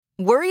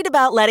Worried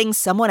about letting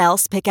someone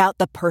else pick out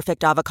the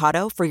perfect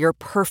avocado for your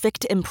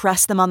perfect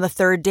impress them on the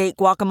third date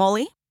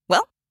guacamole?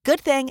 Well, good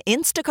thing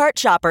Instacart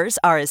shoppers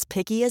are as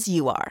picky as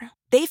you are.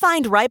 They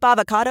find ripe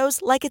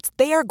avocados like it's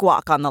their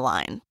guac on the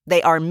line.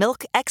 They are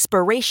milk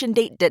expiration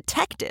date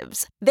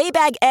detectives. They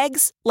bag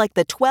eggs like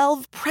the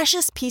 12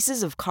 precious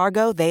pieces of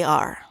cargo they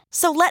are.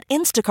 So let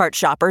Instacart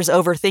shoppers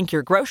overthink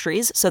your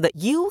groceries so that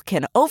you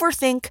can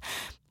overthink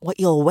what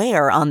you'll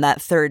wear on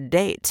that third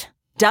date.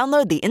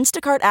 Download the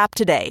Instacart app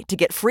today to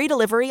get free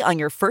delivery on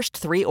your first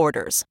 3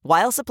 orders,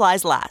 while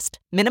supplies last.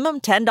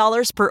 Minimum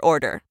 $10 per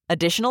order.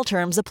 Additional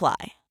terms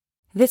apply.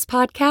 This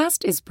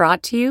podcast is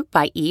brought to you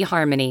by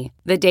eHarmony,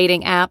 the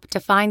dating app to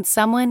find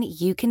someone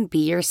you can be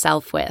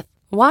yourself with.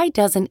 Why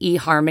doesn't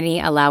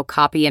eHarmony allow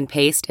copy and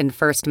paste in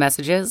first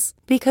messages?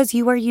 Because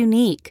you are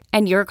unique,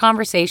 and your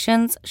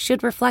conversations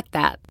should reflect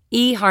that.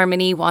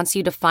 eHarmony wants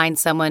you to find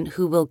someone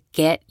who will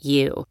get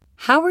you.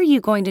 How are you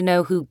going to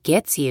know who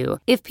gets you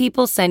if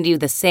people send you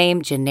the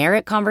same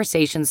generic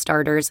conversation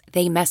starters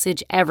they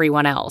message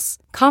everyone else?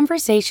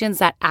 Conversations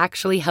that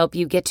actually help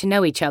you get to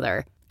know each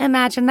other.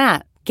 Imagine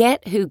that.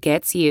 Get who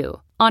gets you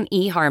on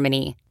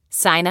eHarmony.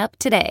 Sign up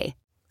today.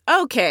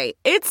 Okay,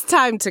 it's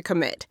time to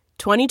commit.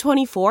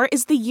 2024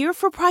 is the year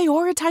for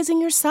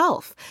prioritizing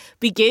yourself.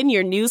 Begin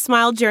your new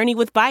smile journey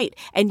with Byte,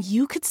 and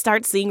you could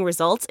start seeing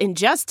results in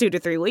just 2 to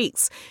 3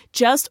 weeks.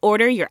 Just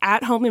order your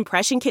at-home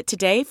impression kit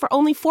today for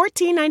only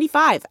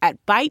 $14.95 at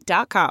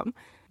Byte.com.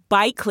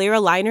 Byte clear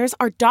aligners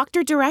are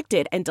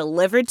doctor-directed and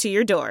delivered to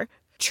your door.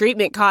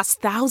 Treatment costs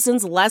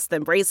thousands less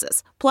than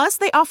braces. Plus,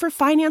 they offer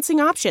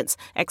financing options,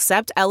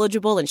 accept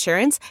eligible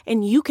insurance,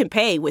 and you can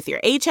pay with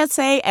your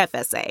HSA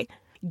FSA.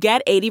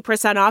 Get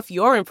 80% off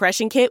your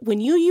impression kit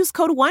when you use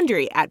code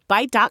WONDERY at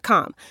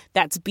Byte.com.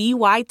 That's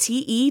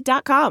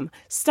BYTE.com.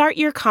 Start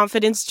your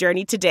confidence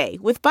journey today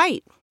with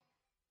Byte.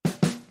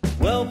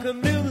 Welcome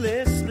new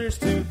listeners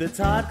to the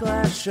Todd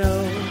Glass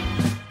Show.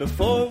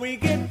 Before we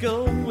get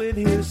going,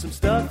 here's some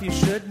stuff you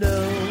should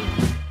know.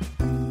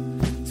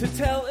 To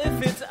tell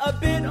if it's a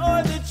bit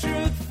or the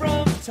truth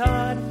from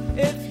Todd.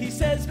 If he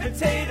says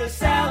potato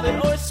salad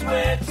or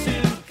swear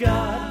to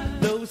God.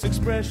 Those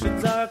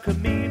expressions are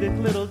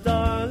comedic, little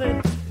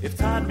darling. If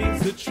Todd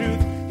means the truth,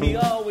 he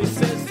always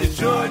says to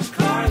George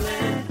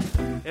Carlin.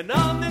 And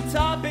on the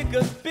topic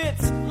of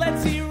bits,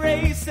 let's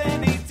erase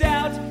any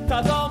doubt.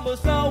 Todd's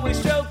almost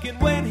always joking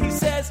when he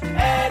says,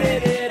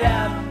 edit it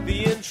out.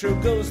 The intro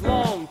goes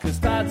long, cause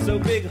Todd's so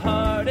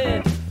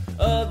big-hearted.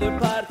 Other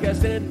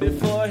podcasts end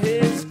before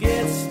his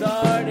gets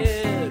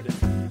started.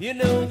 You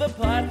know the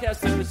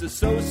Podcasters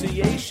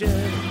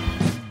Association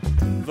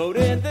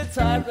voted the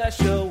Todd Glass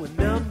Show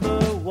number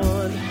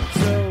 1.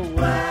 So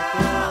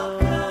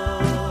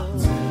welcome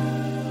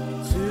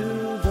to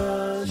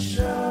the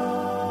show.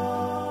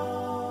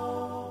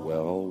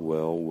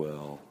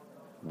 Well.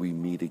 We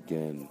meet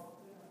again.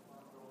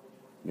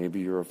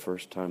 Maybe you're a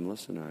first-time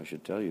listener. I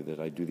should tell you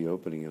that I do the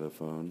opening of the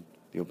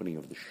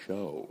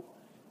show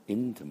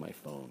into my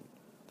phone.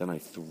 Then I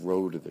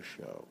throw to the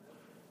show.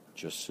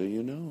 Just so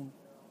you know.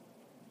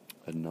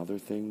 Another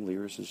thing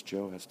Lyricist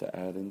Joe has to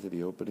add into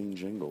the opening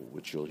jingle,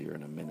 which you'll hear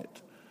in a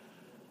minute.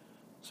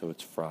 So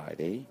it's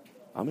Friday.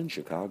 I'm in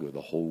Chicago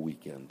the whole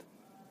weekend.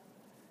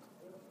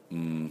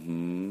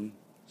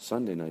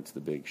 Sunday night's the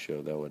big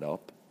show, though, at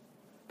Up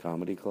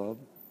Comedy Club.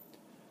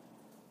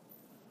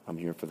 I'm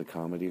here for the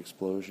Comedy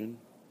Explosion.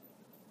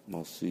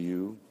 I'll see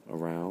you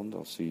around.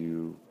 I'll see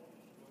you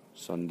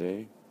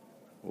Sunday.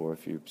 Or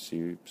if you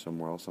see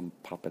somewhere else, I'm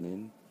popping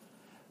in.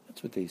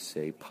 That's what they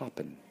say,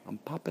 popping. I'm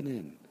popping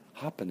in,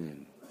 hopping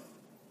in.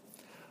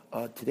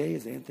 Today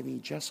is Anthony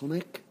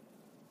Jeselnik.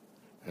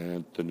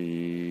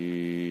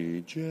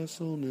 Anthony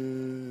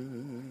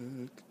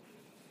Jeselnik.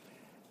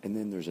 And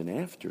then there's an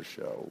after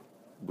show,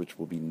 which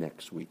will be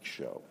next week's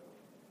show,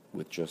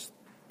 with just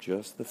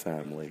the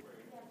family.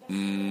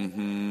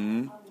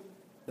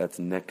 That's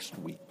next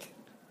week.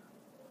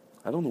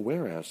 I don't know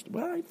where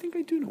Aristotle... I think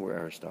I do know where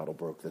Aristotle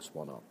broke this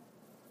one up.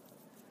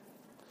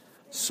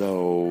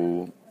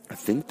 So, I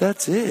think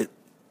that's it.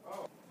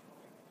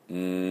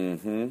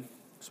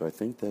 So I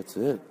think that's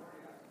it.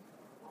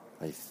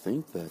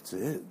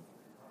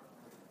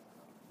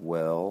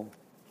 Well,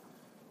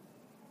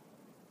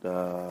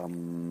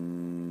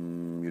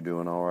 you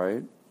doing all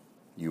right?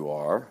 You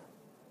are?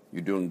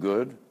 You doing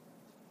good?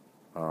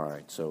 All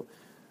right, so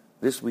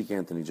this week,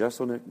 Anthony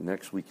Jeselnik.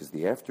 Next week is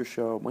the after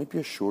show. It might be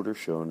a shorter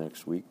show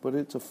next week, but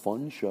it's a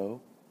fun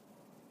show.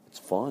 It's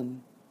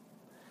fun.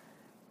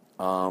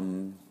 All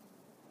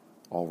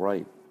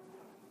right.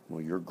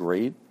 Well, you're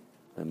great.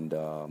 And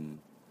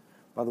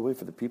by the way,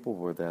 for the people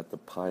who were at the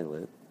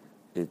pilot,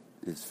 it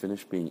is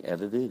finished being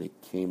edited.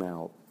 It came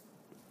out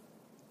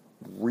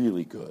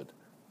really good.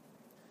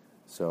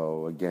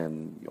 So,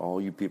 again,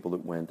 all you people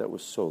that went, that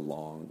was so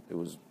long. It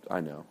was,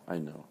 I know.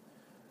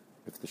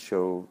 If the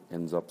show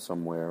ends up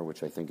somewhere,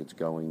 which I think it's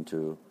going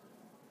to,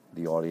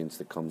 the audience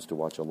that comes to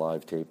watch a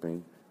live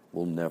taping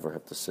will never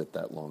have to sit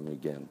that long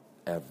again,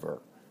 ever.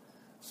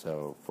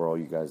 So, for all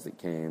you guys that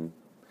came,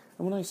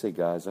 And when I say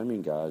guys, I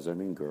mean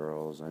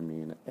girls, I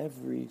mean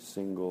every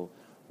single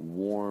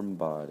warm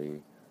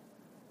body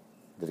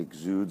that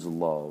exudes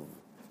love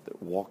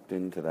that walked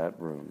into that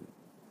room.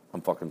 I'm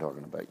fucking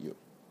talking about you.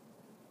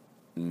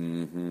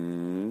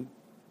 Mm-hmm.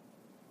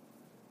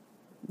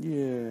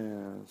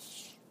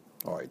 Yes.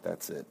 All right,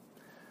 that's it.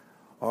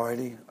 All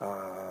righty.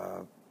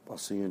 I'll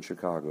see you in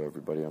Chicago,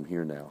 everybody. I'm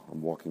here now.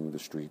 I'm walking the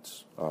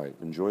streets. All right,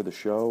 enjoy the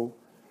show.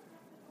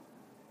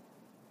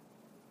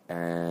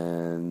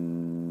 And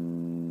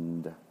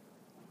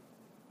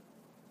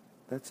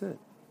that's it.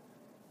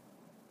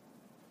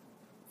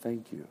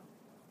 Thank you.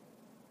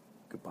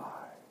 Goodbye.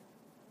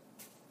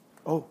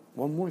 Oh,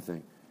 one more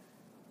thing.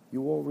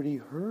 You already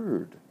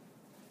heard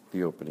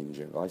the opening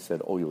jingle. I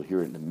said, oh, you'll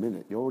hear it in a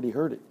minute. You already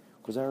heard it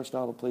because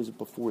Aristotle plays it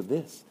before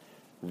this.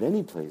 Then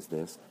he plays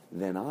this.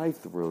 Then I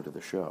throw to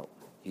the show.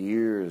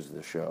 Here's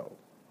the show.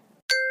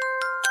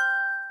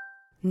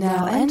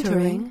 Now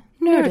entering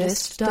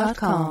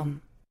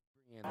Nerdist.com.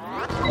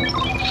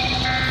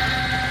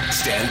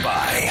 Stand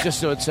by. Just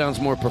so it sounds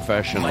more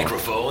professional.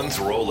 Microphones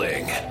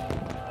rolling.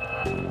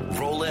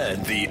 Roll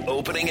in the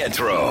opening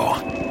intro.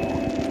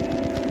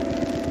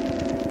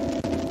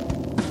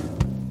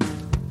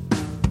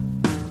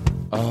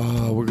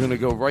 We're going to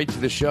go right to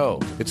the show.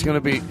 It's going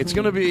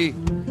to be,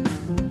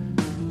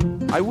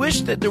 I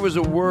wish that there was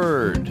a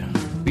word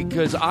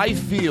because I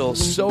feel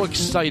so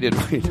excited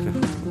right now.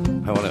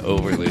 I want to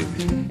overly.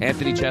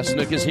 Anthony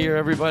Chesnook is here,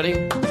 everybody.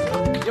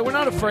 Yeah, we're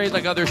not afraid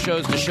like other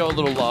shows to show a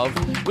little love.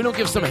 We don't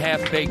give some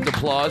half-baked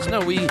applause.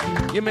 No, you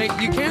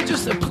can't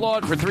just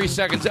applaud for 3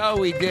 seconds. Oh,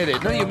 we did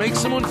it. No, you make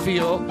someone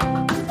feel,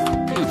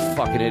 you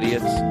fucking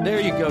idiots. There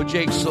you go,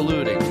 Jake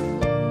saluting.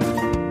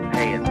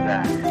 Hey, it's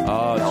Zach.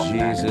 Oh,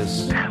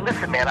 Jesus.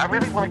 Listen, man, I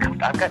really want to come.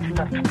 I've got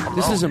stuff to promote.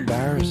 This is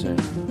embarrassing.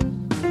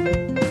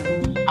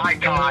 Hi,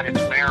 Todd. It's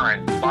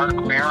Maron. Mark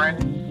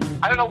Maron.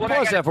 I don't know what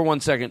Pause that for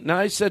 1 second. Now,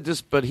 I said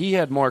this, but he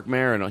had Mark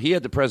Maron on. He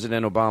had the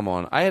President Obama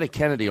on. I had a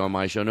Kennedy on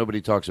my show.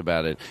 Nobody talks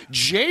about it.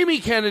 Jamie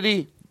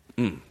Kennedy.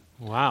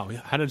 Wow.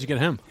 How did you get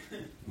him?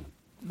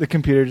 The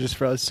computer just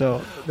froze,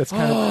 so that's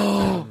kind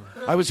of...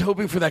 I was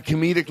hoping for that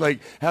comedic,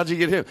 like, how'd you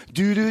get him?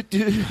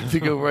 To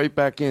go right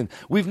back in.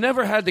 We've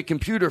never had the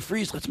computer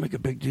freeze. Let's make a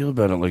big deal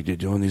about it like they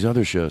do on these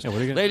other shows. Yeah,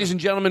 Ladies and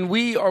gentlemen,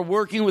 we are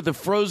working with a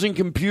frozen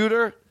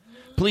computer.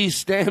 Please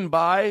stand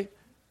by.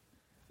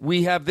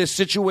 We have this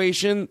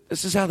situation.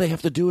 This is how they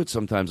have to do it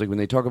sometimes. Like when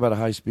they talk about a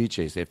high-speed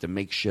chase, they have to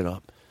make shit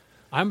up.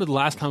 I remember the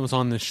last time I was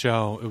on this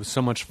show, it was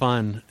so much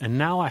fun, and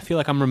now I feel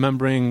like I'm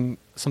remembering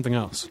something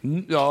else.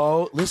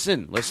 No,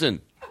 listen.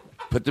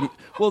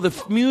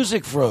 The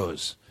music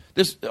froze.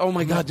 Oh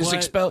my God,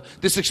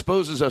 this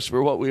exposes us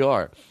for what we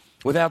are.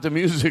 Without the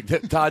music,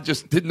 that Todd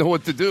just didn't know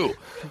what to do.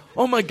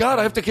 Oh my God,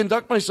 I have to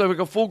conduct myself like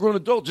a full-grown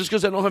adult just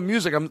because I don't have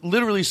music. I'm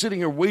literally sitting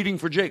here waiting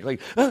for Jake.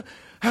 Like,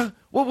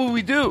 what will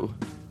we do?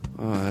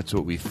 Oh, that's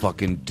what we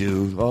fucking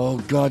do. Oh,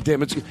 God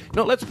damn it.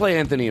 No, let's play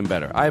Anthony in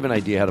better. I have an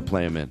idea how to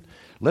play him in.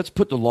 Let's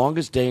put The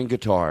Longest Day in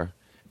guitar,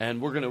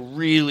 and we're going to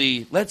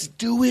really, let's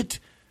do it.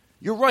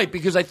 You're right,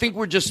 because I think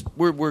we're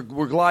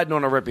gliding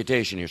on our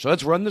reputation here. So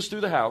let's run this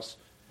through the house,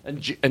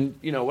 and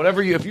you know,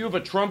 whatever if you have a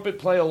trumpet,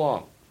 play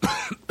along.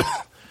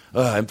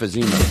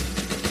 Emphysema.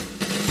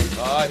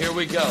 Here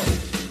we go.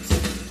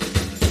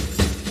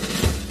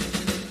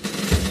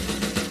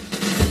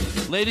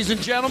 Ladies and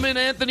gentlemen,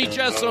 Anthony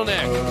Chesnock.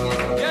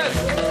 Yes.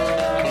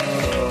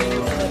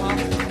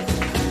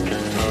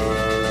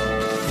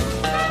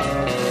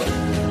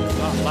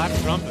 Black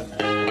trumpet.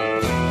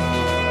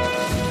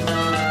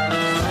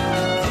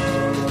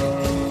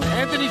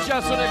 Anthony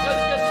Chesnock, let's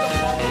get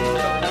some.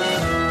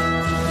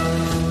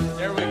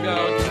 There we go.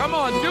 Come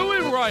on, do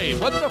it right.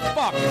 What the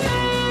fuck?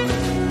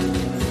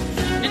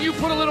 Can you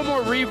put a little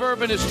more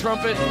reverb in his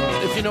trumpet,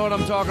 if you know what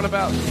I'm talking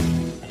about?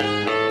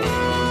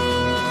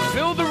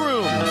 Fill the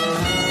room.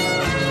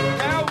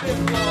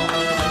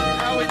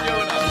 How we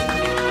doing?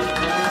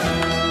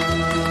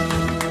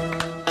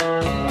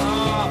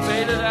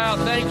 Fade it out.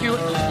 Thank you.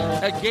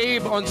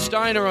 Gabe on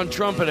Steiner on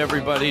trumpet,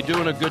 everybody.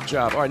 Doing a good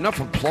job. All right, enough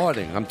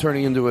applauding. I'm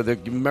turning into the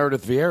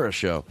Meredith Vieira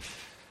show.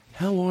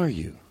 How are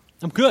you?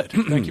 I'm good.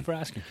 Thank you for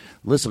asking.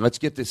 Listen, let's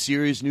get the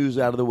serious news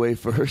out of the way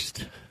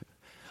first.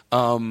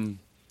 Bill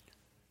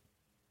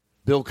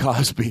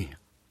Cosby.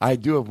 I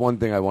do have one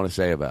thing I want to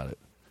say about it.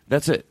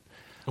 That's it.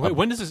 Wait,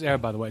 when does this air,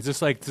 by the way? Is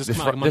this like this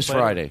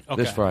Friday?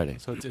 Okay. This Friday.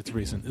 So it's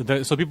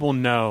recent. So people will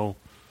know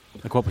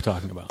like what we're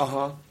talking about.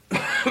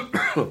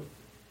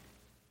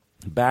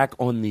 Back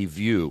on The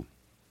View,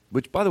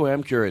 which, by the way,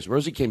 I'm curious.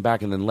 Rosie came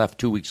back and then left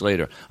 2 weeks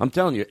later. I'm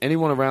telling you,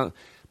 anyone around,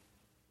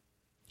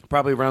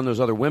 probably around those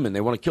other women, they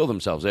want to kill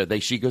themselves.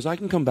 She goes, I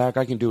can come back.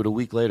 I can do it a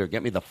week later.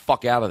 Get me the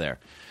fuck out of there.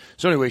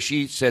 So anyway,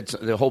 she said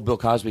the whole Bill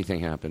Cosby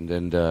thing happened,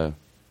 and I'm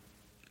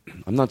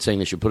not saying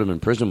they should put him in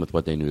prison with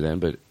what they knew then,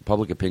 but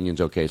public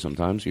opinion's okay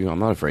sometimes. I'm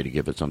not afraid to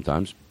give it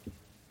sometimes.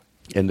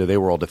 And they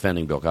were all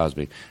defending Bill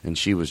Cosby, and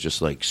she was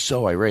just like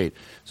so irate.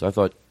 So I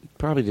thought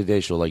probably today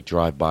she'll like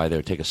drive by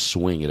there, take a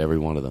swing at every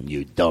one of them.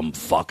 You dumb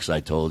fucks! I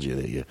told you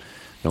that you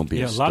Don't be.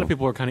 Yeah, a lot of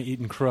people are kind of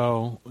eating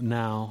crow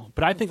now,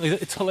 but I think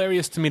it's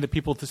hilarious to me that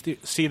people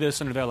see this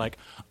and they're like,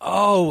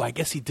 "Oh, I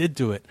guess he did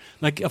do it."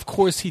 Like, of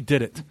course he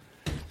did it.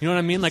 You know what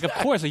I mean? Like, of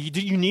course, like,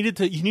 you needed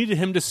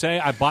him to say,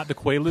 "I bought the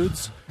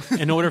Quaaludes,"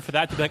 in order for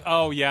that to be like,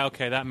 "Oh yeah,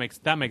 okay, that makes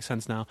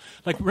sense now."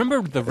 Like,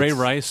 remember the Ray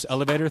Rice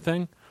elevator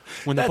thing?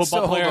 When the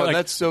football player, like,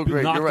 that's so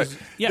great. You're right.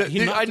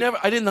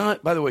 I did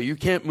not. By the way, you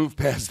can't move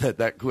past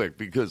that quick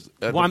because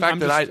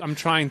I'm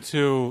trying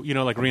to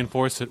like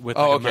reinforce it with.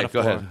 Oh, like, okay. a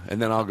metaphor. Go ahead,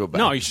 and then I'll go back.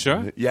 No, are you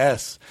sure?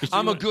 Yes,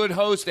 I'm a good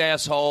host,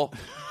 asshole.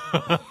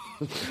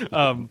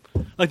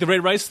 Like the Ray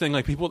Rice thing,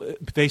 like people,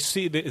 they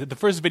see the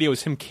first video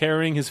is him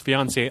carrying his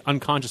fiancée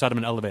unconscious out of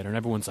an elevator, and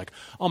everyone's like,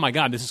 "Oh my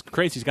god, this is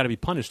crazy! He's got to be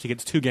punished. He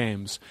gets 2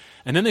 games."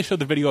 And then they showed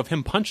the video of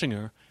him punching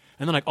her.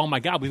 And they're like, "Oh my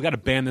God, we've got to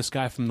ban this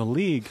guy from the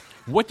league."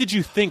 What did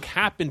you think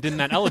happened in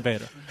that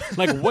elevator?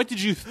 Like, what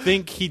did you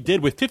think he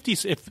did? With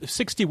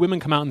 60 women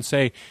come out and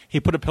say, "He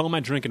put a pill in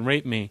my drink and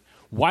raped me,"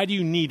 why do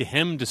you need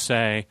him to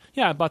say,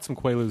 "Yeah, I bought some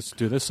Quaaludes to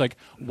do this"? Like,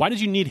 why did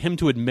you need him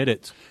to admit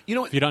it? For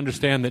you to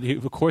understand that,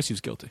 of course,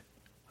 he's guilty.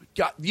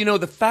 God,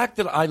 the fact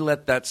that I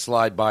let that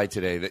slide by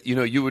today, that,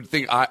 you would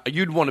think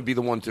you'd want to be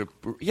the one to,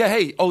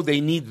 they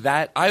need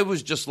that. I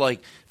was just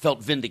like,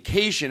 felt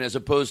vindication as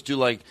opposed to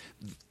like,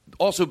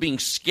 also being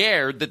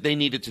scared that they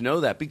needed to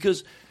know that.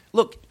 Because,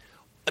 look,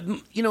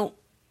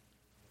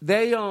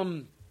 they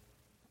all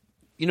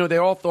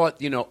thought,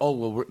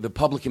 the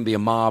public can be a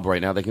mob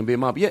right now. They can be a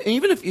mob. Yeah,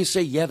 even if you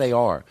say, yeah, they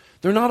are.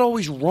 They're not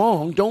always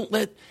wrong. Don't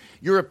let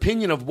your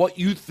opinion of what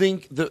you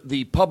think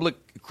the public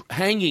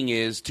hanging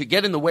is to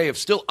get in the way of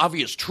still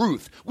obvious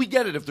truth. We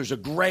get it if there's a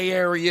gray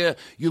area,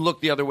 you look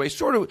the other way.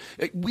 Sort of,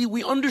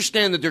 we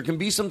understand that there can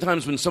be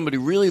sometimes when somebody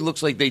really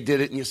looks like they did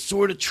it and you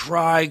sort of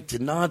try to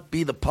not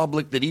be the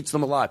public that eats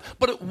them alive.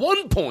 But at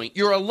one point,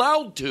 you're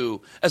allowed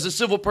to, as a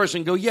civil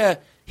person, go, yeah,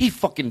 he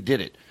fucking did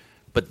it.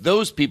 But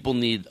those people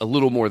need a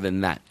little more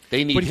than that.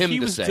 They need him to say it. But he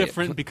was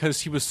different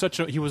because he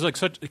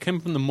came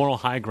from the moral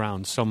high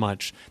ground so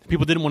much.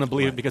 People didn't want to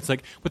believe it because,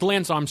 like, with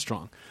Lance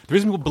Armstrong, the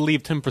reason people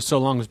believed him for so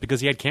long was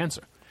because he had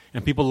cancer.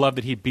 And people loved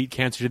that he beat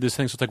cancer, he did this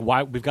thing. So it's like,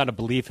 why we've got to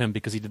believe him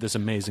because he did this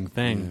amazing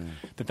thing.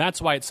 That's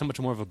why it's so much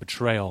more of a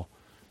betrayal.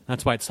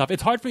 That's why it's tough.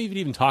 It's hard for me to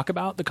even talk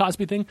about the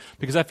Cosby thing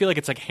because I feel like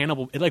it's like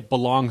Hannibal. It like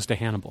belongs to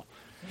Hannibal.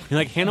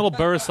 Like Hannibal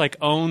Buress like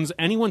owns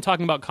anyone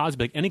talking about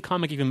Cosby, like any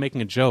comic even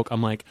making a joke.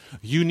 I'm like,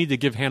 you need to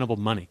give Hannibal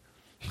money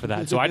for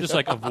that. So I just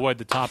like avoid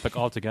the topic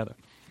altogether.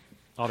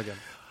 Hold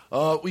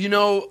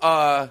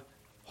on.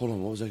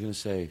 What was I going to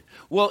say?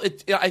 Well,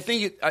 I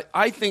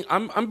think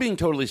I'm being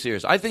totally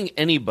serious. I think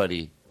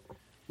anybody.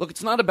 Look,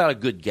 it's not about a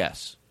good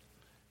guess.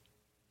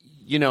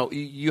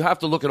 You have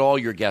to look at all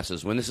your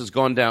guesses. When this has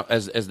gone down,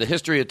 as the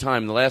history of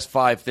time, the last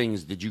 5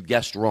 things that you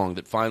guessed wrong,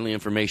 that finally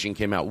information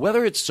came out,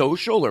 whether it's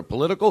social or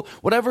political,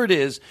 whatever it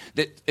is,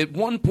 that at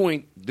one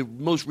point the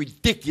most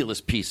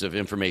ridiculous piece of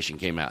information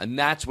came out, and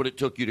that's what it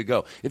took you to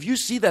go. If you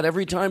see that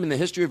every time in the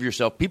history of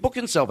yourself, people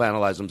can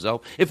self-analyze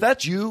themselves. If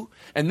that's you,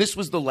 and this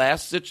was the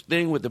last such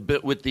thing with the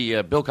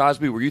Bill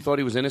Cosby where you thought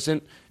he was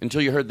innocent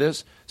until you heard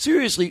this,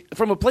 seriously,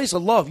 from a place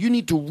of love, you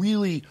need to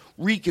really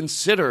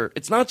reconsider.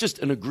 It's not just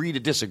an agree to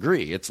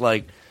disagree. It's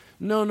like,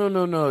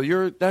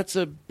 no. That's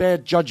a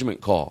bad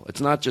judgment call.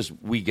 It's not just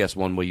we guess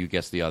one way, you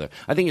guess the other.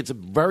 I think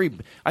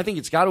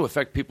it's got to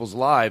affect people's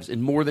lives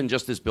in more than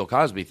just this Bill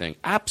Cosby thing.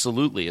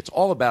 Absolutely. It's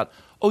all about,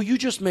 you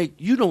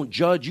don't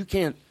judge. You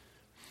can't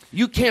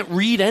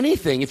read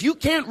anything. If you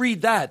can't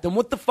read that, then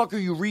what the fuck are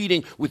you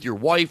reading with your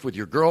wife, with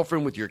your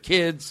girlfriend, with your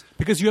kids?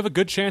 Because you have a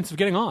good chance of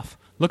getting off.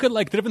 Look at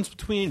like the difference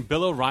between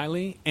Bill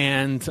O'Reilly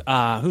and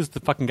who's the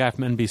fucking guy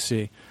from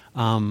NBC?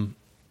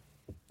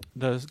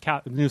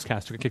 The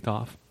newscaster got kicked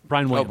off.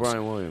 Brian Williams. Oh,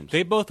 Brian Williams.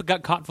 They both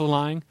got caught for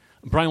lying.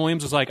 Brian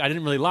Williams was like, I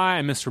didn't really lie.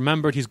 I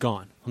misremembered. He's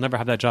gone. I'll never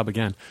have that job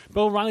again.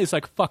 Bill O'Reilly's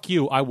like, fuck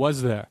you. I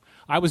was there.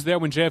 I was there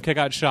when JFK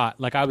got shot.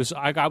 Like I was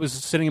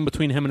sitting in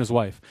between him and his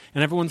wife.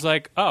 And everyone's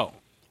like, oh,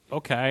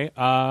 okay.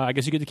 I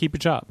guess you get to keep your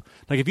job.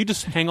 Like if you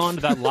just hang on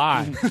to that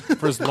lie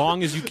for as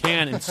long as you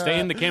can and stay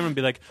in the camera and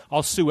be like,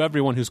 I'll sue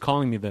everyone who's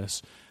calling me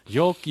this.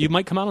 You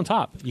might come out on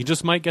top. You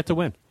just might get to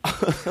win.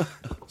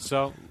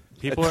 So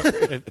people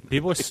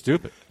are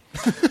stupid.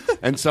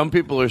 And some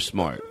people are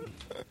smart.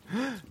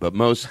 But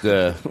most,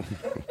 what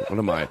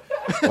am I?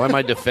 Why am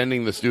I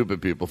defending the stupid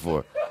people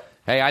for?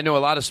 Hey, I know a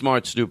lot of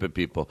smart, stupid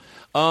people.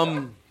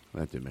 That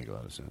didn't make a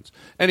lot of sense.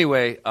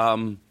 Anyway,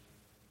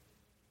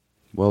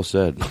 well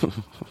said.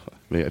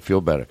 I feel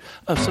better.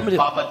 Somebody.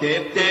 Papa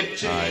dip,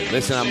 dip, all right,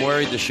 listen, I'm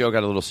worried the show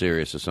got a little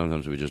serious, so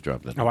sometimes we just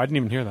drop that. Oh, I didn't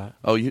even hear that.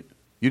 Oh, you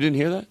didn't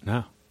hear that?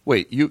 No.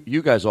 Wait,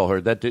 you guys all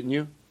heard that, didn't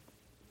you?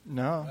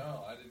 No.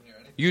 No, I didn't hear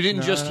anything. You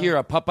didn't just hear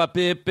a papa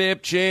bip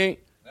bip ching?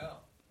 No.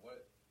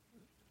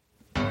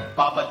 What?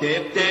 Papa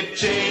dip dip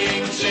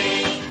ching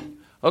ching.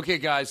 Okay,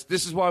 guys,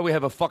 this is why we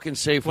have a fucking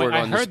safe word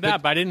on this. I heard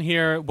that, but I didn't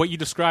hear what you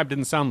described.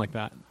 Didn't sound like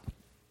that.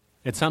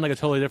 It sounded like a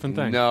totally different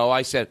thing. No,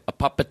 I said a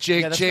papa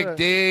chick chick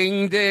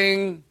ding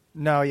ding.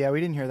 No, yeah, we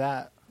didn't hear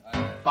that.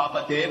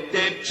 Papa dip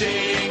dip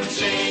ching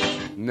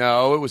ching.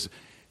 No, it was.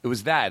 It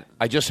was that.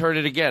 I just heard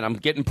it again. I'm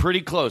getting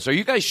pretty close. Are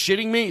you guys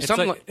shitting me?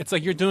 It's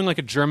like you're doing like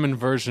a German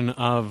version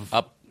of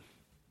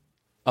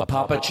a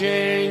papa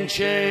ching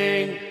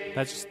ching.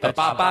 That's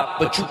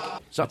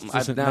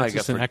something. That's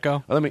just an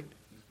echo. Let me.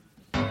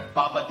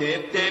 Papa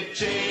dip dip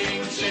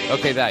ching ching.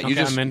 Okay, that you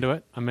just. I'm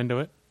into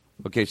it.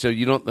 Okay, so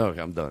you don't.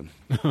 Okay, I'm done.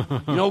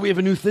 We have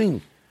a new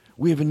thing.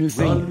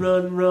 Run,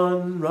 run,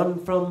 run,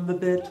 run from the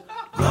bit.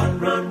 Run,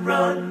 run,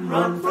 run,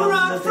 run from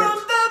the bit. Run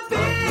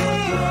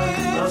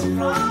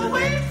from the bit. Run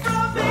away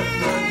from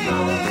it.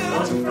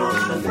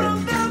 Run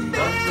from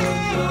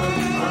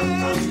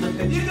the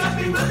bit. You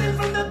got me running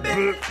from the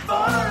bit.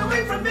 Far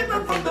away from it.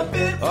 Run from the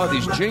bit. Oh,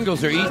 these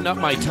jingles are eating up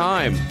my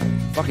time.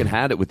 Fucking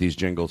had it with these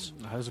jingles.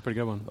 That was a pretty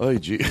good one. Oh,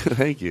 gee,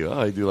 thank you. Oh,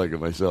 I do like it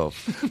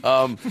myself.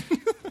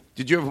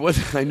 Did you ever?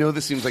 I know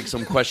this seems like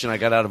some question I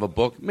got out of a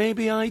book.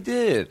 Maybe I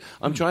did.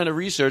 I'm trying to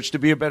research to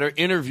be a better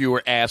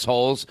interviewer,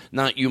 assholes.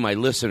 Not you, my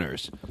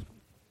listeners.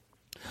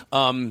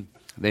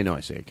 They know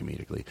I say it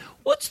comedically.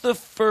 What's the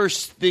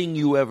first thing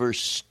you ever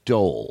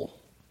stole?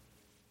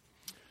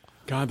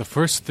 God, the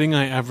first thing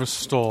I ever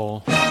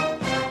stole.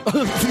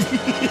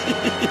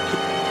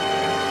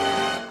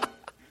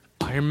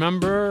 I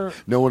remember.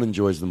 No one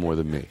enjoys them more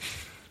than me.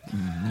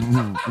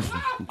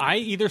 I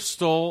either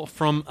stole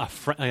from a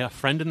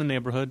friend in the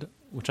neighborhood,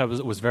 which I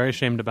was very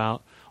ashamed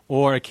about,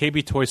 or a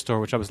KB toy store,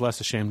 which I was less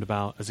ashamed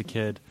about as a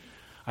kid.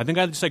 I think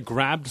I just like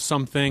grabbed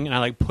something and I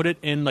like put it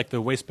in like the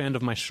waistband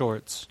of my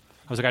shorts.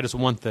 I was like, I just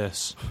want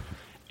this.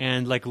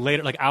 And like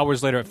later, like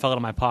hours later, it fell out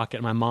of my pocket,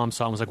 and my mom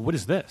saw it and was like, "What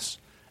is this?"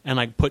 And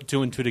like put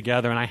two and two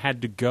together, and I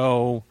had to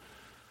go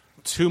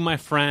to my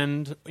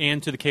friend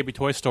and to the KB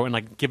toy store and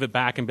like give it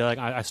back and be like,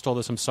 I stole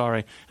this, I'm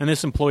sorry. And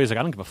this employee's like,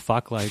 I don't give a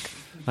fuck. Like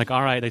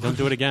all right, they don't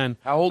do it again.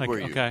 How old like, were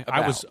you? Okay,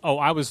 About?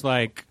 I was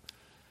like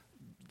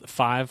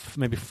 5,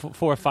 maybe 4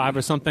 or 5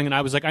 or something. And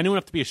I was like, I knew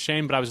enough to be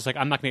ashamed, but I was just like,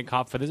 I'm not gonna get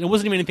caught for this. It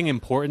wasn't even anything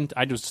important.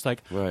 I was just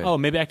like, right. Oh,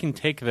 maybe I can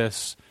take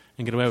this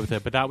and get away with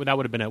it. But that would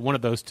have been it. One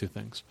of those two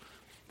things.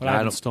 But I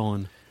haven't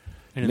stolen.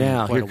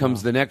 Now, here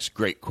comes the next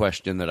great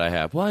question that I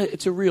have. Well,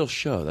 it's a real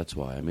show. That's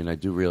why. I mean, I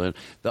do real.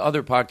 The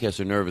other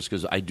podcasts are nervous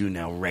because I do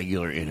now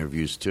regular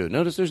interviews, too.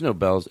 Notice there's no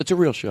bells. It's a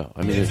real show.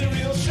 I mean, it's a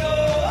real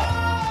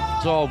show.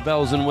 It's all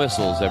bells and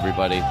whistles,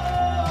 everybody.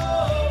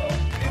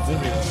 It's a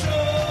real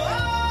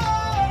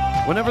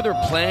show. Whenever they're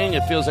playing,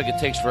 it feels like it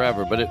takes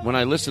forever. But when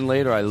I listen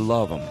later, I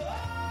love them.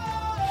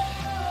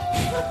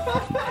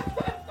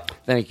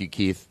 Thank you,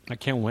 Keith. I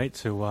can't wait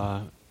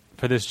to...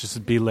 for this just to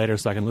be later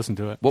so I can listen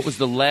to it. What was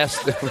the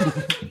last...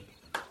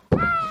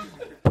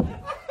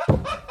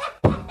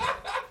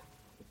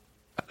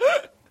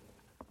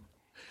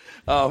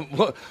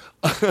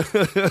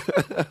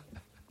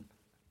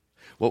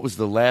 What was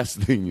the last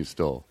thing you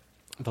stole?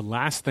 The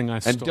last thing I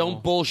stole... And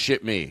don't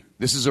bullshit me.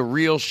 This is a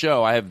real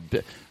show. I have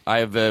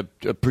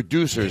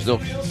producers.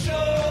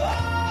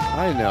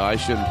 I know, I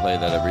shouldn't play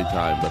that every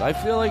time, but I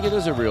feel like it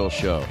is a real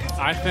show.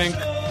 I think...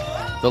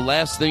 The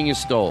last thing you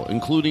stole,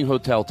 including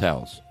hotel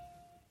towels.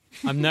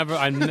 I never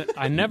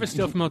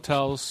steal from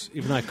hotels,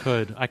 even though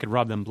I could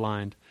rob them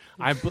blind.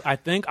 I want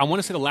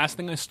to say the last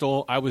thing I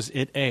stole, I was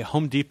at a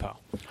Home Depot,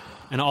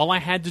 and all I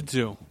had to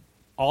do,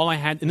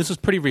 and this was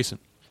pretty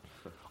recent,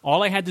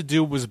 all I had to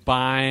do was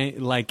buy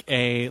like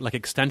a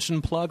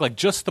extension plug, like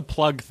just the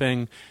plug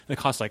thing that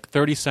costs like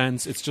 30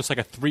 cents. It's just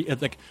like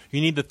you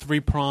need the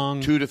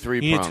 3-prong, 2 to 3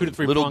 prong, you need 2 to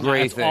 3 little prong.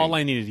 gray That's thing. all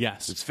I needed.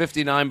 Yes, it's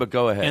 $59, but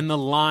go ahead. And the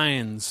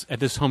lines at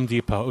this Home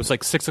Depot, it was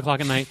like 6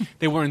 o'clock at night.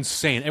 They were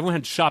insane. Everyone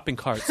had shopping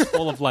carts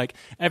full of like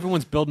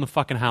everyone's building a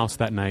fucking house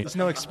that night. There's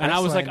no express and I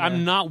was like, line there.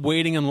 I'm not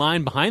waiting in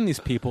line behind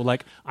these people.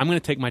 Like I'm going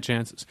to take my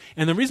chances.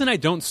 And the reason I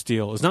don't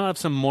steal is not out of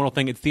some moral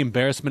thing. It's the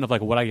embarrassment of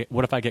like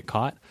what if I get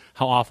caught?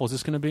 How awful is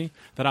this going to be?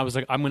 That I was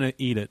like, I'm going to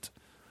eat it.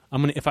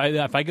 I'm gonna if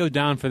I go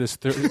down for this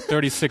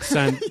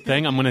 36-cent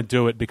thing, I'm going to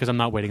do it because I'm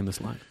not waiting in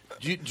this line.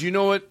 Do you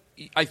know what?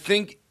 I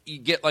think you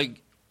get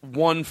like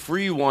one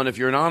free one. If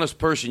you're an honest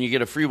person, you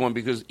get a free one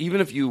because even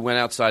if you went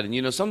outside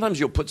and sometimes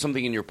you'll put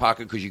something in your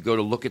pocket because you go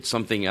to look at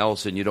something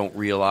else and you don't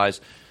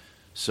realize.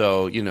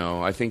 So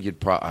I think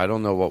you'd. I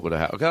don't know what would have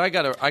happened.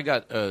 Okay, I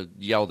got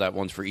yelled at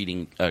once for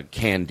eating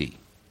candy,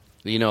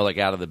 like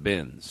out of the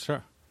bins.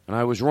 Sure. And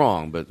I was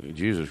wrong, but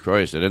Jesus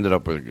Christ, it ended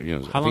up with,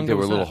 I think they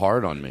were a little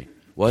hard on me.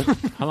 What?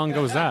 How long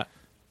ago was that?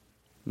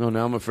 No,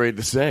 now I'm afraid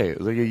to say. It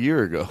was like a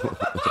year ago.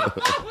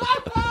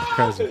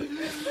 Crazy.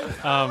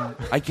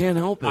 I can't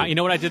help it. You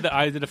know what I did?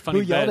 I did a funny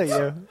Who yelled bet. at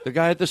you? The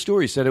guy at the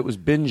store, he said it was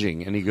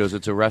binging, and he goes,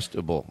 it's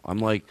arrestable. I'm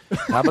like,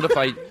 how about if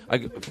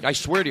I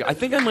swear to you, I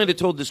think I might have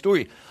told the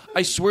story.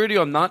 I swear to you,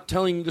 I'm not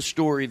telling the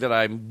story that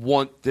I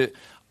want to.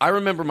 I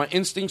remember my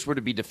instincts were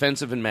to be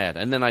defensive and mad.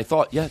 And then I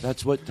thought, yeah,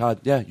 that's what, Todd,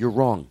 yeah, you're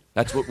wrong.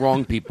 That's what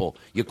wrong people.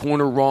 You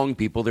corner wrong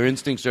people. Their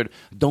instincts are,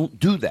 don't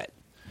do that.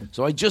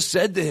 So I just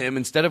said to him,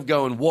 instead of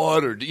going,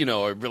 what, or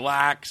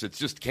relax, it's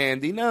just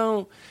candy.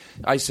 No.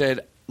 I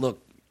said,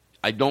 look,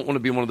 I don't want to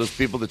be one of those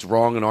people that's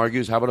wrong and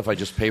argues. How about if I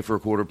just pay for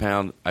a quarter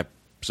pound?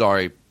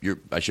 Sorry,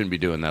 I shouldn't be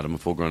doing that. I'm a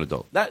full-grown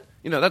adult.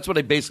 That's what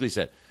I basically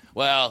said.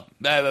 Well,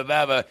 blah, blah,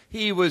 blah, blah.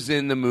 He was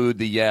in the mood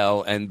to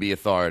yell and be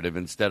authoritative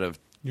instead of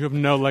You have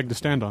no leg to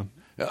stand on.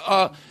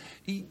 A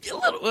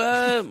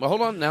little,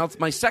 hold on. Now it's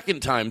my second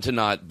time to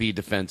not be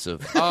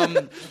defensive.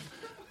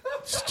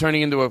 It's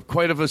turning into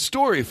quite of a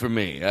story for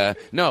me.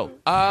 No,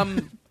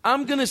 I'm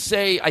going to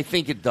say I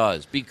think it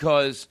does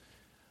because,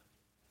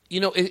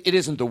 it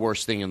isn't the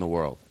worst thing in the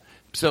world.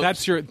 So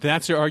that's your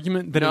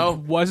argument that it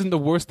wasn't the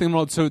worst thing in the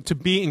world. So to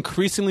be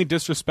increaslitely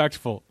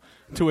disrespectful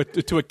to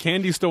a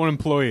candy store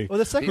employee, well,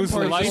 the second whose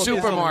part life is is a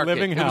supermarket.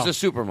 living hell. It was a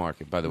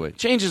supermarket, by the way.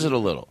 Changes it a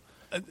little.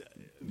 A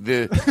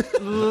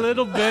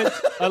little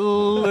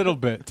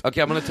bit.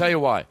 Okay, I'm going to tell you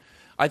why.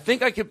 I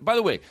think I could. By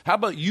the way, how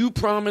about you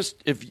promise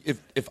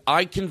if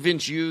I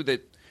convince you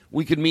that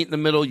we could meet in the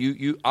middle,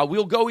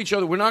 we'll go each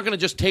other. We're not going to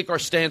just take our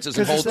stances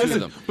and hold to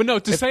them. But no,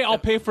 say I'll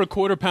pay for a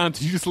quarter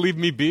pound, you just leave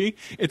me be.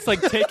 It's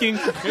like taking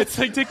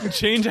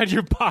change out of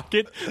your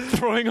pocket,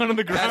 throwing it on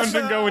the ground,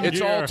 and going. It's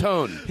all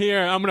tone.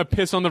 Here, I'm going to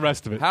piss on the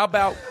rest of it. How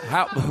about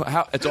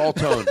how? It's all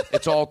tone.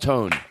 It's all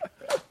tone.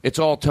 It's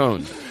all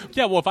tone.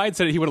 Yeah, well, if I had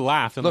said it, he would have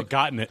laughed and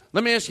gotten it.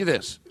 Let me ask you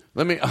this.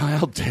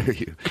 How dare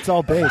you? It's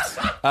all bass.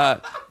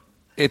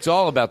 It's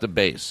all about the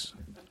bass.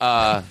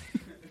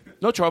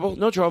 No trouble.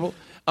 No.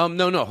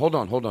 Hold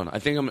on. I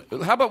think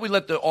how about we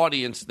let the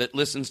audience that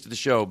listens to the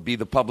show be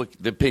the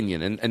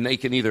opinion, and they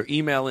can either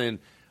email in,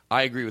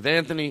 I agree with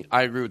Anthony,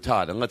 I agree with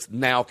Todd, and let's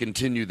now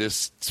continue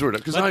this sort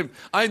of, because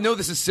I know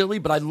this is silly,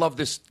 but I love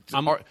this.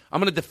 I'm going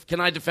to,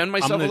 can I defend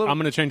myself a little? I'm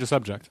going to change the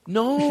subject.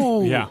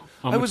 No. Yeah.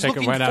 I was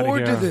looking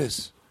forward to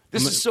this.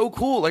 This is so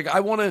cool. Like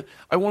I want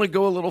to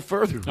go a little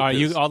further. All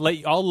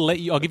right,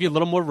 I'll give you a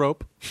little more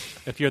rope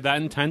if you're that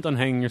intent on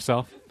hanging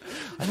yourself.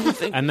 I don't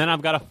think. And then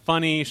I've got a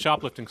funny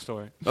shoplifting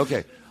story.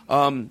 Okay.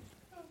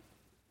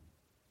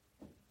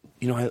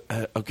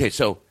 Okay.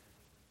 So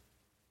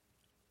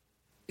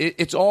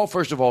it's all,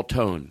 first of all,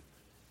 tone.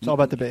 It's all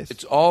about the bass.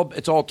 It's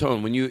all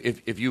tone. When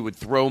if you would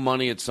throw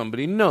money at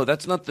somebody, no,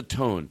 that's not the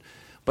tone.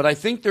 But I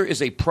think there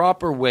is a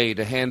proper way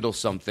to handle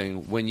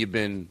something when you've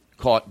been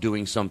caught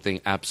doing something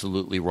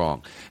absolutely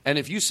wrong. And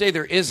if you say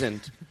there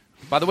isn't,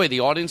 by the way, the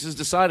audience is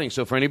deciding.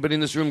 So for anybody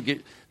in this room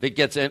that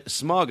gets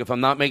smug, if I'm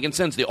not making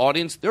sense, the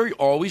audience, they're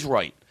always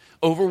right.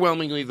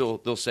 Overwhelmingly,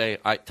 they'll say,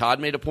 Todd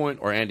made a point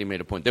or Andy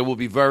made a point. They will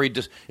be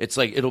it's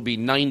like it'll be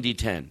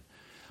 90-10.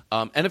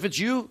 And if it's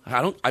you,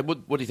 what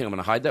do you think? I'm going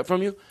to hide that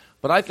from you?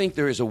 But I think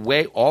there is a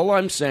way. All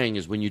I'm saying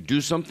is when you do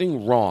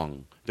something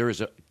wrong, there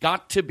is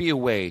got to be a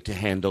way to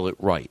handle it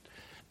right.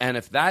 And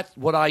if that's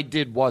what I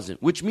did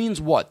wasn't, which means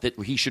what? That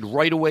he should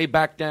right away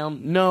back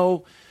down?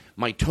 No.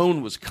 My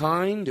tone was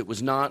kind. It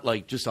was not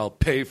like just I'll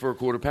pay for a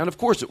quarter pound. Of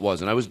course it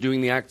wasn't. I was doing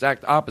the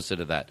exact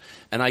opposite of that.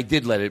 And I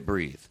did let it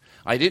breathe.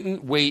 I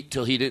didn't wait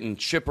till he didn't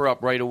chipper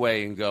up right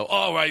away and go,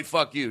 all right,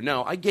 fuck you.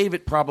 No, I gave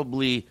it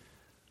probably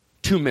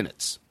 2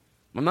 minutes.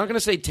 I'm not going to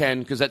say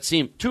 10 because that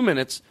seemed 2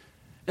 minutes.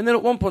 And then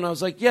at one point I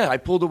was like, yeah, I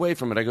pulled away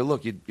from it. I go,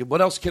 look,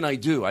 what else can I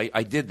do?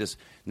 I did this.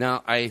 Now,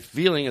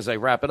 feeling as I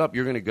wrap it up,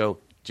 you're going to go,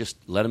 just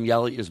let him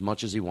yell at you as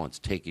much as he wants.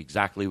 Take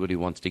exactly what he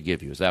wants to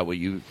give you. Is that what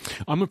you...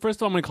 First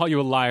of all, I'm going to call you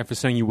a liar for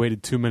saying you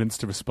waited 2 minutes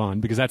to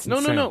respond, because that's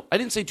insane. No. I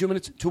didn't say 2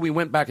 minutes until we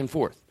went back and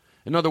forth.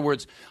 In other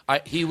words,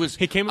 he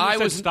came in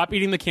and said, stop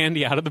eating the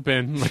candy out of the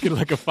bin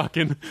like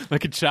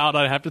a child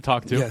I have to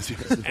talk to. Yes.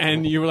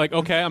 And you were like,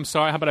 okay, I'm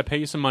sorry. How about I pay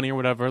you some money or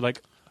whatever?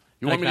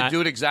 You want me to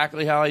do it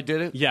exactly how I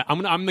did it? Yeah,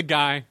 I'm the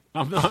guy.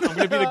 I'm going to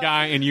be the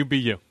guy, and you be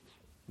you.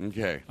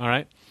 Okay. All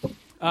right?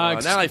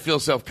 Now I feel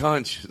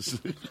self-conscious.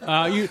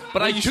 You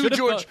should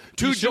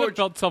have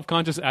felt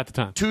self-conscious at the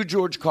time. To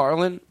George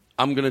Carlin,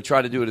 I'm going to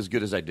try to do it as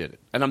good as I did it.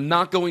 And I'm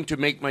not going to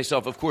make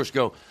myself, of course,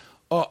 go,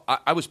 oh,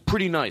 I was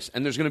pretty nice.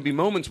 And there's going to be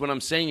moments when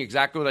I'm saying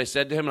exactly what I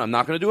said to him, and I'm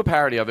not going to do a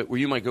parody of it, where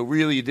you might go,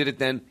 really, you did it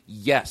then?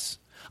 Yes.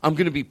 I'm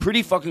going to be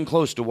pretty fucking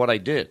close to what I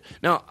did.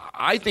 Now,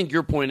 I think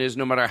your point is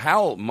no matter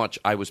how much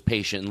I was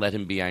patient and let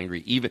him be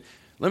angry, even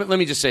let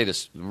me just say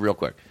this real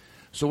quick.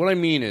 So what I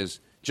mean is,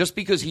 just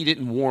because he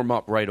didn't warm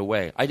up right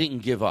away, I didn't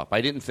give up.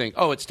 I didn't think,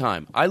 oh, it's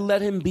time. I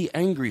let him be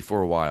angry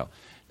for a while.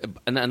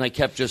 And I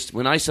kept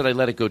when I said I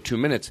let it go 2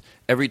 minutes,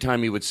 every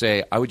time he would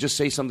say, I would just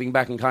say something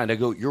back in kind. I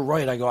go, you're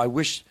right. I go, I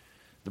wish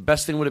the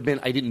best thing would have been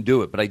I didn't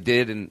do it, but I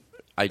did, and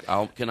can I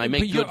make good for it?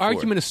 But your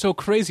argument is so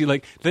crazy.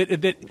 Like you're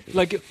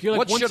like,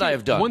 what should I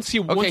have done? Once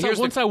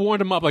I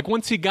warmed him up,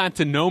 once he got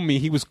to know me,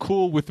 he was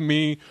cool with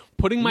me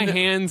putting my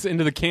hands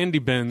into the candy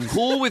bins,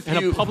 cool with in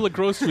a public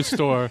grocery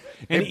store,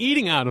 and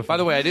eating out of. By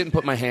the way, I didn't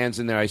put my hands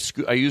in there.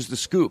 I used the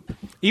scoop.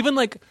 Even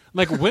like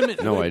women.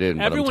 No, I didn't.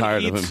 But I'm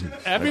tired of him.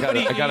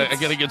 I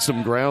gotta get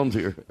some ground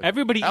here.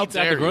 Everybody eats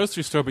at the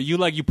grocery store, but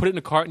you put it in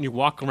a cart and you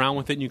walk around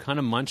with it and you kind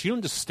of munch. You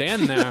don't just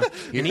stand there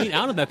and eat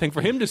out of that thing.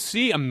 For him to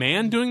see a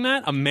man doing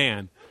that, a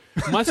man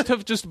must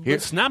have just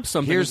snapped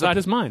something inside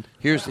his mind.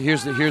 Here's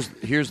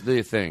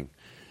the thing.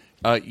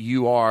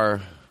 You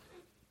are.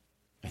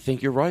 I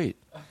think you're right.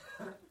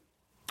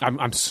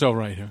 I'm so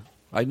right here.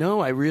 I know.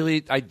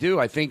 I do.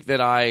 I think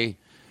that I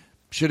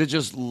should have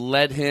just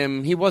let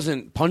him. He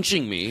wasn't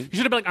punching me. You should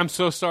have been like, I'm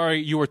so sorry.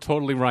 You were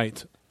totally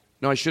right.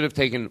 No, I should have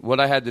taken what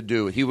I had to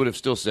do. He would have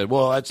still said,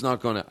 well, that's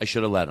not going to. I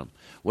should have let him.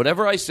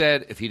 Whatever I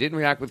said, if he didn't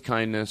react with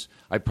kindness,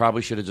 I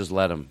probably should have just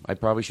let him. I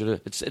probably should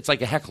have. It's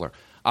like a heckler.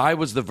 I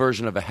was the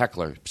version of a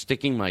heckler,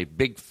 sticking my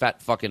big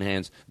fat fucking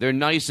hands. They're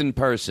nice in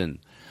person.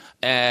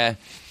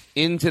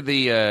 Into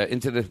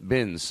the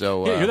bins.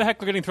 So yeah, you're the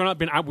heckler getting thrown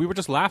out. We were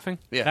just laughing.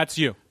 Yeah. That's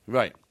you.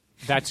 Right.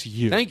 That's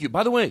you. Thank you.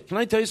 By the way, can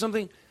I tell you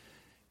something?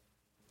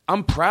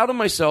 I'm proud of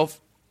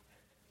myself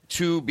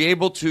to be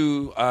able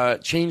to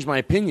change my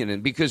opinion.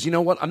 And because, you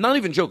know what? I'm not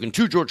even joking.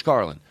 To George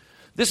Carlin.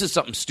 This is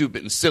something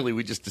stupid and silly.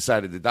 We just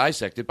decided to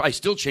dissect it. But I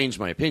still changed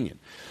my opinion.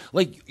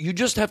 Like, you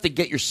just have to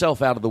get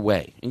yourself out of the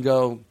way and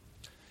go,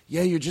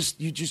 yeah,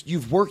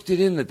 you've worked it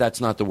in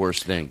that's not the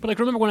worst thing. But like,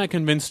 remember when I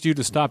convinced you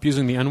to stop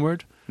using the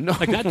N-word? No.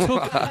 Like,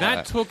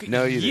 that took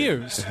No, you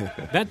years.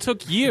 didn't. That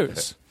took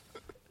years.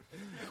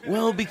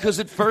 Well, because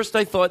at first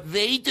I thought,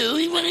 they do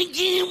it when I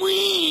can't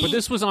win. But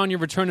this was on your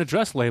return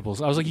address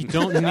labels. I was like, you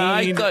don't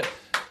need...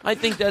 I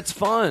think that's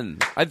fun.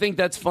 I think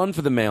that's fun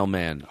for the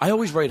mailman. I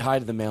always write hi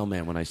to the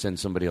mailman when I send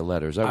somebody a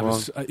letter. Is that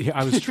wrong?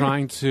 I was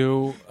trying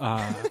to...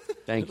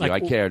 Thank you. I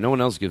care. No one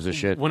else gives a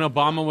shit. When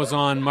Obama was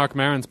on Mark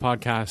Maron's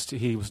podcast,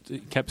 he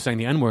kept saying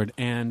the N-word.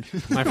 And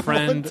my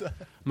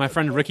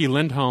friend Ricky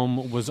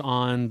Lindholm was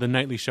on the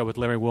Nightly Show with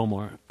Larry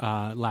Wilmore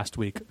last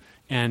week.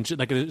 And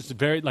it's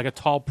very like a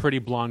tall, pretty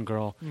blonde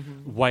girl,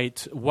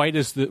 white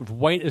as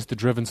the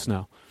driven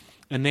snow,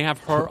 and they have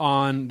her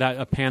on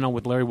a panel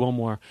with Larry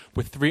Wilmore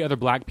with 3 other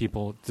black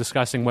people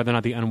discussing whether or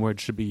not the N-word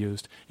should be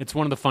used. It's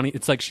one of the funny.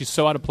 It's like she's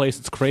so out of place,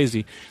 it's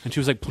crazy. And she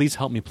was like, "Please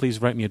help me,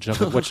 please write me a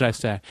joke. Like, what should I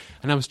say?"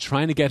 And I was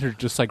trying to get her to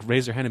just like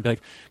raise her hand and be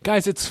like,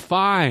 "Guys, it's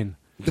fine.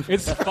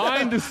 It's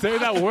fine to say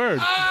that word.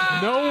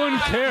 No one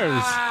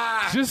cares."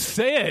 Just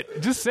say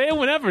it. Just say it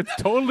whenever. It's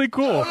totally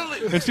cool.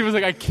 And she was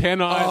like, I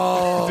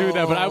cannot do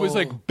that. But I was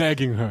like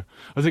begging her.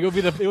 I was like, it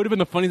would have been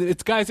the funny thing.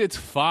 It's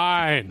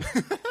fine.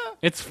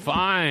 It's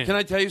fine. Can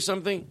I tell you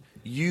something?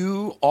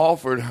 You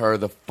offered her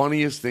the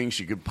funniest thing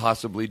she could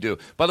possibly do.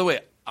 By the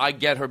way, I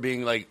get her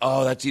being like,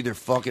 oh, that's either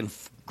fucking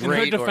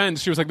great. In her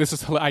defense, she was like, this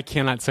is I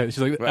cannot say it. She's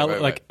like,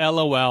 right.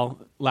 LOL,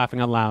 laughing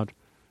out loud.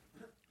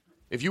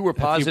 If you were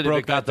positive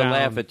it got the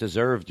laugh it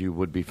deserved, you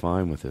would be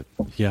fine with it.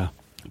 Yeah.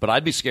 But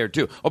I'd be scared,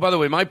 too. Oh, by the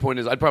way, my point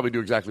is I'd probably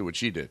do exactly what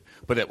she did.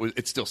 But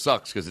it still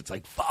sucks because it's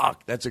like,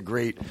 fuck, that's a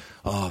great,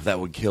 that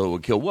would kill, it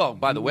would kill. Well,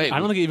 by the way. I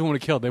don't think it even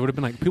would have killed. They would have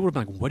been like, people would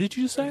have been like, what did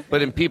you say?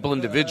 But in people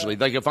individually.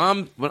 Like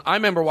I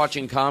remember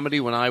watching comedy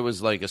when I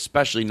was like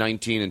especially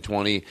 19 and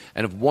 20.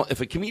 And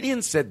if a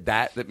comedian said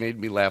that made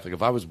me laugh. Like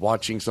if I was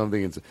watching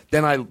something,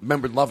 then I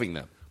remembered loving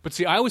them. But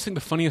see, I always think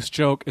the funniest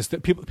joke is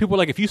that people are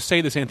like, if you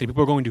say this, Anthony,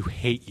 people are going to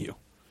hate you.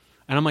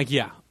 And I'm like,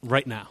 yeah,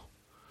 right now.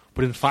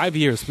 But in 5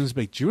 years, someone's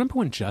like, do you remember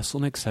when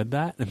Jesselnick said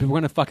that? And people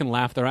are going to fucking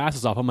laugh their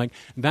asses off. I'm like,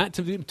 that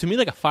to me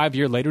like a 5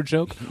 year later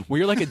joke where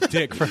you're like a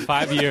dick for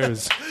 5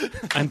 years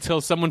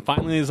until someone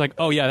finally is like,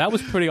 oh yeah, that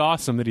was pretty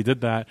awesome that he did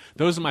that.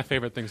 Those are my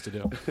favorite things to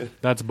do.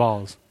 That's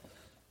balls.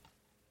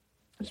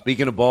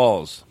 Speaking of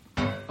balls.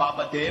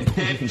 Papa dip,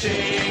 dip,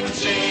 ching,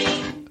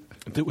 ching.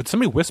 Would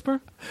somebody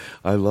whisper?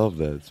 I love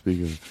that.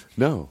 Speaking of...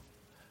 No.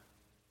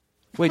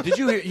 Wait, did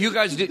you hear... You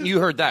guys didn't... You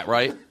heard that,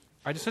 right?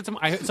 I just said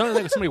something... It sounded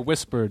like somebody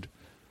whispered.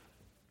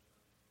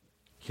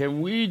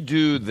 Can we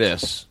do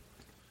this?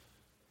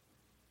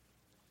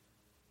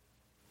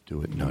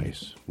 Do it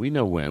nice. We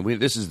know when.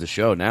 This is the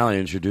show. Now I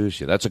introduce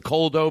you. That's a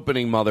cold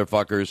opening,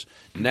 motherfuckers.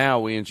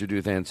 Now we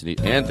introduce Anthony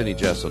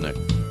Jeselnik.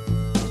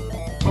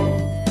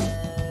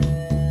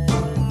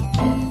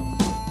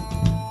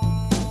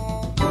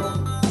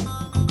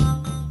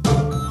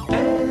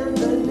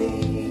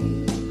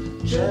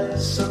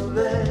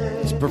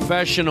 It's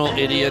professional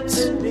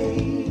idiots.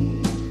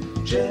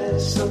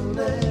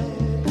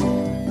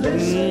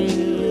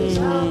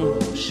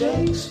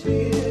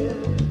 Shakespeare.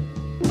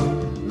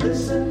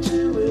 Listen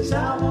to his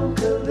album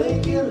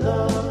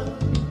Caligula.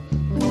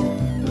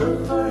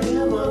 Look for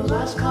him on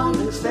Last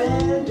Comic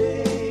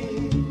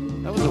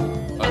Standing. That was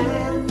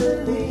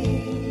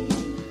Anthony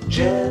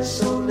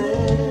Jeselnik.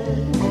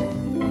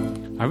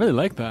 I really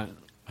like that.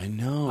 I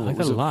know. I like it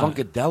was that a lot.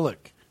 Funkadelic.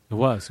 It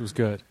was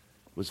good.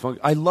 It was fun.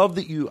 I love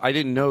that you. I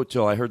didn't know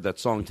till I heard that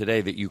song today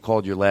that you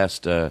called your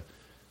last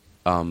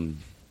Caligula.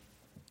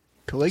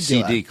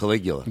 CD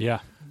Caligula. Yeah.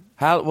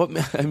 How?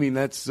 What? I mean,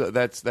 that's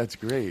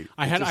great.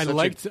 I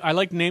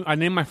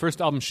named my first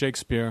album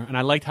Shakespeare, and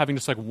I liked having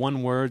just like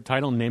one word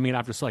title and naming it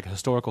after like a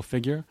historical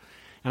figure.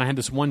 And I had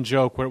this one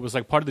joke where it was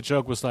like part of the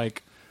joke was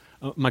like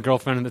my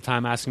girlfriend at the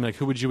time asking me like,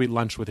 who would you eat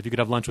lunch with if you could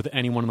have lunch with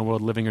anyone in the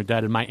world, living or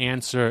dead? And my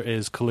answer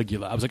is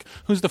Caligula. I was like,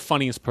 who's the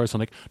funniest person?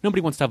 Like,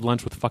 nobody wants to have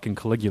lunch with fucking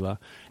Caligula.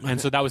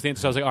 And so that was the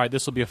answer. So I was like, all right,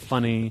 this will be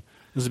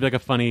like a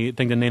funny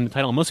thing to name the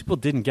title. And most people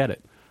didn't get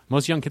it.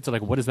 Most young kids are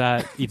like, what does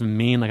that even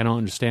mean? Like, I don't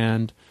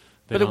understand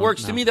But it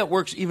works to me. That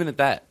works even at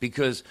that,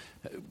 because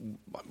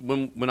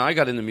when I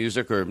got into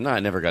music, I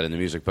never got into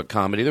music, but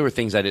comedy, there were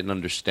things I didn't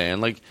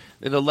understand, like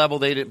at a level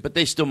they didn't, but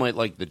they still might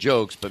like the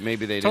jokes, but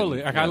maybe they totally.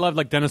 didn't. Like, I love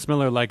like Dennis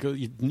Miller. Like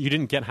you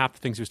didn't get half the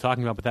things he was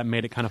talking about, but that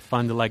made it kind of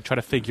fun to like try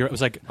to figure. It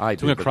was like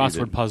doing a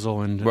crossword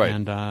puzzle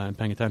and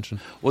paying attention.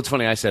 Well, it's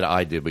funny. I said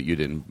I did, but you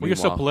didn't. Well, you're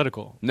so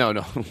political. No.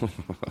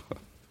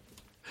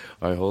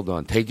 All right, hold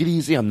on. Take it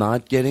easy. I'm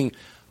not getting.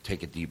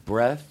 Take a deep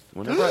breath.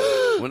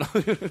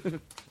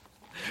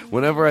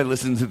 Whenever I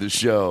listen to the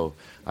show,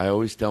 I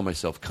always tell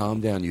myself,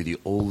 calm down. You're the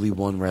only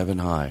one revving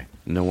high.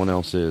 No one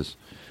else is.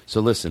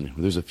 So listen,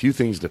 there's a few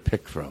things to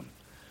pick from.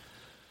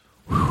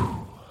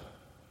 Whew.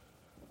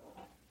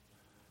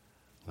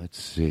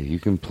 Let's see. You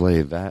can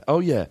play that. Oh,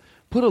 yeah.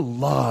 Put a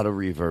lot of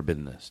reverb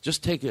in this.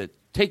 Just take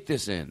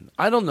this in.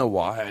 I don't know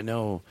why. I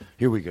know.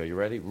 Here we go. You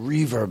ready?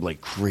 Reverb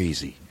like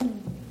crazy.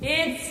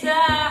 It's a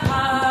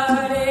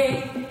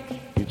heartache.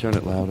 Can you turn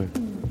it louder?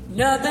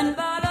 Nothing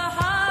but a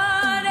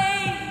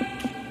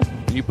heartache.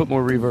 Can you put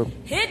more reverb?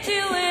 Hit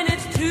you when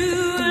it's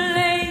too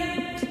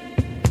late.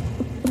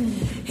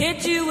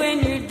 Hit you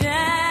when you're down.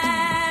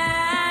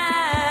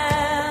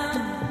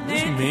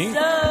 Is this me?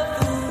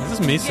 Is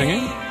this me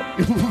singing?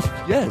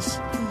 Yes.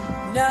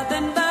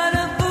 Nothing but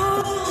a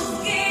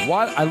fool's game.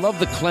 Why? I love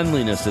the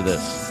cleanliness of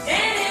this.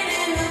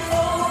 Standing in the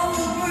cold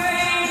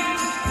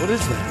rain. What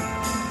is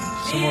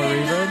that? Some more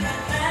reverb?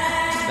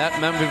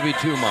 That might be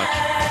too much.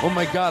 Oh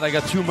my God, I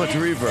got too much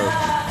reverb. All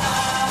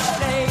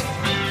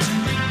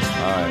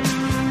right.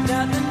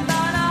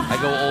 I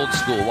go old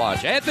school.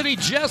 Watch. Anthony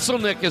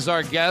Jeselnik is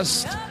our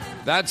guest.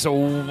 That's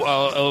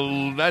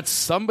that's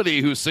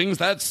somebody who sings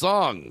that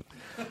song.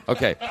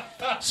 Okay.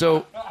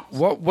 So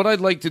what I'd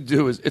like to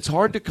do is, it's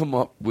hard to come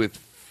up with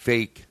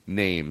fake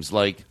names.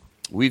 Like,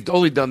 we've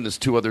only done this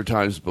 2 other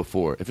times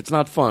before. If it's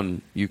not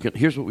fun,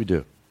 here's what we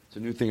do. It's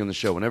a new thing on the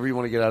show. Whenever you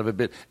want to get out of a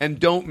bit, and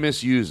don't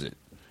misuse it,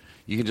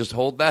 you can just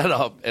hold that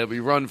up and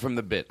we run from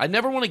the bit. I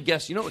never want to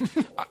guess. You know,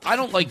 I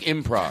don't like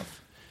improv.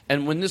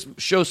 And when this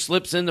show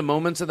slips into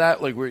moments of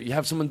that, like where you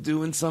have someone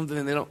doing something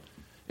and they don't...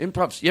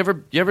 Improv. You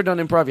ever done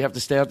improv? You have to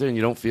stay out there and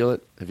you don't feel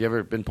it? Have you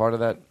ever been part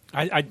of that?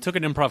 I took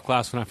an improv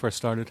class when I first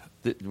started.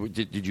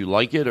 Did you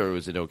like it, or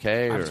was it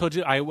okay? I told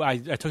you I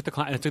took the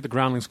I took the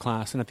Groundlings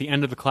class, and at the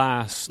end of the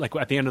class, like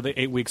at the end of the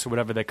 8 weeks or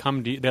whatever, they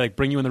like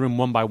bring you in the room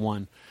one by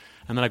one,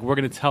 and they're like, we're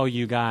going to tell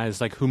you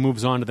guys like who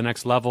moves on to the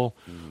next level,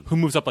 who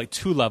moves up like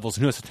 2 levels,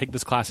 and who has to take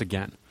this class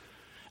again.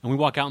 And we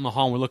walk out in the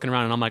hall and we're looking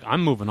around, and I'm like,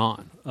 I'm moving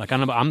on. Like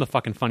I'm the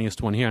fucking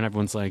funniest one here, and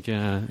everyone's like,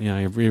 yeah,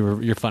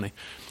 you're funny.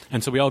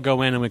 And so we all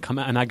go in and we come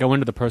out, and I go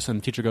into the person,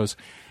 and the teacher goes,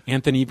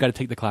 Anthony, you've got to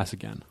take the class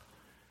again.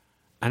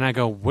 And I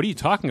go, what are you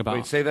talking about?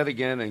 Wait, say that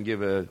again and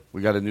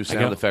we got a new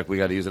sound effect. We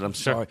got to use it. I'm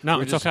sorry. No,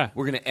 it's okay.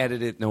 We're going to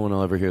edit it. No one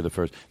will ever hear the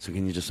first. So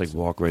can you just like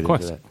walk right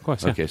into that? Of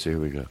course, yeah. Okay, so here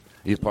we go.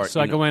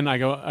 So I go in, I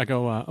go,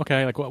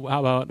 okay, like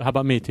how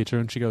about me, teacher?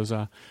 And she goes,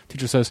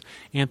 teacher says,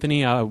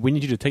 Anthony, we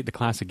need you to take the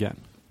class again.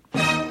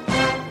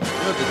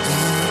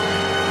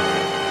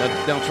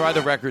 Now try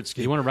the record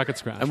scratch. You want a record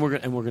scratch? And we're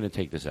going to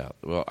take this out.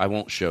 Well, I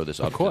won't show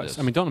this up. Of course. To this.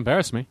 I mean, don't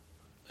embarrass me.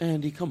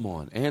 Andy, come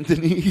on.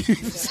 Anthony.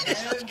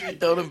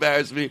 Don't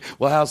embarrass me.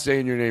 Well, Hal's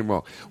saying your name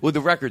wrong. Well,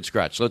 the record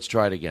scratch. Let's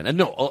try it again. And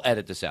no, I'll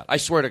edit this out. I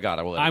swear to God,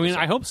 I will edit this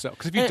out. I hope so.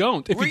 Because if you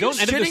don't edit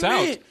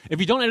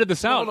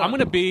this out, I'm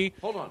going to be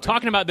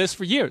talking about this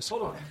for years.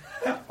 Hold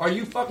on. Are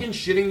you fucking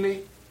shitting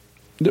me?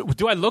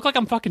 Do I look like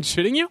I'm fucking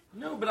shitting you?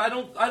 No, but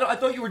I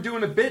thought you were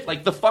doing a bit.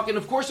 Like,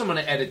 of course I'm going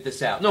to edit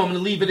this out. No, I'm going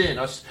to leave it in.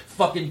 Us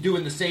fucking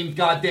doing the same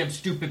goddamn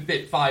stupid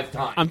bit 5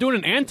 times. I'm doing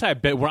an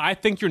anti-bit where I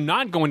think you're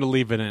not going to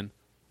leave it in.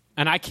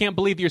 And I can't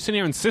believe that you're sitting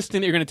here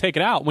insisting that you're going to take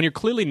it out when you're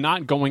clearly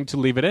not going to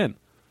leave it in.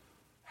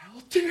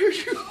 How dare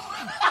you?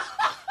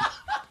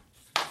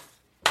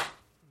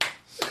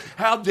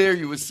 How dare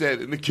you was said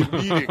in the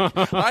comedic.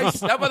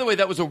 By the way,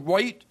 that was a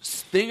right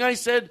thing I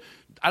said.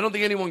 I don't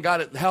think anyone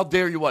got it. How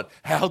dare you what?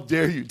 How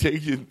dare you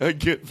take it? I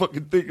can't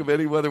fucking think of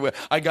any other way.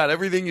 I got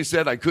everything you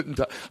said. I couldn't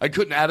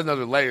add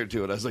another layer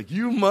to it. I was like,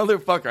 you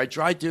motherfucker. I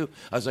tried to.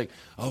 I was like,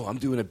 oh, I'm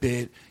doing a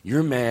bit.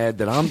 You're mad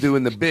that I'm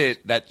doing the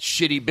bit, that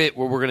shitty bit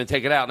where we're going to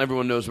take it out and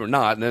everyone knows we're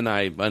not. And then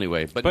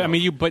anyway. But no. I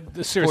mean,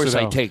 seriously, of course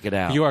though, I take it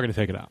out. You are going to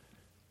take it out.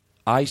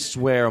 I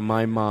swear on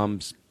my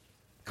mom's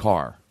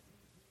car,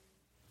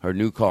 her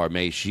new car,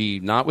 may she,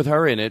 not with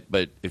her in it,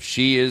 but if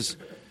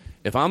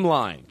I'm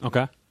lying.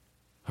 Okay.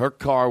 Her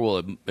car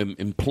will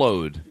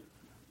implode.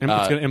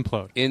 It's going to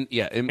implode.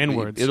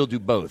 Inwards. It'll do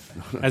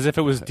both. As if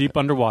it was deep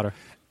underwater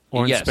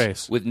or in space.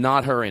 Yes, with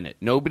not her in it.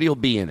 Nobody will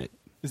be in it.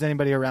 Is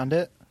anybody around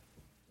it?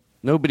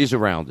 Nobody's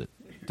around it.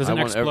 Doesn't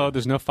explode.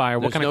 There's no fire.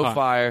 What kind of car?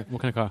 Fire.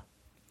 What kind of car?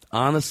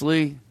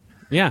 Honestly,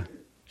 yeah,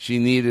 she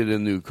needed a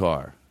new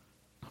car.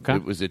 Okay.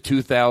 It was a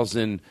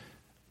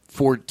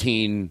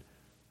 2014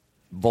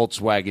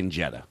 Volkswagen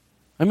Jetta.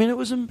 I mean, it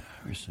was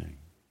embarrassing.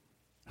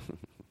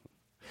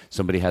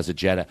 Somebody has a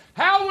Jetta.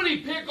 How would he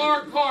pick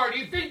our car? Do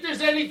you think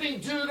there's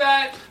anything to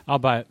that? I'll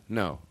buy it.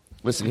 No.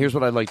 Listen, here's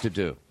what I'd like to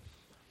do.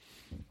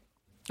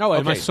 Oh,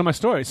 Okay. so my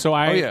story. So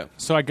I yeah.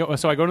 so I go to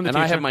the And teacher.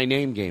 I have my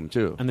name game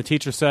too. And the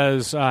teacher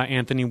says,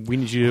 Anthony, we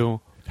need you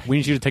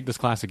to take this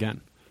class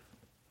again.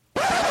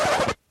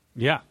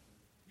 Yeah.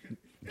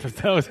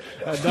 That was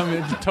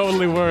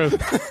totally worth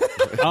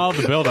all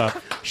the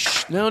build-up.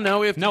 No,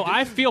 we have to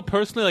I feel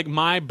personally like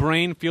my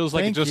brain feels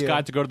like Thank it just you.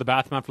 got to go to the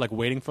bathroom after like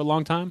waiting for a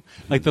long time.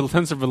 Like the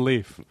sense of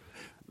relief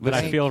that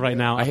I feel right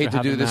now. I hate after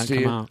to do having this that to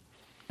come you, out.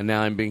 and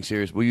now I'm being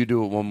serious. Will you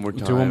do it one more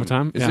time? Do it one more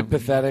time? Is Yeah. it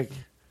pathetic?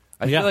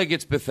 I Yeah. feel like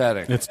it's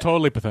pathetic. It's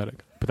totally pathetic,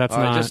 but that's All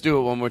right, not. just do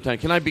it one more time.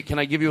 Can I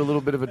give you a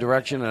little bit of a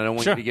direction? And I don't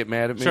want Sure. you to get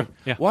mad at me. Sure,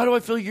 yeah. Why do I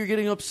feel you're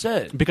getting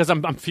upset? Because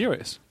I'm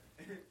furious.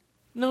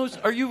 No,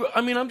 are you? I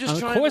mean, I'm just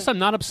trying. Of course, I'm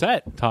not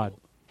upset, Todd.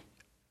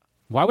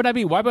 Why would I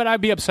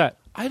be upset?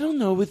 I don't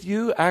know. With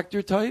you,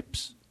 actor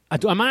types.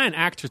 Am I an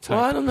actor type?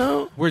 Well, I don't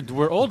know.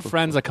 We're old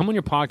friends. I come on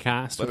your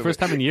podcast for the first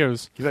time in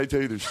years. Can I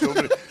tell you? There's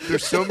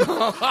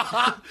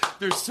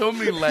so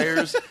many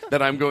layers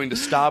that I'm going to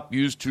stop.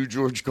 Use to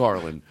George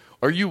Carlin.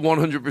 Are you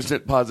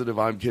 100% positive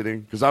I'm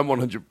kidding? Because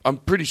I'm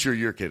pretty sure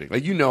you're kidding.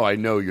 Like I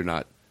know you're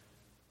not.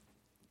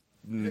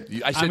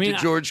 I said to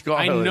George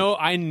Carlin.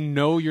 I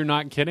know you're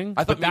not kidding.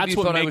 I thought but maybe that's you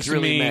what thought I makes was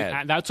really me.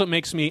 mad. That's what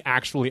makes me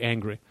actually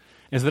angry.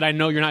 Is that I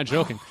know you're not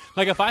joking.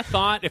 Like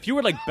if you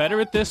were like better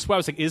at this, where I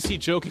was like, is he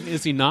joking?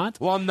 Is he not?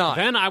 Well, I'm not.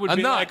 Then I would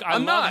be like, I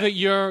love that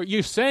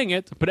you're saying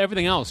it, but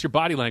everything else, your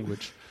body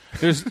language.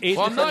 There's 8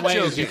 Well, I'm different not ways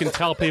joking. you can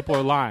tell people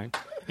are lying,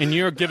 and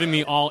you're giving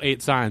me all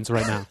 8 signs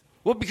right now.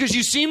 Well, because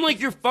you seem like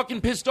you're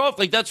fucking pissed off.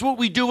 Like that's what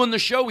we do on the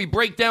show. We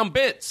break down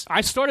bits. I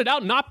started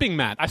out not being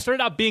mad. I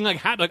started out being like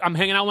I'm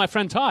hanging out with my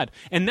friend Todd,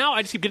 and now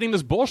I just keep getting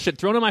this bullshit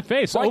thrown in my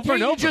face Why over can't and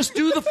you over. just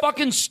do the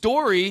fucking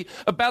story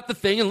about the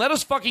thing and let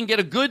us fucking get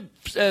a good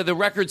the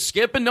record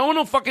skip, and no one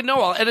will fucking know.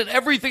 I'll edit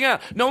everything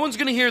out. No one's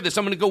gonna hear this.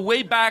 I'm gonna go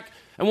way back,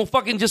 and we'll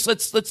fucking just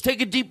let's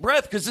take a deep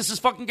breath because this is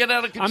fucking getting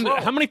out of control.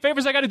 How many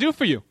favors I got to do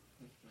for you?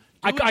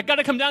 I got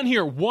to come down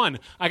here. 1.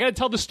 I got to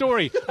tell the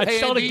story. I Hey,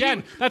 tell it Andy,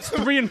 again. That's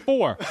 3 and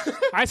 4.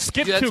 I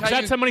skipped Yeah, 2 that's because how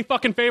that's you- how many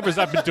fucking favors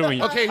I've been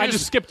doing. Okay, I here's-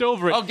 just skipped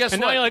over it. Oh, guess and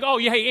what? now you're like, oh,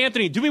 yeah, hey,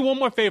 Anthony, do me one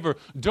more favor.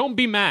 Don't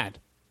be mad.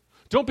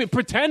 Don't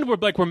pretend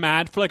we're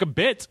mad for like a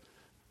bit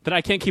that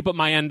I can't keep up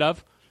my end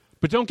of.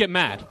 But don't get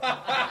mad.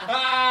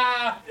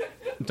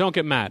 Don't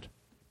get mad.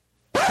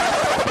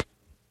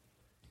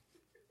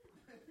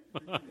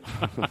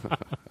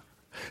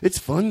 It's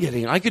fun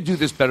getting. I could do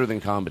this better than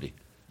comedy.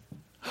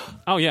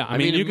 Oh, yeah. I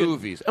mean, in you could,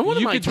 movies. And what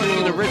am you I could turning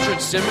do- into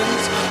Richard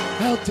Simmons?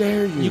 How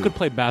dare you? You could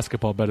play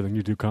basketball better than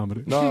you do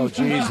comedy. No,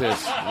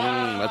 Jesus.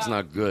 That's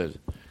not good.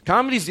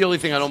 Comedy's the only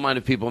thing I don't mind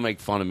if people make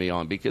fun of me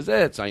on because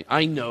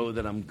I know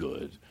that I'm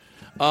good.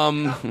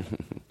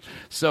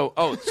 So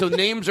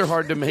names are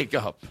hard to make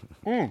up.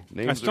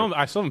 I still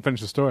haven't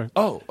finished the story.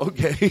 Oh,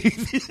 okay.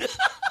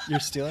 You're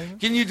stealing?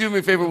 Can you do me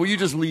a favor? Will you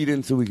just lead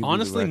in so we can?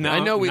 Honestly, do the now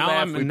record? I know we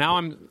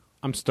laugh.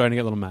 I'm starting to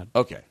get a little mad.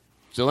 Okay,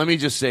 so let me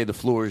just say the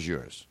floor is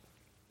yours.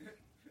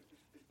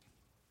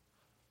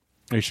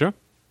 Are you sure?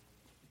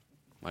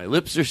 My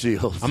lips are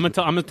sealed. I'm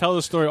gonna tell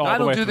the story all I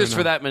the way don't do through this for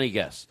now. that many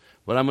guests,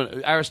 but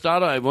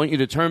Aristotle. I want you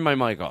to turn my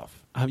mic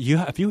off.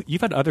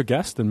 You've had other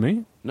guests than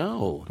me?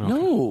 No, Okay.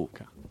 no.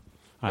 Okay.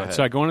 All right,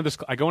 so I go into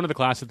the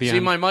class at the See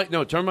end. my mic?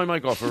 No, turn my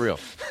mic off for real.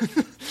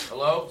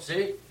 Hello.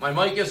 See, my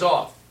mic is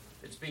off.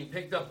 It's being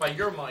picked up by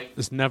your mic.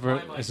 It's My never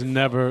mic is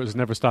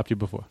never stopped you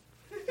before.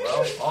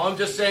 Well, all I'm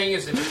just saying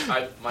is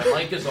my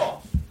mic is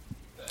off.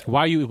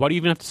 Why do you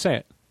even have to say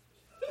it?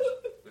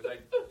 Because I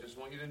just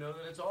want you to know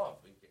that it's off.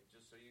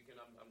 Just so you can,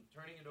 I'm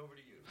turning it over to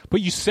you.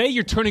 But you say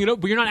you're turning it over,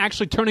 but you're not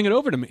actually turning it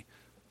over to me.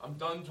 I'm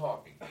done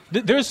talking.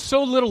 There's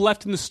so little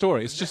left in the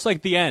story. It's just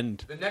like the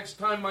end. The next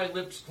time my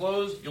lips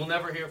close, you'll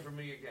never hear from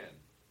me again.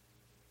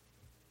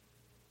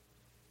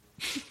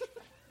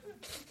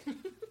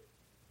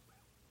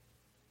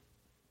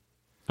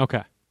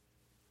 Okay.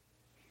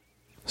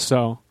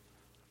 So,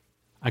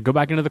 I go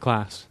back into the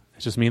class.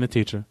 It's just me and the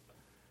teacher.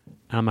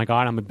 And I'm like,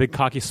 God, I'm a big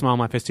cocky smile on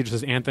my face. Teacher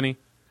says, Anthony,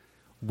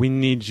 we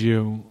need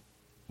you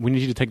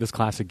to take this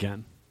class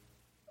again.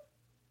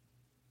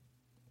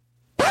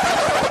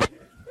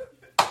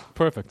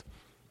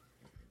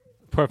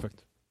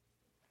 Perfect.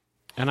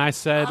 And I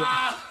said, It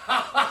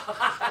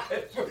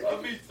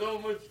brought me so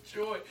much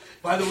joy.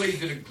 By the way, you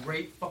did a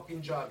great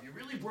fucking job. You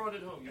really brought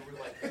it home. You were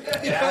like,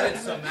 you added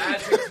some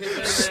adjectives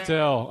in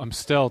there. I'm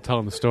still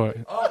telling the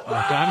story.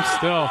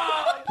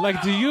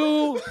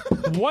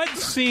 What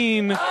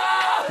scene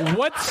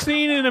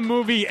in a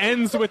movie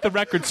ends with the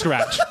record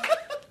scratch?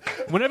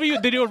 Whenever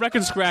they do a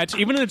record scratch,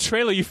 even in the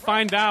trailer, you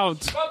find out.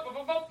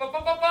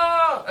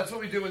 That's what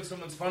we do when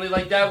someone's funny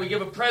like that. We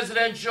give a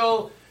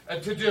presidential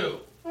to-do.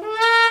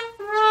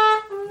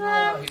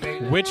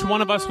 Which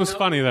one of us was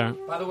funny there?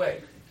 By the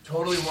way,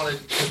 totally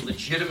wanted to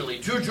legitimately,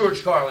 to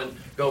George Carlin,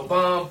 go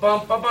bum,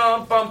 bum, bum,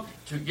 bum, bum,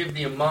 to give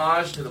the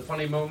homage to the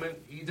funny moment.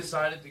 He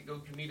decided to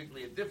go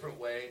comedically a different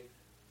way.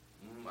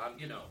 I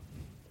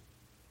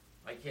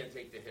can't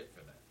take the hit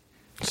for that.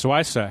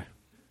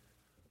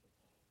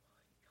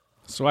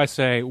 So I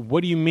say,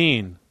 what do you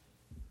mean?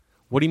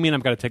 What do you mean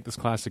I've got to take this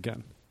class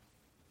again?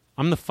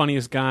 I'm the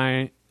funniest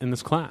guy in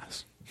this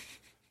class.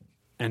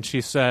 And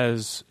she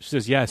says,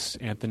 yes,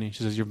 Anthony.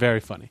 She says, you're very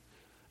funny.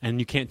 And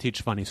you can't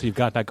teach funny, so you've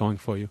got that going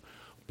for you.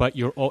 But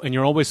you're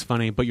always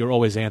funny, but you're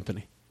always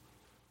Anthony.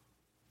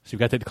 So you've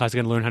got to take the class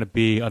again to learn how to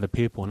be other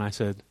people. And I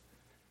said,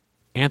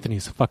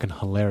 Anthony's fucking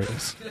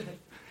hilarious.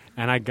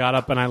 And I got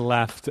up and I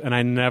left, and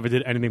I never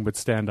did anything but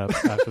stand up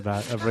after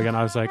that ever again.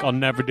 I was like, I'll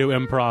never do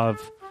improv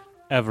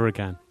ever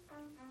again.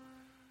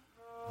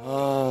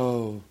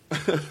 Oh.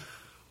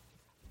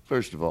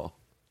 First of all,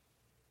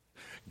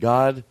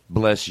 God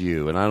bless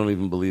you, and I don't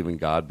even believe in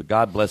God, but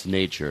God bless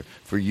nature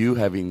for you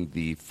having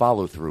the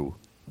follow-through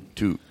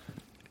to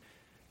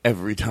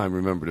every time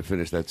remember to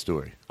finish that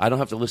story. I don't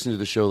have to listen to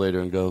the show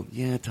later and go,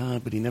 yeah,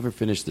 Todd, but he never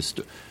finished the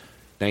story.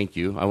 Thank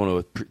you. I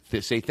want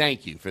to say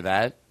thank you for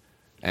that,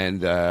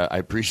 and I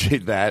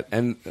appreciate that.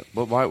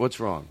 But why? What's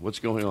wrong? What's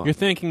going on? You're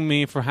thanking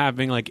me for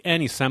having like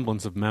any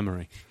semblance of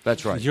memory.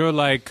 That's right. You're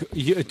like,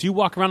 do you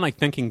walk around like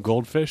thanking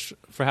goldfish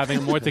for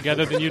having more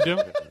together than you do?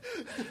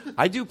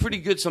 I do pretty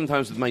good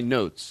sometimes with my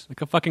notes.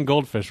 Like a fucking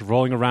goldfish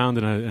rolling around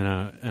in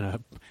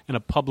a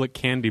public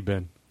candy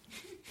bin,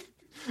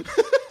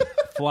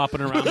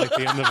 flopping around like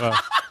the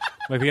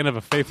end of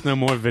a Faith No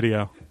More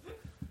video.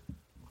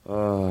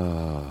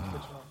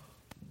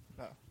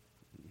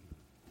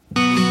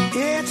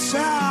 It's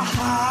a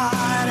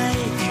heartache,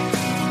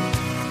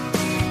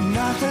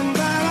 nothing but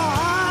a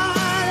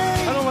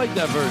heartache. I don't like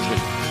that version.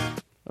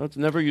 Let's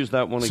never use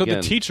that one So again.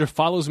 the teacher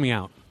follows me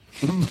out.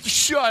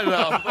 Shut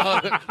up.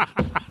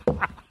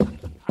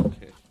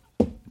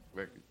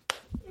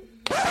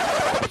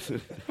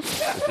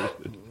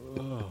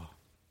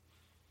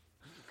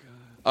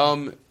 The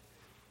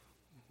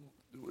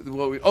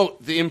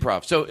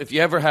improv. So if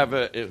you ever have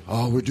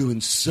we're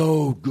doing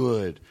so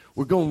good.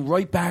 We're going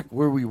right back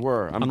where we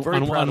were. I'm very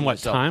proud of what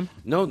myself. time?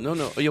 No.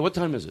 Yeah, what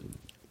time is it?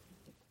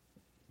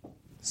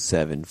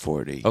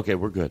 7:40. Okay,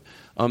 we're good.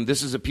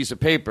 This is a piece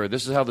of paper.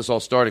 This is how this all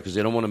started because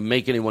they don't want to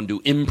make anyone do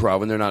improv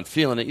when they're not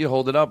feeling it. You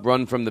hold it up,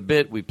 run from the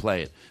bit, we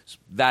play it.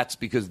 That's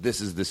because this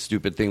is the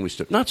stupid thing we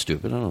not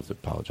stupid. I don't have to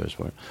apologize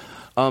for it.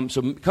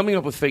 So coming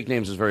up with fake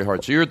names is very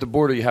hard. So you're at the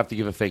border, you have to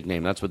give a fake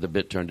name. That's what the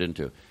bit turned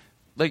into.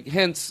 Like,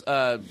 hence,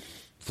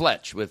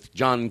 Fletch with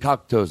John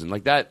Cocktosen.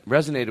 Like, that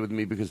resonated with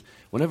me because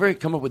whenever I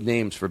come up with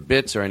names for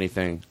bits or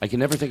anything, I can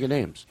never think of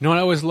names. You know what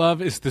I always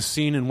love is the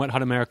scene in Wet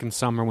Hot American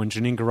Summer when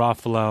Janine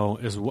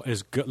Garofalo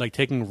is like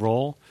taking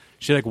role.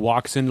 She like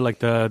walks into like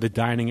the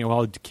dining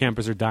while the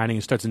campers are dining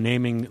and starts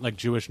naming like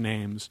Jewish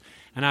names.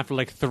 And after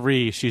like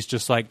 3, she's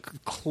just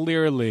like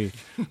clearly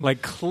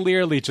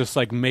just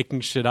like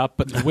making shit up.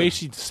 But the way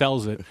she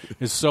sells it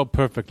is so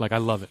perfect. Like I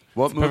love it.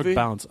 What it's movie? Perfect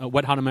balance.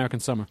 Wet Hot American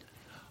Summer.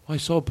 I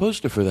saw a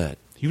poster for that.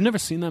 You've never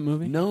seen that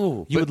movie?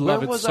 No. You would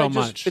love it so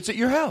much. It's at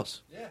your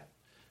house. Yeah.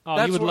 Oh,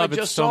 That's you would where love I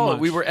just it so saw much. it.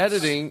 We were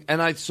editing,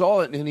 and I saw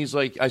it, and he's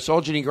like, I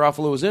saw Janine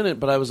Garofalo was in it,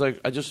 but I was like,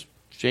 I just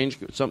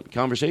changed, some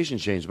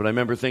conversations changed, but I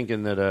remember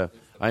thinking that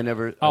I've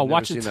never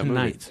watch seen it that movie.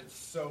 tonight. It's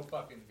so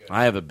fucking good.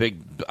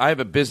 I have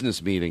a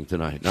business meeting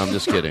tonight. No, I'm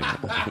just kidding.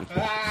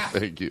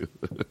 Thank you.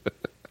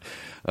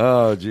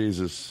 Oh,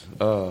 Jesus.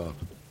 Oh.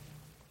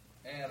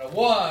 And a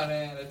 1,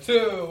 and a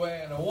 2,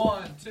 and a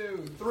 1,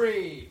 2,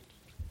 3.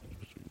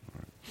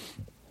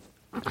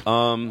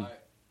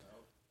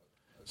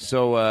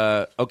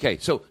 Okay.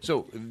 So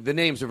the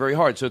names are very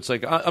hard. So it's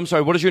like, I'm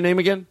sorry. What is your name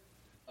again?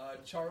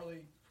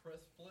 Charlie Chris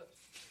Flips.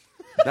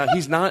 Now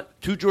he's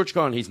not to George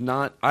Carlin. He's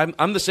not.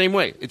 I'm the same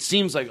way. It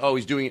seems like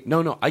he's doing it.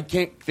 No. I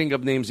can't think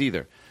of names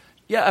either.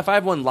 Yeah, if I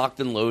have one locked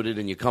and loaded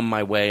and you come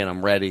my way and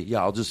I'm ready, yeah,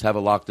 I'll just have a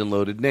locked and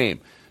loaded name.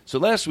 So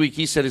last week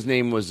he said his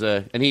name was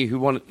and he who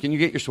wanted. Can you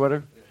get your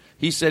sweater?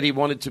 He said he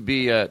wanted to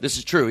be. This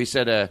is true. He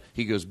said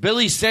he goes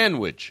Billy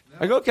Sandwich.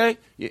 I go okay.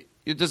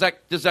 Does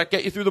that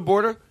get you through the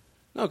border?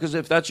 No, because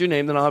if that's your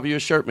name, then I'll have you a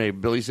shirt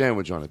made, Billy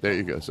Sandwich on it. There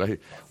you go. So I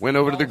went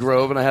over to the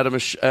Grove and I had him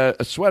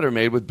a sweater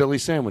made with Billy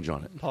Sandwich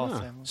on it. Paul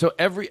Sandwich. So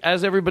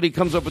as everybody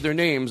comes up with their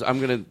names,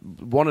 I'm going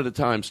to one at a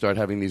time start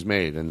having these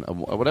made, and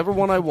whatever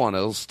one I want,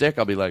 it'll stick.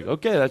 I'll be like,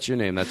 okay, that's your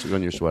name. That's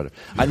on your sweater.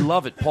 I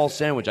love it, Paul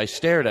Sandwich. I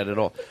stared at it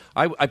all.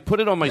 I put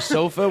it on my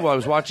sofa while I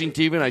was watching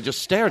TV, and I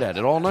just stared at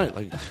it all night,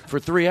 like for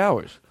 3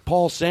 hours.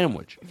 Paul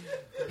Sandwich.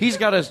 He's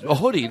got a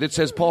hoodie that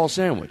says Paul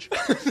Sandwich.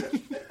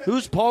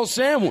 Who's Paul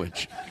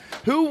Sandwich?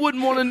 Who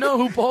wouldn't want to know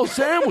who Paul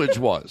Sandwich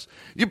was?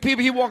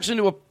 People, he walks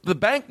into the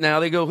bank now.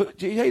 They go,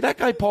 "Hey, that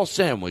guy Paul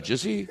Sandwich,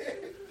 is he?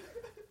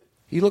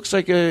 He looks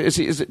like a.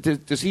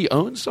 Does he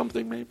own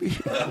something? Maybe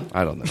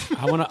I don't know.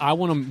 I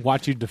want to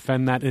watch you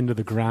defend that into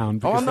the ground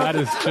because that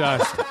is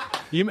just.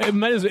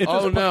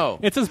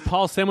 It says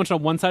Paul Sandwich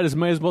on one side. It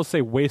might as well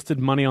say wasted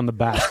money on the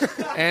back.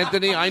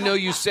 Anthony, I know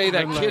you say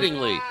that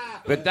kiddingly.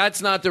 But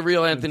that's not the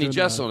real Anthony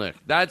Jeselnik.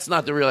 That's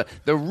not the real.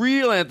 The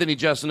real Anthony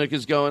Jeselnik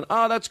is going,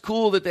 oh, that's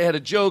cool that they had a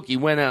joke. He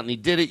went out and he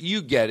did it.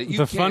 You get it.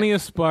 The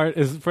funniest part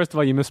is, first of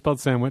all, you misspelled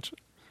sandwich.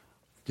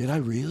 Did I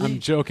really? I'm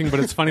joking, but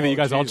it's funny that you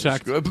guys all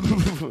checked.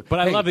 But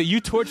I love that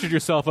you tortured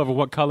yourself over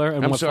what color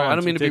and I'm what sorry, font. I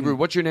don't mean to be rude.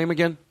 What's your name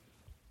again?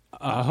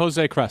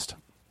 Jose Crest.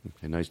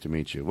 Okay, nice to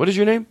meet you. What is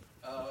your name?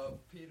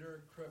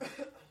 Peter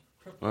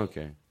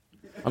Okay.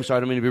 I'm sorry, I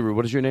don't mean to be rude.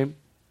 What is your name?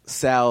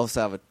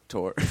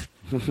 Salvatore.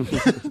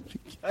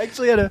 I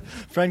actually had a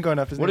friend growing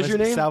up. His What name is your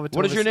was name? Salvatore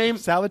What is your name?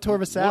 Salvatore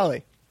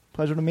Vasali.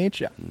 Pleasure to meet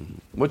you.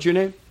 What's your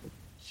name?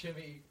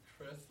 Jimmy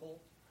Crystal.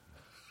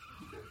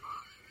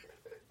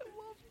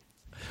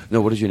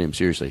 No, what is your name?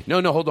 Seriously.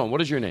 No, hold on.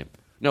 What is your name?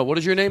 No, what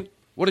is your name?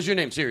 What is your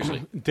name?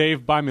 Seriously.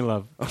 Dave, buy me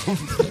love.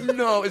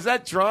 No, is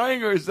that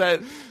trying or is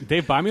that...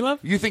 Dave, buy me love?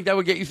 You think that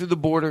would get you through the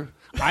border?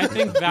 I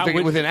think that You think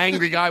would... with an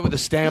angry guy with a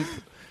stamp?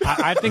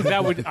 I think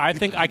that would... I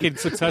think I could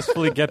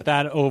successfully get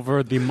that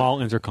over the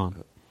mall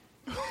intercom.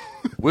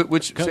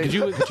 Which could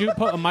you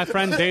put my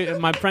friend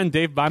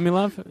Dave buy me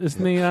love?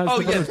 Isn't the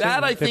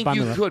that I think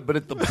you could, but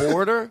at the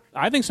border?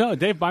 I think so.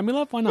 Dave, buy me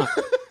love? Why not?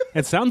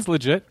 It sounds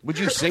legit. Would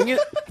you sing it?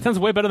 It sounds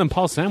way better than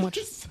Paul's Sandwich.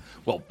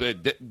 Well,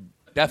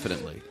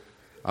 definitely.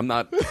 I'm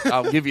not...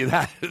 I'll give you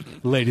that.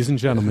 Ladies and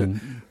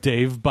gentlemen,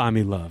 Dave, buy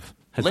me love.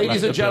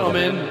 Ladies and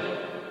gentlemen.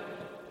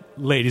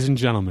 Ladies and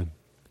gentlemen.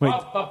 Wait.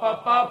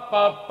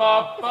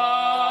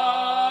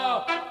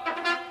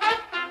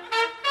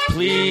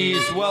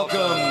 Please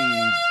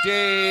welcome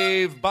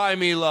Dave, buy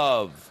me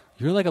love.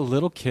 You're like a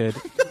little kid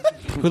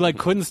who like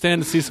couldn't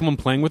stand to see someone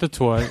playing with a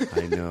toy.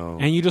 I know.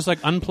 And you just like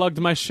unplugged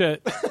my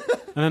shit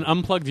and then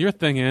unplugged your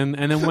thing in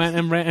and then went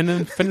and ran and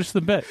then finished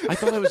the bit. I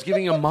thought I was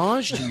giving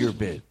homage to your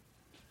bit.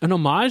 An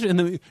homage? And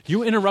then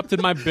you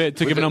interrupted my bit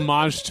to give an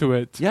homage to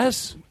it.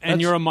 Yes. And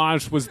your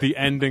homage was the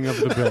ending of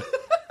the bit.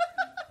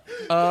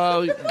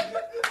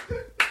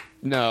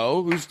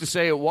 No, who's to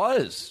say it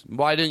was?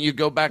 Why didn't you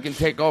go back and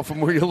take off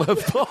from where you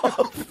left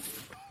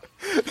off?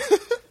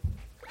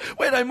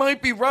 Wait, I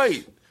might be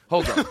right.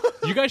 Hold on.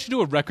 You guys should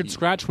do a record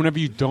scratch whenever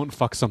you don't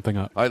fuck something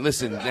up. All right,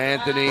 listen,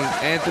 Anthony,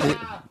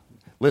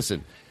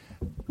 listen.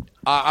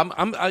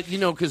 I'm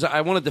because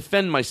I want to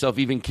defend myself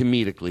even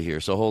comedically here.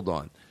 So hold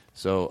on.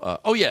 So,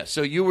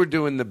 so you were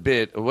doing the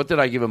bit. What did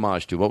I give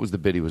homage to? What was the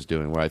bit he was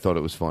doing where I thought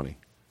it was funny?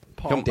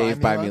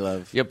 Dave, buy me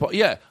love. Yeah,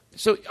 yeah.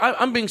 So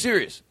I'm being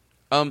serious.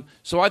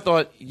 So I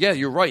thought, yeah,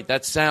 you're right.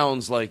 That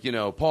sounds like,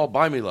 Paul,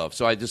 buy me love.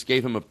 So I just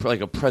gave him a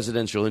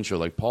presidential intro,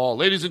 like, Paul,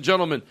 ladies and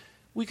gentlemen.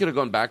 We could have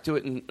gone back to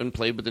it and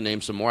played with the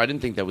name some more. I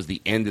didn't think that was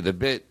the end of the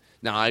bit.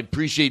 Now, I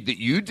appreciate that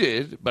you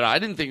did, but I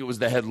didn't think it was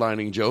the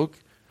headlining joke.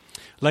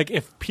 Like,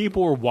 if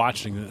people were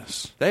watching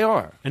this. They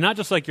are. And not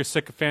just like your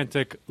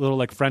sycophantic little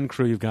like friend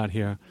crew you've got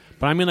here,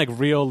 but I mean like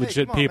real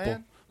legit people.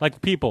 Man.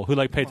 Like people who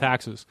like pay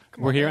taxes.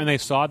 We're here and they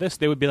saw this,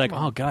 they would be like,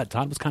 oh, God,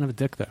 Todd was kind of a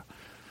dick there.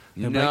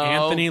 No. Like,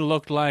 Anthony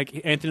looked like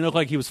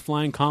he was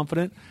flying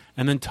confident,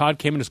 and then Todd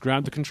came and just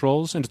grabbed the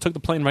controls and just took the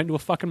plane right into a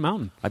fucking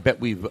mountain. I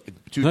bet we've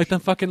like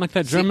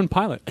that German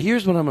pilot.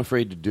 Here's what I'm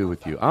afraid to do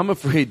with you. I'm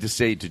afraid to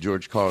say to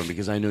George Carlin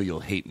because I know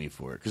you'll hate me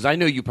for it. Because I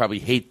know you probably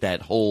hate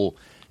that whole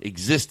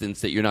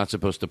existence that you're not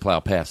supposed to plow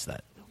past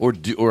that,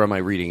 or am I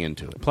reading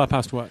into it? Plow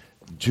past what?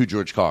 To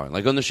George Carlin.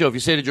 Like on the show, if you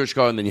say to George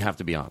Carlin, then you have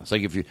to be honest.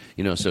 Like if you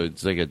so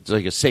it's like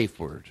a safe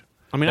word.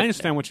 I mean, I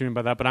understand what you mean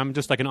by that, but I'm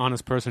just like an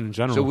honest person in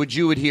general. So would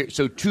you adhere?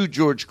 So to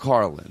George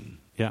Carlin,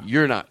 yeah,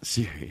 you're not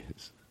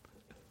serious.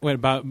 Wait,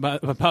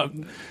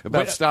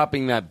 about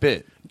stopping that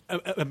bit.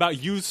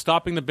 About you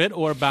stopping the bit,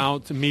 or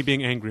about me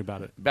being angry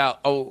about it?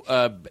 About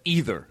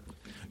either.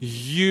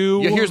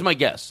 You. Yeah, here's my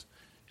guess.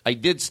 I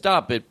did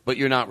stop it, but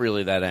you're not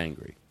really that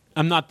angry.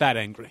 I'm not that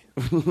angry.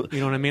 You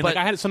know what I mean? But,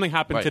 like I had something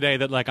happen today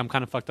that like I'm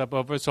kind of fucked up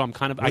over, so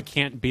I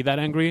can't be that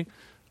angry.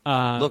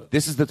 Look,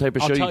 this is the type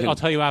of show I'll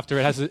tell you after.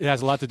 It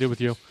has a lot to do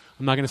with you.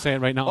 I'm not going to say it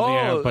right now on the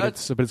air,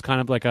 but it's kind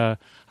of like I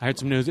heard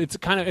some news.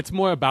 It's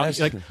more about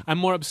like I'm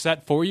more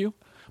upset for you,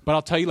 but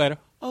I'll tell you later.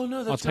 Oh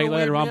no, that's I'll tell you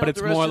later on. But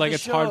it's more like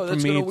it's hard for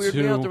me weird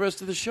me out the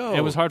rest of the show.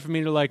 It was hard for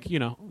me to like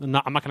I'm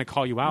not going to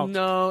call you out.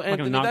 No,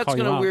 Anthony, that's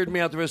going to weird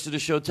me out the rest of the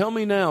show. Tell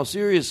me now,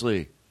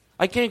 seriously.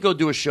 I can't go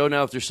do a show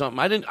now if there's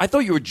something. I thought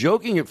you were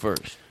joking at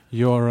first.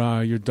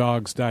 Your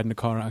dogs died in a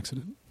car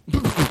accident.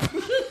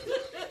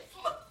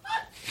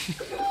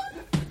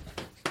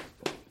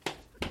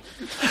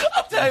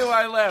 I'll tell you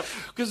why I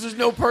laugh. Because there's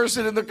no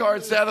person in the car.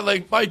 It sounded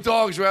like my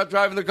dogs were out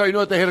driving the car. You know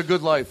what? They had a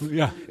good life.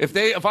 Yeah.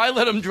 If I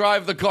let them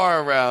drive the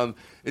car around,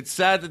 it's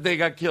sad that they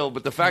got killed.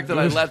 But the fact that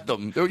I let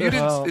them, you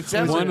didn't. It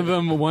sounds one of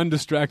them, one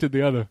distracted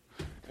the other,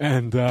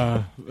 and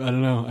I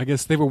don't know. I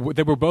guess they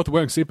were both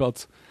wearing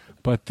seatbelts,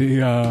 but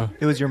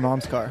it was your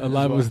mom's car. A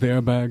lot was the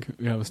airbag.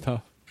 Yeah, it was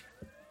tough.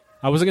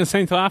 I wasn't gonna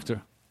say until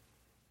after.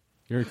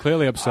 You're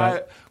clearly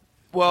upset.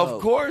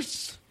 Of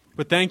course.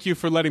 But thank you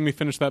for letting me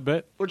finish that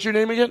bit. What's your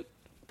name again?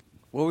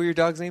 What were your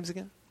dogs' names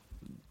again?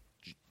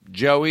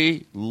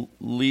 Joey,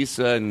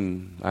 Lisa,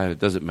 and it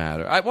doesn't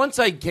matter. Once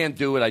I can't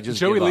do it, I just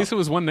Joey give up. Lisa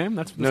was one name.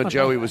 That's no.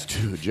 Joey was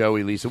two.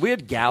 Joey, Lisa. We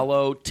had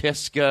Gallo,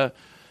 Tiska,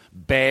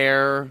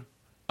 Bear,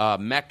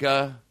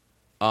 Mecca,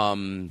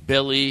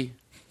 Billy.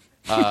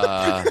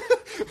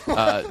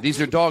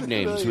 These are dog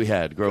names we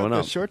had growing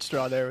up. The short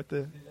straw there with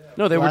the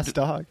last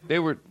dog. They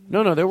were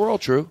they were all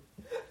true.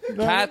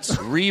 Pats,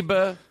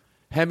 Reba,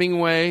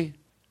 Hemingway,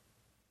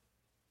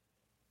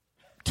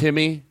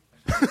 Timmy,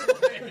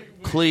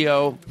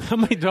 Cleo. How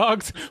many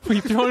dogs? Were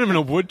you throwing them in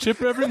a wood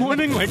chipper every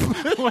morning? Like,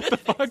 what the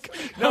fuck?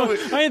 No,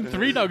 I had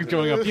 3 dogs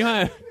growing up. You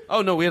had...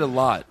 Oh, no, we had a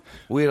lot.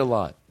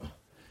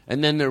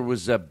 And then there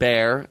was a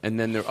bear, and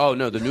then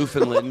the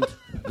Newfoundland.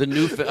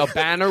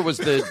 Banner was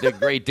the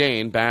Great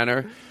Dane,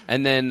 Banner.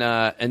 And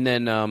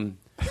then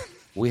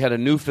we had a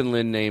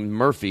Newfoundland named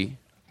Murphy.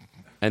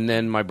 And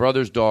then my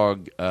brother's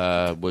dog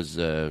was,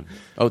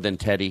 then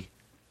Teddy.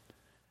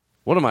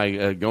 What am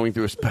I going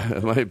through?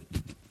 Am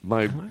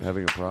I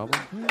having a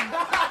problem?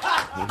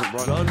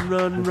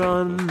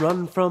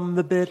 Run from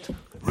the bit.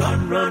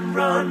 Run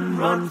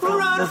from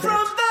the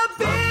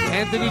bit.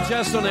 Anthony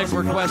Jeselnik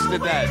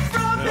requested that.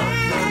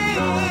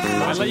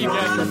 I let you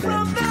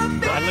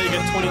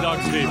get 20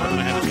 dogs deep. I'm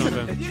gonna have to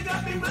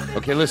jump in.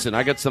 Okay, listen,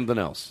 I got something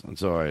else.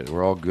 It's all right.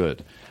 We're all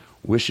good.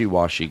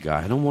 Wishy-washy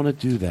guy. I don't want to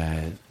do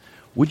that.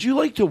 Would you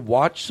like to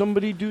watch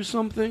somebody do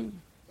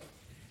something?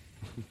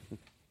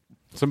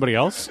 Somebody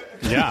else?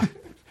 Yeah.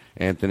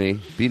 Anthony,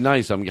 be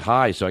nice. I'm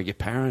high, so I get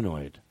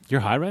paranoid.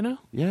 You're high right now?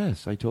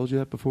 Yes, I told you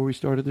that before we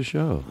started the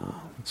show.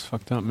 That's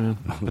fucked up, man.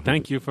 But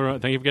thank you for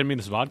getting me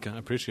this vodka. I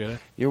appreciate it.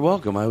 You're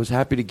welcome. I was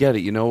happy to get it.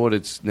 You know what?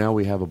 It's now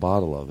we have a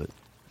bottle of it.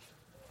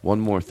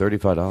 One more,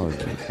 $35.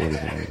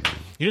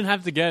 You didn't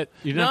have to get.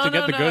 You didn't have to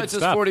get the good it's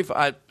stuff. Just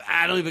 $45.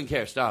 I don't even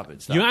care. Stop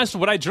it. You asked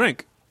what I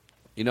drink.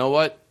 You know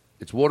what?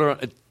 It's water.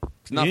 It's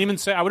you didn't even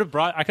say. I could have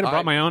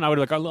brought my own. I would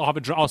have I'll have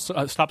a drink. I'll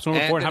stop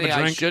someone before and have a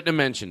drink. I shouldn't have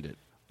mentioned it.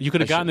 You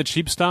could have gotten the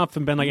cheap stuff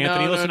and been like,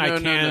 Anthony, listen, I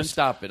can't. No,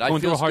 stop it. I'm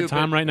going through a hard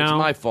time right now. It's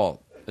my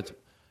fault.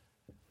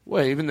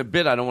 Well, even the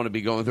bit, I don't want to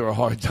be going through a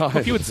hard time.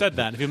 If you had said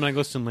that, if you'd been like,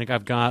 listen, like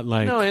I've got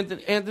like no,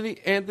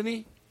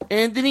 Anthony.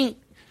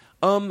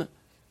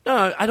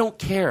 No, I don't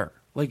care.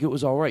 Like it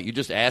was all right. You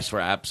just asked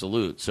for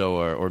Absolute,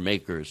 or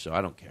Makers, so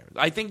I don't care.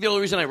 I think the only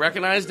reason I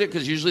recognized it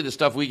because usually the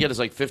stuff we get is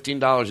like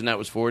 $15 and that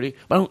was $40.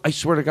 But I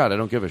swear to God, I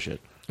don't give a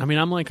shit. I mean,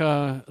 I'm like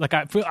I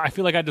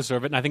feel like I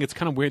deserve it, and I think it's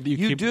kind of weird that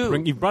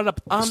you brought it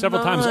up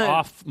several times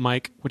off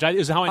mic, which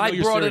is how I know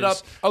you're serious. It up.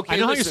 Okay, I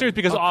know how you're serious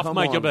because off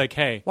mic you'll be like,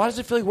 hey. Why does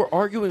it feel like we're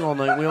arguing all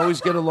night? We always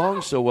get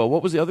along so well.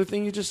 What was the other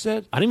thing you just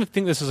said? I don't even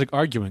think this is like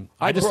arguing.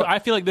 I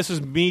feel like this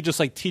is me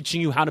just like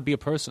teaching you how to be a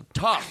person.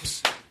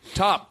 Tops.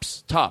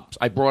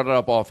 I brought it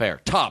up off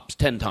air. Tops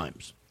 10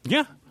 times.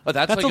 Yeah,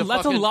 that's like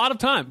a lot of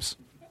times.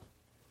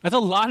 That's a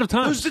lot of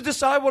times. Who's to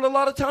decide what a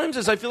lot of times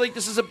is? I feel like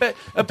this is a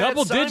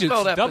double digits.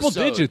 Seinfeld double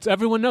episode. Digits.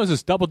 Everyone knows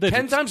it's double digits.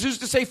 10 times. Who's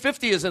to say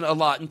 50 isn't a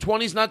lot and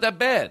 20 is not that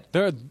bad?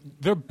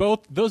 They're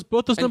both those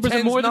numbers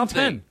are more than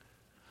 10.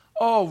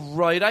 Oh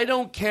right, I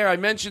don't care. I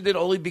mentioned it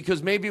only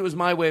because maybe it was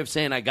my way of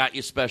saying I got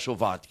you special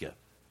vodka,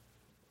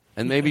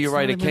 and maybe you're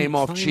right. It came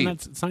off cheap.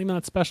 It's not even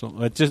that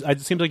special. It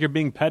just seems like you're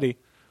being petty.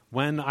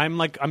 When I'm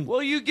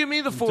well, you give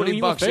me the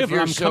 $40 if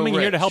you're so coming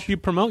here to help you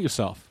promote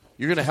yourself.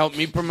 You're going to help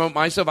me promote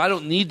myself? I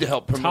don't need to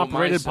help promote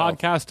myself. Top-rated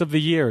podcast of the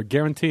year,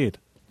 guaranteed.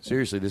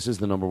 Seriously, this is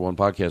the #1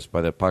 podcast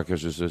by the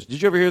Podcasters Association.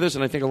 Did you ever hear this?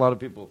 And I think a lot of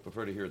people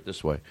prefer to hear it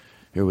this way.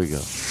 Here we go.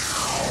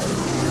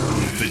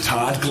 The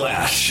Todd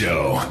Glass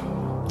Show.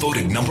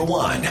 Voted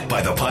 #1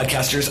 by the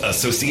Podcasters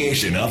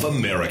Association of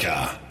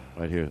America.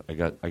 Right here. I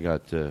got. I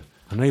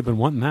know you've been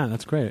wanting that.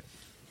 That's great.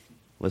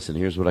 Listen,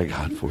 here's what I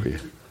got for you.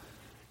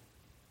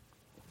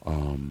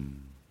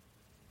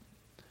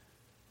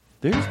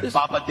 There's this.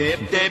 Papa dip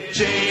dip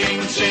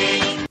ching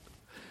ching.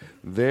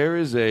 There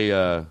is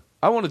a.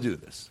 I want to do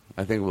this.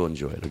 I think we'll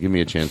enjoy it. It'll give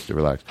me a chance to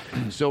relax.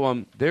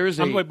 So there is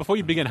a. Wait, before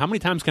you begin, how many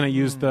times can I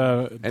use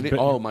the?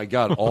 Oh my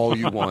God! All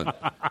you want,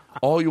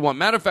 all you want.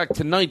 Matter of fact,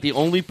 tonight the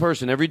only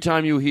person every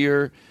time you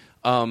hear,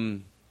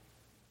 it's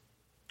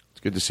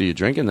good to see you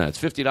drinking that. It's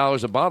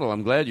 $50 a bottle.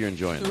 I'm glad you're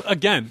enjoying it.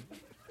 Again.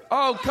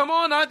 Oh, come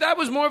on. That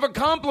was more of a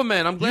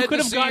compliment. I'm glad you could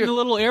have gotten a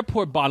little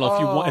airport bottle if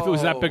you want, if it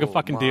was that big a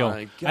fucking deal.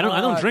 I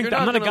don't drink that.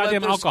 I'm not a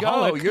goddamn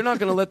alcoholic. You're not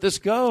going to let this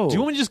go. Do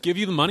you want me to just give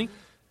you the money?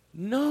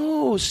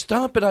 No,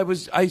 stop it.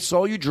 I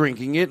saw you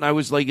drinking it, and I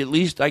was like, at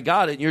least I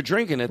got it, and you're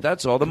drinking it.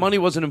 That's all. The money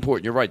wasn't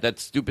important. You're right.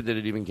 That's stupid that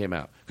it even came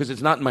out because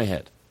it's not in my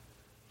head.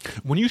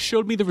 When you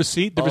showed me the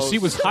receipt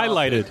was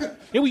highlighted.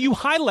 You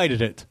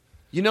highlighted it.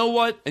 You know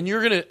what? And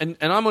you're gonna and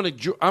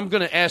I'm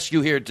gonna ask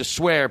you here to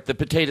swear the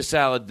potato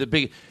salad, the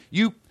big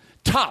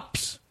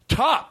tops,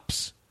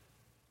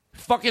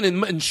 fucking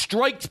and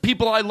strike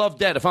people I love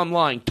dead if I'm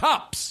lying.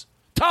 Tops.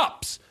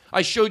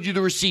 I showed you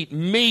the receipt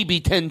maybe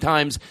 10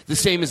 times the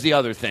same as the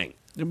other thing.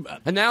 And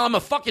now I'm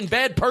a fucking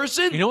bad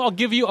person? You know, I'll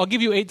give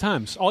you 8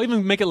 times. I'll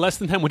even make it less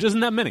than 10, which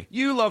isn't that many.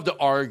 You love to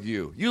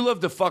argue. You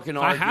love to fucking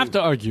argue. I have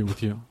to argue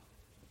with you.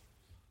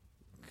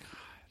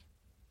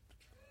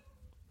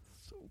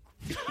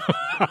 You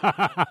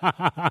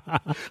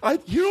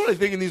know what I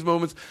think in these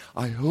moments?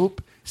 I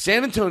hope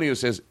San Antonio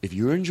says, if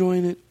you're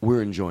enjoying it,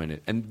 we're enjoying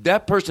it. And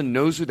that person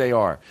knows who they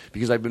are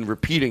because I've been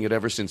repeating it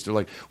ever since. They're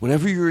like,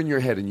 whenever you're in your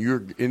head and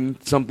you're in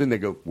something, they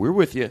go, we're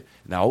with you.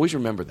 And I always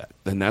remember that.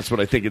 And that's what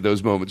I think in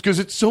those moments because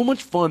it's so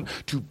much fun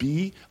to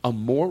be a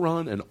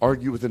moron and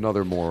argue with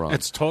another moron.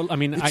 It's total. I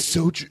mean, I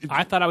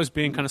thought I was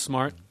being kind of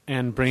smart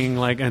and bringing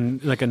like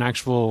an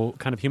actual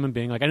kind of human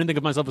being. Like I didn't think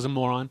of myself as a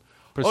moron.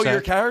 Oh,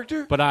 your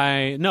character? But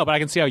I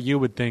can see how you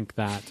would think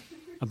that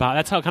about.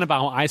 That's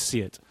how I see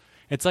it.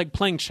 It's like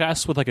playing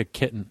chess with like a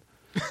kitten.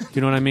 Do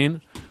you know what I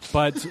mean?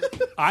 But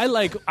I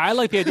like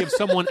the idea of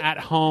someone at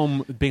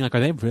home being like, are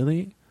they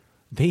really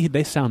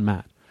they sound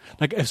mad.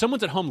 Like if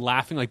someone's at home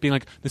laughing, like being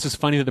like, "This is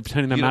funny that they're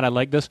pretending they're mad. I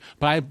like this,"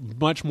 but I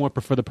much more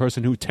prefer the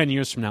person who 10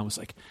 years from now was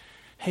like,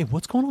 "Hey,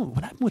 what's going on?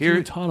 What happened with you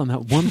and Todd on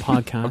that one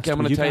podcast? Okay, I'm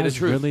going to tell you the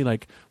truth. Really,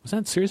 like, was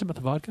that serious about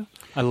the vodka?"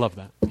 I love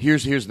that.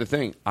 Here's the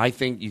thing. I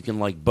think you can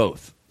like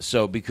both.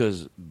 So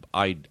because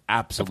I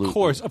absolutely...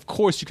 Of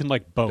course you can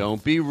like both.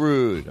 Don't be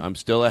rude. I'm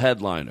still a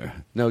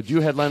headliner. No, do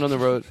you headline on the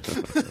road?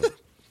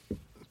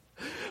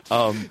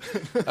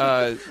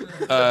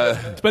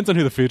 Depends on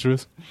who the feature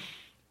is.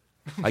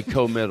 I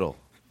co-middle.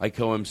 I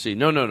co-MC.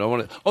 No. I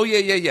want to... Oh,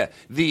 yeah.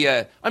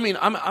 The,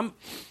 I'm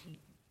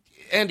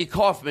Andy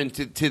Kaufman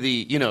to the,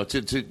 you don't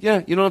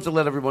have to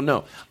let everyone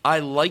know. I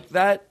like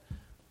that.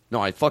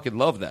 No, I fucking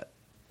love that.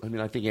 I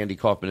mean, I think Andy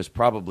Kaufman has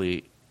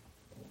probably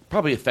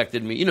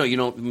affected me.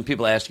 When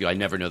people ask you, I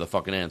never know the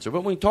fucking answer.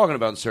 But when talking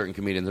about certain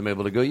comedians, I'm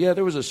able to go, yeah,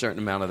 there was a certain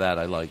amount of that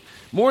I like.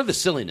 More of the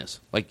silliness,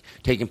 like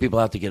taking people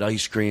out to get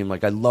ice cream.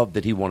 Like, I love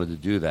that he wanted to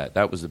do that.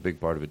 That was a big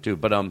part of it, too.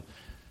 But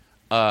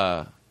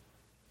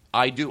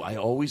I do. I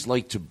always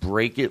like to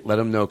break it, let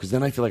them know, because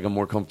then I feel like I'm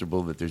more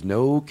comfortable that there's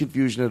no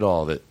confusion at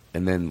all.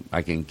 And then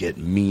I can get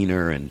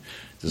meaner and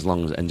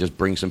just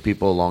bring some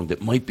people along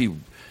that might be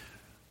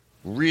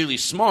really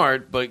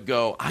smart, but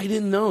go, I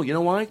didn't know. You know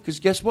why? Because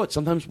guess what?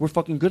 Sometimes we're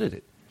fucking good at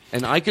it.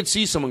 And I could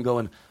see someone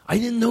going, I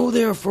didn't know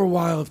there for a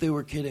while if they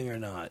were kidding or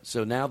not.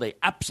 So now they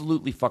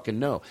absolutely fucking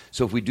know.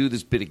 So if we do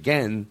this bit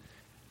again,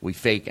 we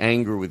fake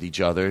anger with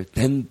each other,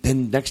 then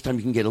next time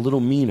you can get a little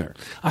meaner.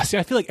 I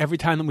feel like every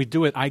time that we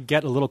do it, I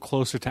get a little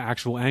closer to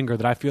actual anger.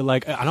 That I feel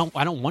like I don't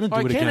want to do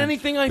it again. Can't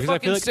anything I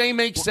fucking say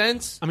make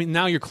sense? I mean,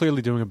 now you're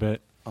clearly doing a bit.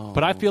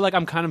 But I feel like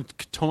I'm kind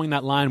of towing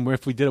that line where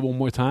if we did it one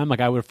more time, like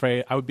I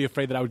would be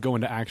afraid that I would go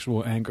into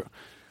actual anger,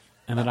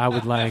 and that I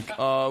would like.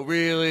 Oh,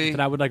 really?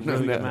 That I would like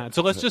really get mad.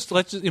 So let's just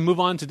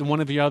move on to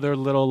one of your other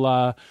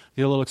little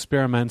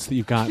experiments that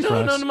you've got for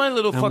us. No, my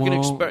little fucking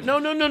experiment.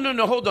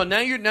 No. Hold on.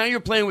 Now you're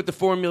playing with the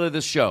formula of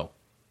this show.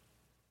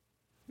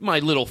 My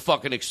little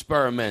fucking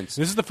experiments.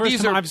 This is the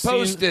first time I've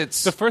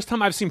Post-its. The first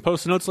time I've seen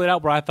Post-it notes laid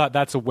out where I thought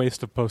that's a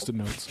waste of Post-it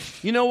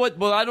notes. You know what?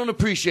 Well, I don't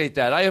appreciate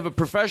that. I have a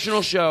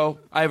professional show.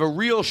 I have a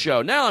real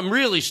show. Now I'm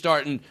really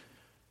starting.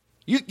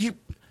 You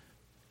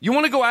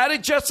want to go at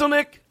it,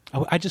 Jesselnick?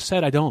 I just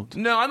said I don't.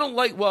 No, I don't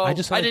like. Well, I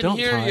didn't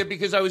hear Todd. you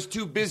because I was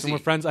too busy. So we're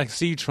friends. I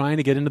see you trying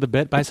to get into the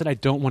bit, but I said I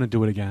don't want to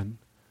do it again.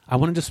 I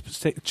want to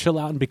just chill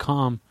out and be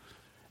calm,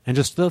 and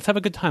just let's have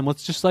a good time.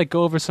 Let's just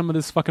go over some of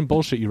this fucking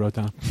bullshit you wrote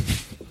down.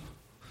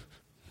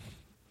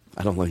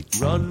 I don't like.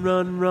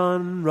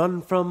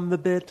 Run from the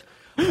bit.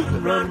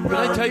 Run. Can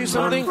I tell you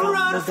something?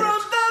 Run from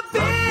the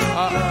bit.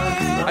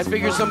 I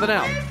figured something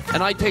out,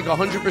 and I take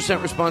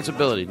 100%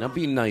 responsibility. Now,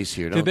 be nice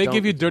here. Did they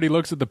give you dirty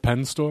looks at the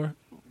pen store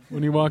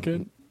when you walk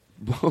in?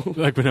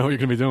 Like, we know what you're going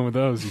to be doing with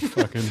those, you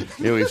fucking...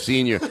 Yeah, we've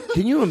seen you.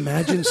 Can you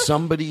imagine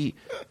somebody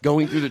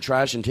going through the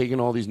trash and taking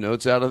all these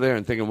notes out of there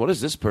and thinking, what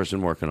is this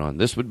person working on?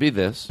 This would be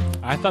this.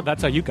 I thought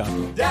that's how you got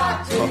it.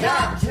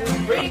 Doctor,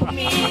 bring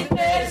me the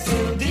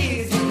medicine,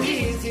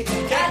 easy,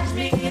 catch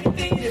me in the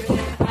theater.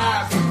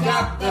 I've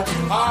got the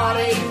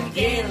heartache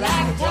again, like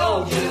I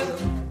told you.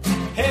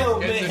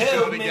 Help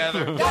me,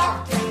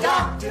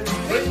 doctor,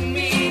 bring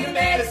me the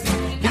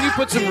medicine. Can you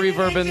put some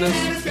reverb in this?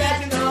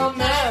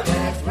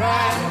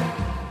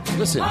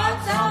 Listen.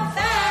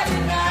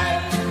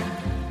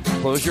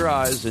 Close your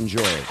eyes,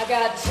 enjoy it. I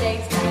got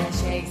shakes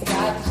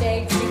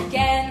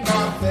again.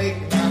 Not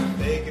faking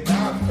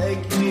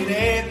it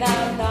ain't.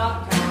 No,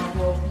 not Crown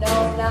Wolf,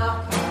 no,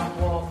 not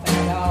Crown Wolf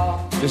at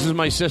all. This is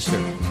my sister.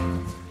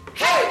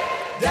 Hey,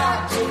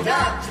 doctor,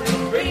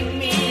 bring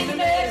me the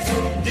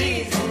medicine,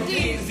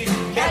 easy,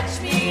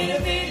 catch me in a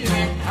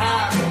vision.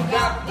 I've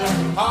got the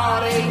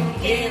heartache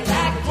again, like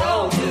I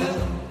told you.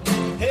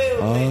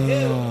 Help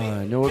me.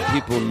 I know what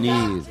people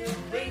need.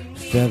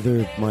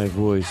 Feather my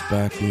voice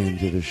back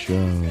into the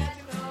show.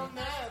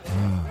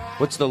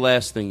 What's the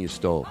last thing you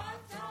stole?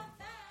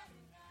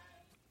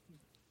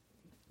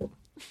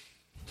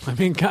 I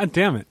mean, God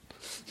damn it.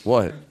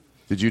 What?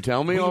 Did you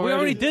tell me already? We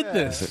already did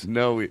this.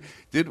 No, we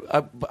did.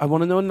 I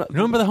want to know.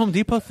 Remember the Home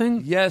Depot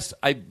thing? Yes,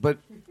 but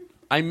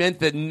I meant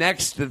the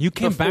next. You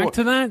came back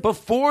to that? Well,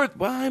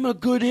 I'm a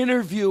good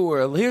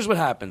interviewer. Here's what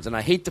happens, and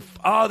I hate to...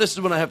 this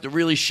is when I have to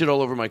really shit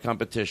all over my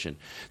competition.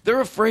 They're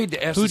afraid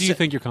to ask... Who do you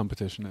think your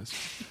competition is?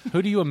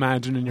 Who do you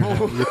imagine in your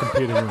head you're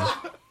competing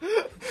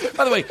with?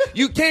 By the way,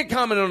 you can't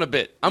comment on a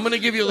bit. I'm going to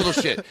give you a little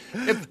shit.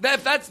 If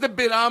that's the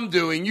bit I'm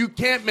doing, you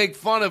can't make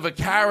fun of a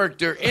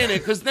character in it,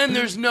 because then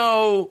there's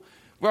no...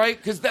 Right?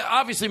 Because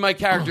obviously my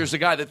character is a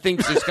guy that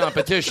thinks there's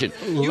competition.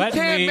 You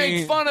can't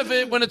make fun of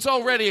it when it's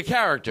already a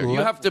character.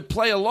 You have to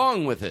play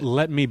along with it.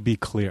 Let me be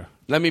clear.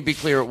 Let me be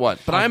clear at what?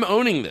 But I'm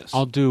owning this.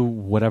 I'll do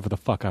whatever the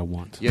fuck I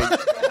want. Yeah.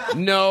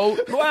 No.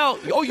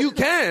 Well, you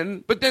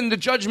can, but then the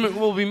judgment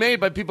will be made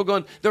by people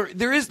going,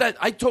 there is that.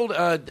 I told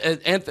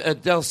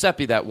Del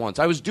Seppi that once.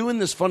 I was doing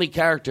this funny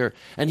character,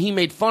 and he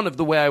made fun of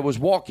the way I was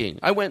walking.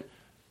 I went,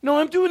 no,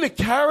 I'm doing a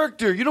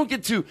character. You don't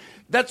get to...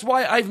 That's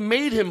why I've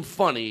made him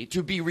funny,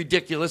 to be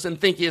ridiculous and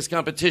think he has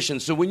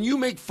competition. So when you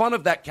make fun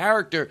of that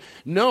character,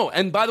 no.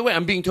 And by the way,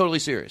 I'm being totally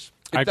serious.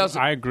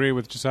 I agree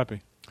with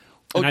Giuseppe.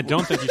 And I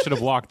don't think you should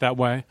have walked that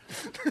way.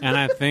 And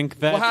I think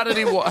that... Well, how did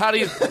he walk?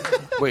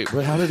 Wait,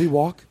 how did he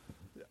walk?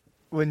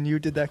 When you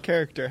did that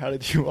character, how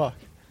did you walk?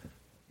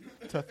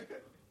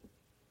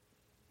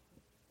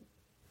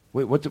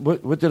 Wait,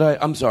 what did I...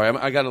 I'm sorry,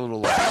 I got a little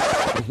lost.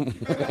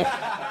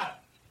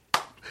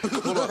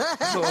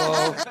 Hold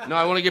on. No,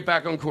 I want to get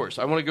back on course.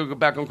 I want to go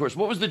back on course.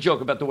 What was the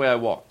joke about the way I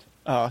walked?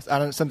 Oh, I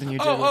don't know, something you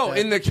did.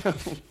 In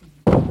the...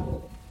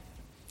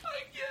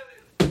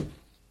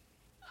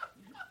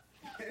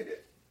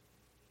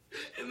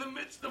 In the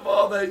midst of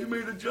all that, you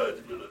made a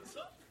judgment on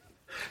something.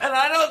 And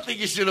I don't think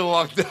you should have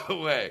walked that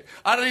way.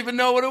 I don't even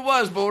know what it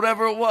was, but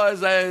whatever it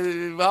was,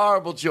 a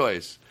horrible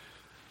choice.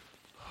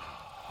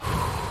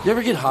 You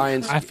ever get high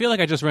and... I feel like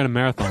I just ran a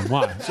marathon.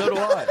 Why? So do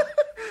I.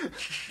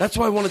 That's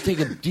why I want to take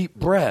a deep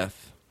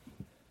breath.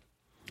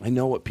 I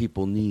know what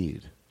people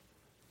need.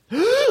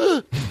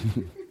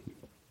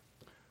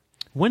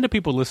 When do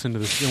people listen to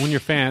this? When your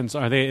fans,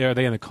 are they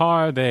in the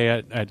car? Are they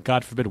at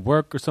God forbid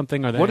work or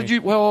something? Are they? What did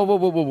you? Whoa!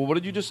 What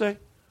did you just say?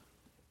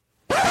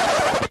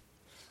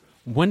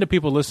 When do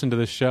people listen to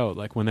this show?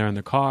 Like when they're in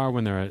the car,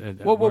 when they're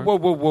at Whoa! work?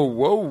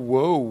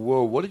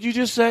 Whoa! What did you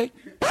just say?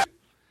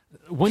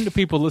 When do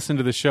people listen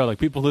to the show? Like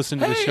people listen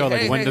to the show.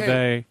 Like when do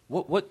they?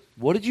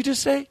 What did you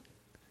just say?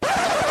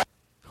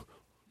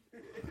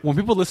 When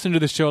people listen to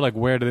the show, like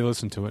where do they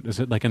listen to it?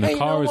 Is it like in the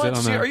car? Or is it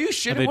on the? Are you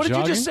shitting? What did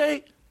you just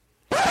say?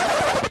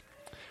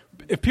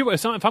 If I'm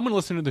going to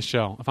listen to the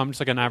show, if I'm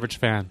just like an average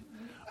fan,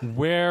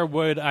 where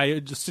would I,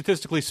 just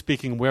statistically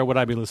speaking, where would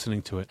I be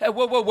listening to it? Hey,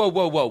 whoa!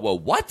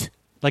 What?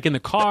 Like in the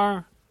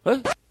car?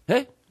 What?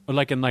 Hey? Or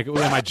like am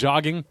I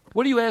jogging?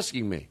 What are you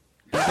asking me?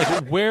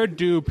 Like where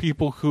do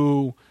people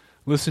who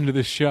listen to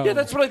this show? Yeah,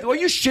 that's what I thought. Are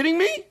you shitting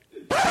me?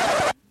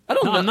 I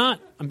don't know. I'm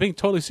not. I'm being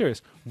totally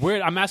serious.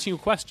 I'm asking you a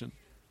question.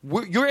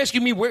 You're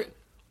asking me where?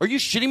 Are you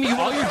shitting me?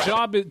 All your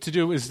job to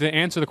do is to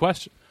answer the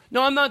question.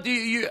 No, I'm not.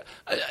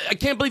 I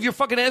can't believe you're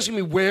fucking asking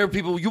me where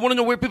people... You want to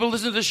know where people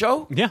listen to the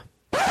show? Yeah.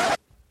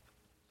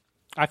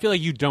 I feel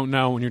like you don't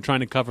know when you're trying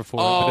to cover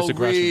for this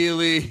aggression.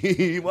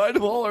 Really? Why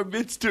do all our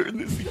bits turn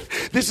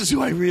this? This is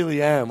who I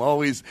really am.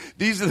 Always.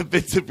 These are the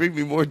bits that bring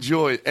me more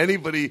joy.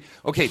 Anybody...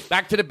 Okay,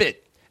 back to the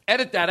bit.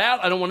 Edit that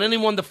out. I don't want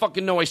anyone to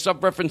fucking know I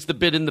sub-reference the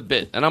bit in the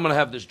bit. And I'm going to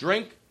have this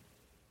drink.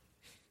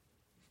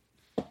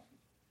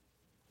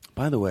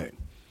 By the way...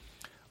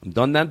 I'm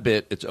done that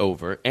bit. It's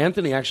over.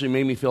 Anthony actually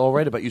made me feel all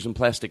right about using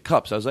plastic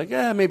cups. I was like,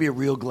 maybe a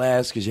real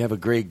glass because you have a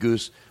Grey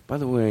Goose. By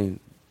the way,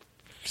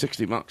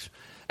 $60.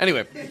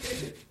 Anyway,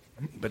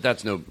 but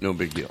that's no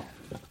big deal.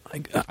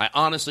 I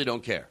honestly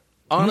don't care.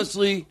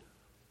 Honestly,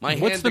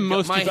 what's the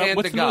most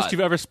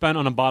you've ever spent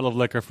on a bottle of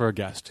liquor for a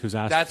guest who's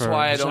asked? That's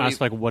why I don't ask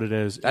like what it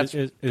is.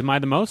 Am I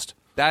the most?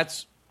 Now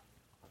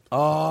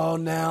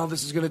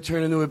this is going to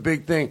turn into a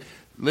big thing.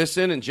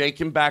 Listen, and Jake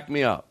can back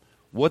me up.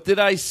 What did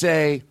I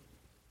say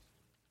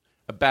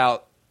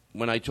about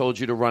when I told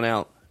you to run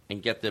out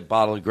and get the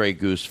bottle of Grey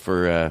Goose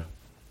for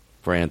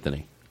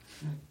Anthony?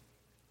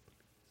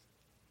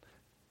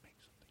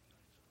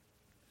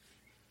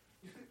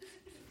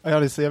 I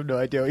honestly have no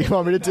idea what you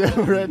want me to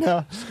do right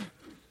now.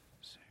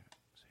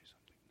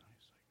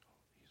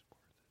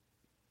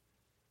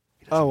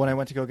 Oh, when I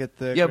went to go get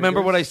the... Yeah,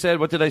 remember what I said?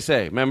 What did I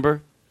say?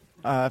 Remember?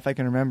 If I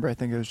can remember, I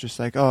think it was just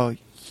like,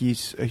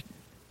 he's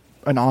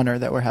an honor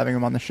that we're having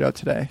him on the show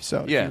today.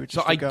 So yeah,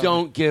 so I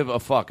don't give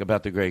a fuck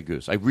about the Grey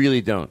Goose. I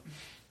really don't.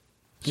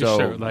 So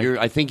sure?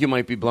 I think you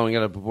might be blowing it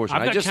out of proportion.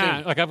 I've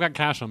got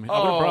cash on me. I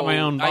would have brought my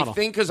own bottle. I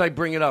think because I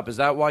bring it up. Is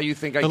that why you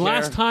think I care? The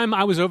last time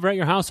I was over at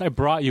your house, I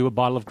brought you a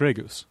bottle of Grey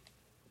Goose.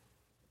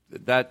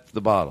 That's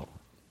the bottle.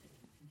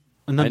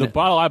 And then the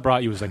bottle I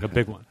brought you was like a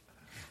big one.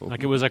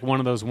 Like it was like one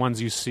of those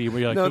ones you see where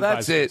you're like, no,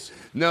 that's it.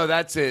 No,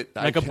 that's it.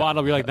 Like a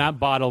bottle, you're like, that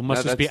bottle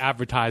must just be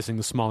advertising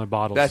the smaller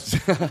bottles. That's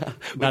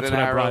what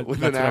I brought.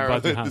 With an arrow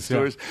at the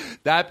stores. Yeah.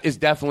 That is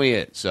definitely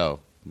it. So,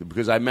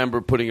 because I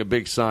remember putting a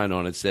big sign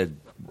on it said,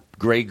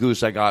 Grey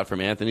Goose I got from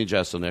Anthony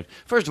Jeselnik.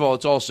 First of all,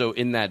 it's also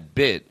in that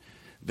bit,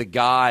 the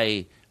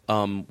guy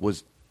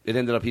it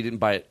ended up he didn't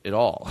buy it at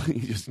all. He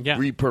just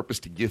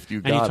repurposed a gift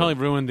you got. And he totally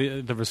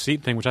ruined the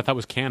receipt thing, which I thought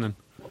was canon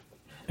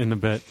in the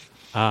bit.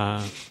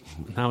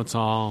 Now it's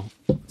all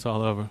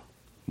over.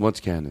 What's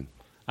canon?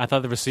 I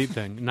thought the receipt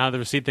thing. Now the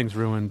receipt thing's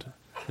ruined.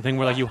 The thing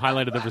where like you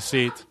highlighted the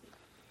receipt.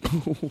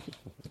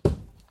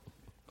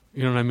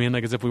 You know what I mean?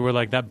 Like as if we were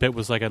like that bit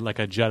was like a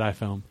Jedi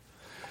film.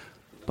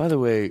 By the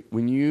way,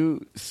 when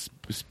you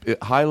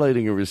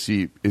highlighting a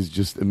receipt is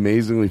just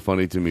amazingly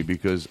funny to me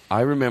because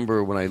I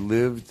remember when I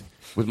lived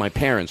with my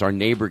parents, our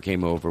neighbor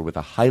came over with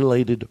a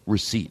highlighted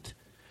receipt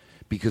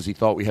because he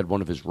thought we had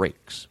one of his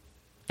rakes.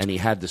 And he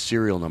had the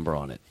serial number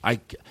on it. I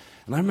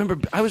remember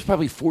I was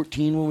probably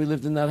 14 when we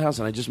lived in that house,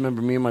 and I just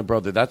remember me and my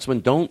brother. That's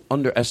when don't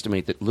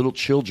underestimate that little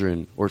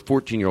children or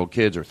 14-year-old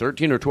kids or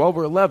 13 or 12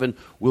 or 11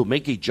 will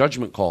make a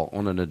judgment call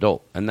on an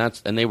adult, and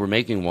they were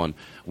making one.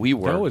 We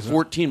were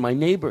 14. My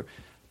neighbor,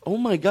 oh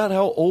my God,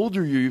 how old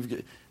are you?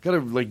 You've got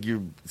to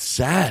you're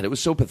sad. It was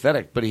so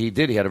pathetic, but he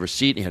did. He had a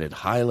receipt. And he had it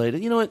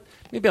highlighted. You know what?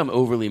 Maybe I'm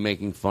overly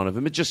making fun of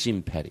him. It just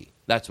seemed petty.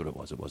 That's what it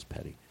was. It was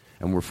petty.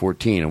 And we're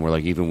 14, and we're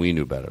like, even we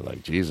knew better.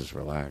 Like, Jesus,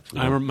 relax.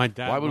 I remember my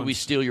dad. Why would we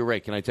steal your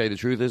rake? Can I tell you the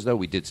truth is, though?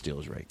 We did steal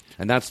his rake.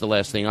 And that's the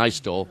last thing I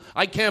stole.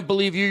 I can't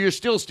believe you're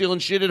still stealing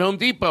shit at Home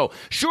Depot.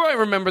 Sure, I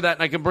remember that,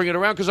 and I can bring it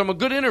around because I'm a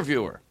good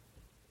interviewer.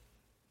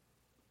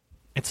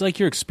 It's like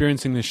you're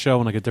experiencing this show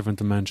in like a different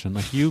dimension.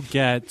 Like you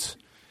get,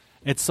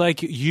 it's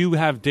like you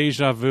have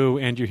deja vu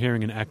and you're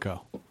hearing an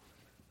echo.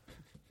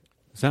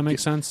 Does that make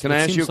sense? Can I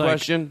ask you a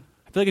question?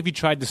 I feel like if you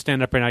tried to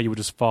stand up right now, you would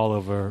just fall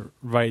over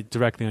right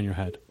directly on your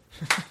head.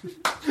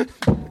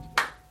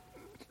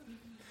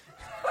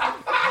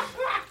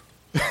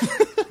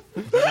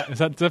 Does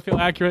that feel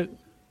accurate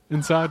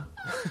inside?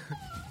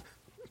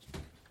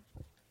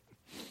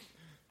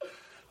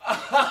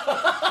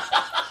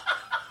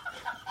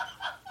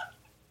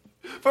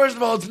 First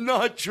of all, it's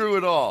not true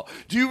at all.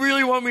 Do you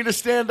really want me to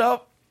stand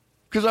up?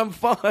 Because I'm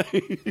fine.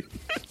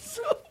 It's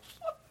so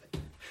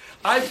funny.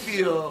 I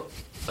feel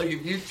like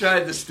if you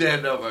tried to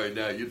stand up right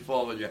now, you'd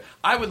fall on your...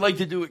 I would like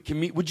to do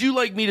it... Would you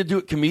like me to do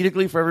it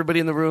comedically for everybody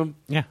in the room?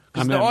 Yeah.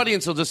 Because the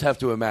audience will just have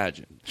to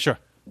imagine. Sure.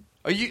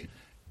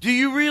 Do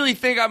you really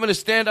think I'm going to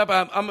stand up?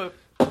 I'm a...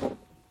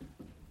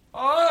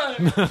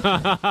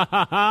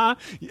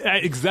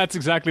 Yeah, that's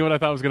exactly what I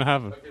thought was going to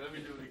happen. Okay, let me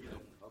do it again.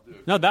 I'll do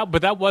it. No,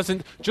 that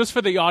wasn't, just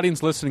for the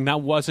audience listening,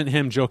 that wasn't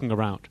him joking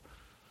around.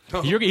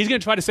 He's going to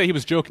try to say he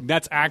was joking.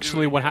 That's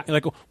actually what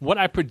like what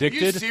I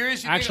predicted. Are you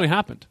serious? Actually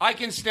happened. I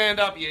can stand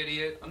up, you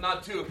idiot. I'm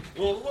not too...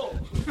 Whoa.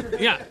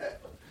 Yeah.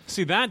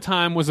 See, that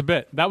time was a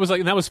bit. That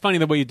was funny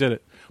the way you did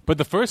it. But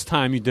the first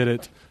time you did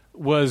it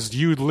was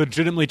you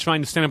legitimately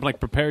trying to stand up and like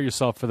prepare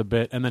yourself for the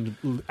bit and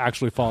then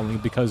actually falling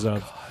because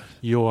of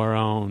your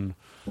own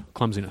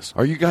clumsiness.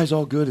 Are you guys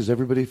all good? Is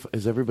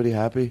everybody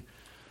happy?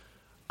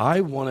 We have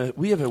a winner.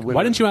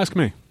 Why didn't you ask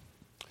me?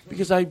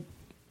 Because I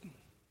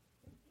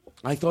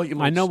thought you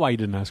might... I know why you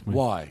didn't ask me.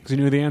 Why? Because you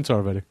knew the answer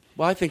already.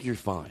 Well, I think you're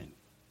fine.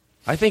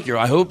 I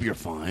hope you're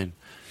fine.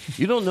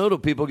 You don't know till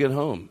people get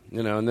home,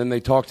 and then they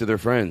talk to their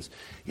friends.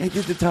 Yeah, I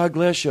did the Todd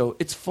Glass show.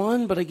 It's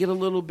fun, but I get a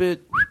little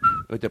bit...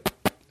 like the...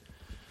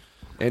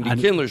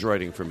 Andy Kindler's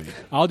writing for me.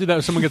 I'll do that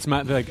if someone gets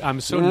mad. Like,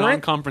 I'm so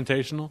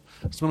non-confrontational.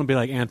 Someone will be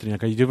like, Anthony, like,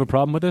 do you have a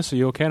problem with this? Are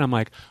you okay? And I'm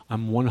like,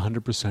 I'm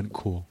 100%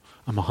 cool.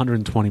 I'm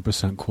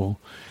 120%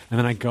 cool. And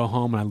then I go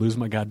home and I lose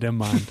my goddamn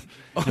mind.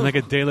 And like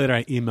a day later,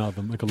 I email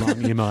them, like a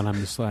long email, and I'm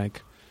just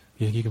like,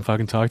 you can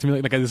fucking talk to me?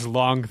 Like this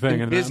long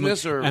thing. In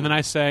business or? And then I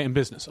say, in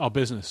business. Oh,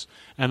 business.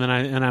 And then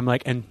I'm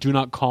like, and do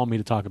not call me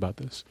to talk about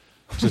this.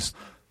 Just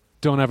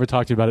don't ever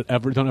talk to me about it.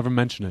 Ever. Don't ever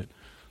mention it.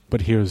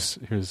 But here's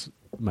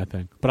my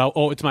thing. But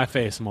it's my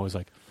face. I'm always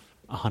like,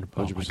 100%.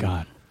 Oh my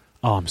God.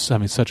 Oh, I'm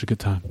having such a good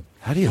time.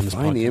 How do you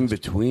find the in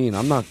between?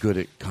 I'm not good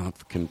at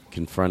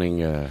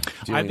confronting. I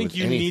think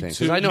you need to.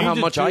 Because I know how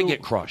much I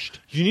get crushed.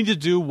 You need to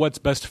do what's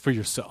best for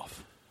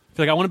yourself. I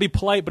feel like I want to be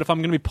polite, but if I'm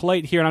going to be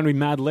polite here and I'm going to be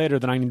mad later,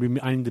 then I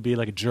need to be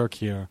like a jerk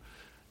here,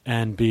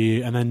 and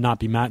then not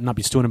be mad, not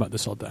be stewing about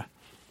this all day.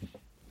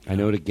 I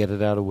know to get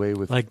it out of the way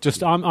with. Like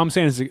just I'm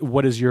saying,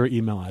 what is your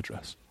email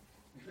address?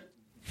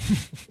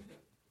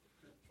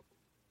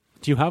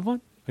 Do you have one?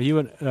 Are you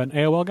an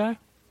AOL guy?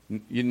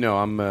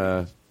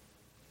 I'm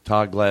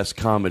Todd Glass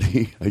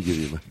Comedy. I give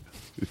you my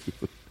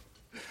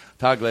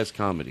Todd Glass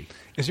Comedy.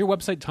 Is your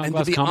website Todd Glass Comedy?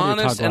 And to be honest,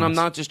 honest, or Todd and I'm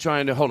Glass? not just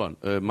trying to hold on.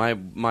 My I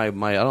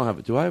don't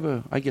have. Do I have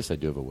a? I guess I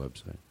do have a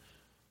website.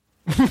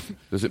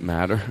 Does it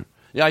matter?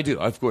 Yeah, I do.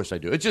 Of course I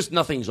do. It's just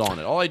nothing's on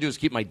it. All I do is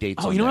keep my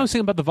dates. Oh, you know what I was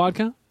thinking about the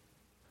vodka? I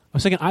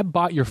was thinking I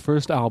bought your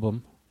first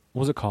album.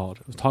 What was it called?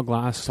 It was Todd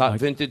Glass.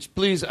 Vintage,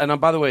 please. And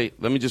by the way,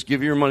 let me just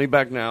give you your money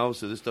back now,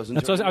 so this doesn't.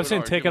 That's what I was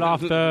saying. Take it off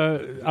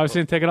the. I was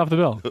saying take it off the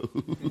bill.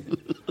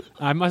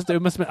 It must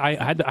have been. I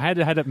had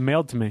it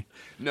mailed to me.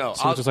 No,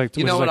 so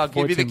you know what? I'll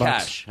give you the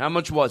cash. How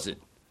much was it?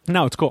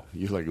 No, it's cool.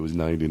 You're like, it was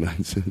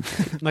 99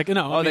 cents. Like,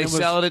 no. Oh, they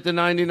sell it at the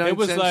 99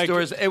 cent like,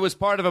 stores? It was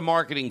part of a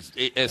marketing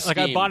scheme. Like,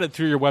 I bought it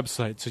through your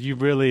website, so you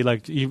really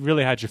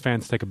had your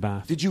fans take a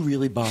bath. Did you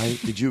really buy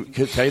it? Did you?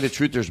 Tell you the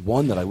truth, there's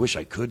one that I wish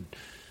I could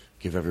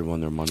give everyone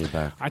their money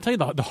back. I tell you,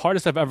 the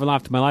hardest I've ever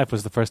laughed in my life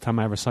was the first time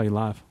I ever saw you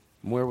live.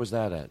 Where was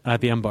that at?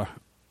 At the M Bar.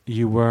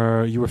 You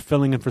were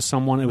filling in for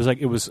someone. It was.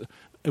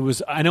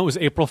 I know it was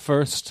April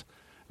 1st.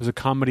 It was a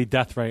comedy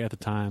death ray at the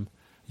time.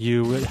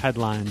 You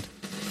headlined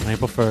on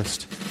April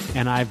 1st,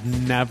 and I've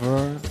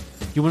never.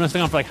 You went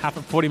on for like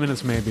 40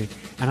 minutes maybe,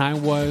 and I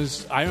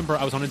remember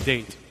I was on a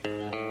date,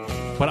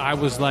 but I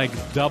was like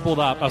doubled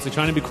up. I was like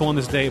trying to be cool on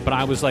this date, but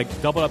I was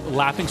like doubled up,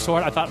 laughing so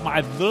hard.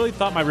 I literally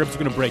thought my ribs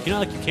were gonna break. You know,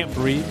 like you can't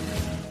breathe.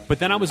 But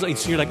then I was like,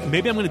 so you're like,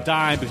 maybe I'm gonna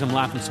die because I'm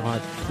laughing so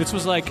hard. This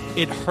was like,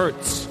 it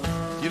hurts.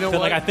 You know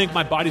what? Like I think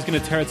my body's gonna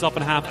tear itself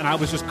in half, and I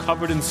was just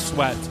covered in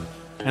sweat.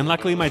 And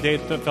luckily, my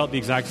date felt the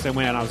exact same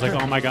way, and I was like,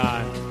 oh my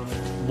God.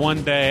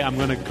 One day, I'm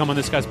going to come on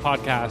this guy's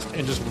podcast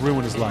and just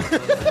ruin his life.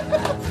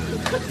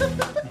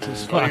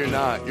 Oh, you're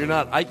not. You're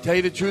not. I tell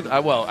you the truth.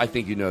 I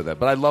think you know that,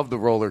 but I love the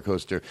roller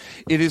coaster.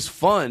 It is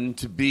fun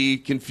to be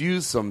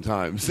confused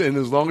sometimes, and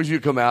as long as you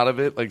come out of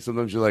it, like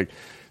sometimes you're like,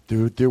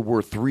 dude, there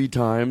were 3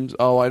 times.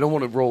 Oh, I don't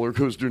want to roller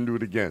coaster and do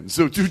it again.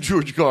 So to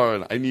George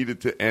Carlin, I need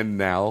it to end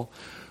now.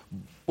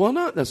 Well,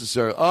 not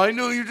necessarily. I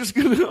know you're just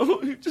gonna.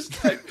 You just.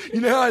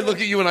 You know how I look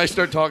at you when I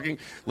start talking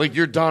like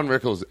you're Don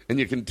Rickles, and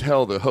you can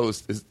tell the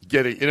host is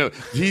getting. You know,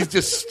 he's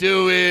just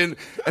stewing.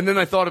 And then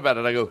I thought about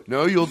it. I go,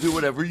 no, you'll do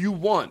whatever you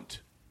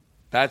want.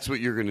 That's what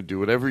you're going to do.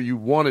 Whatever you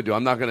want to do.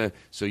 I'm not going to.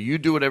 So you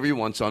do whatever you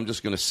want. So I'm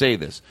just going to say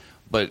this.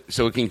 But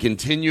so it can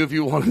continue if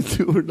you want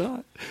to or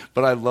not.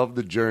 But I love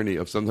the journey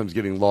of sometimes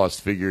getting lost,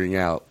 figuring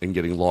out, and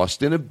getting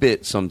lost in a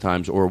bit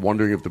sometimes, or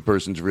wondering if the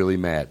person's really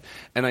mad.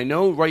 And I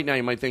know right now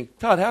you might think,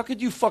 Todd, how could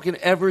you fucking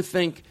ever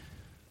think?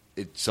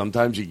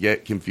 Sometimes you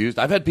get confused.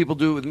 I've had people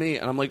do it with me,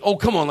 and I'm like, oh,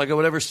 come on, like I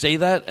would ever say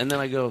that? And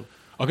then I go,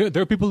 okay,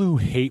 there are people who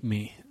hate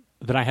me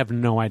that I have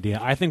no idea.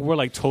 I think we're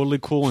like totally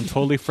cool and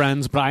totally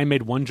friends, but I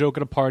made one joke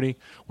at a party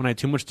when I had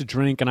too much to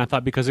drink, and I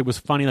thought because it was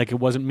funny, like it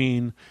wasn't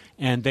mean,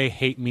 and they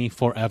hate me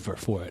forever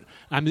for it.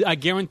 I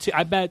guarantee,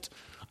 I bet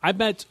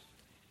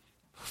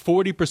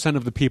 40%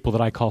 of the people that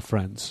I call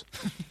friends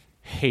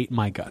hate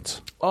my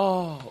guts.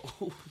 Oh.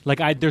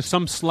 Like there's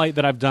some slight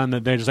that I've done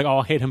that they're just like, oh,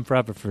 I'll hate him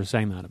forever for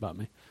saying that about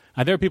me.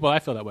 There are people I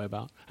feel that way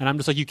about, and I'm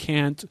just like, you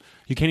can't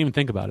even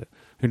think about it.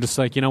 You're just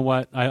like, you know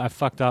what, I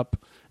fucked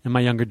up in my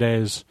younger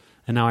days,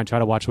 and now I try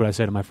to watch what I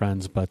say to my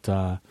friends, but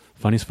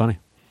funny's funny.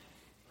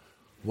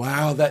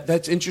 Wow,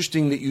 that's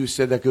interesting that you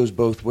said that goes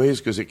both ways,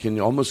 because it can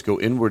almost go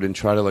inward and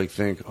try to like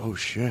think, oh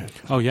shit.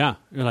 Oh yeah,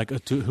 you're like,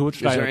 who would?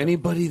 Is there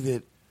anybody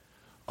that?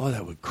 Oh,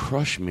 that would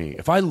crush me.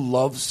 If I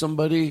love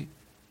somebody,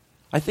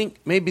 I think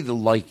maybe they'll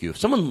like you. If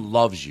someone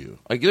loves you,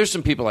 like there's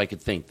some people I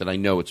could think that I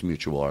know it's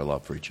mutual, our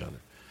love for each other,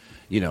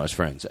 you know, as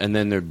friends, and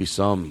then there'd be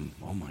some.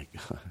 Oh my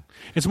god.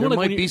 It's more there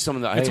like might be some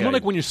that. It's more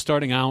like when you're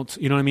starting out.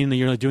 You know what I mean? That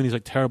you're like doing these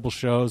like terrible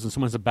shows, and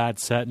someone has a bad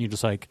set, and you're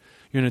just like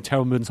you're in a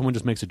terrible mood, and someone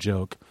just makes a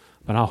joke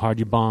about how hard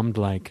you bombed.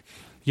 Like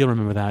you'll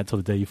remember that till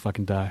the day you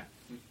fucking die.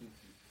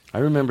 I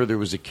remember there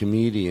was a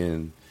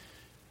comedian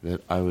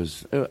that I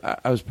was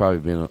probably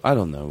being, I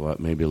don't know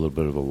what, maybe a little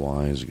bit of a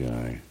wise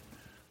guy,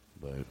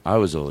 but I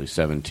was only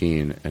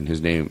 17, and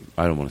his name,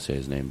 I don't want to say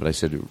his name, but I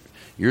said,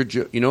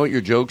 you know what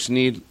your jokes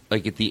need,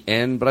 like at the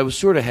end, but I was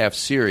sort of half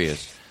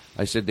serious.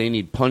 I said they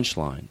need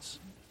punchlines,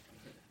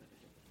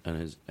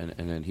 and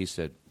then he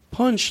said,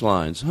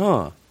 punchlines,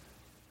 huh?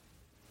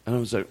 And I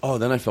was like, oh,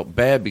 then I felt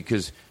bad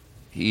because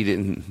he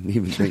didn't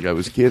even think I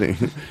was kidding.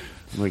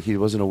 Like he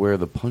wasn't aware of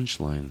the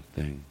punchline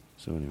thing.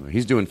 So anyway,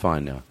 he's doing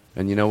fine now.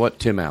 And you know what?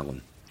 Tim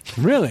Allen.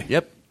 Really?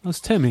 Yep. That was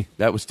Timmy.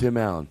 That was Tim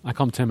Allen. I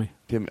call him Timmy.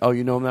 Tim. Oh,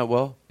 you know him that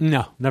well?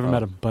 No, never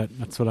met him, but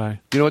that's what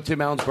I... You know what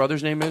Tim Allen's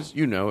brother's name is?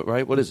 You know it,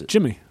 right? What is it?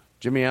 Jimmy.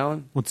 Jimmy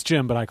Allen? Well, it's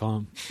Jim, but I call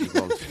him.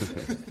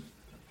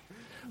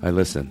 I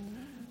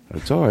listen.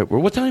 It's all right.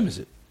 Well, what time is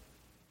it?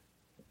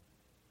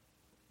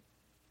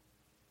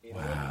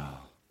 Wow.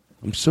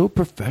 I'm so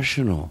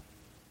professional.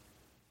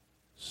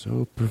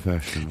 So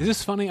professional. Is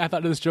this funny? I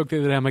thought of this joke the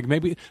other day. I'm like,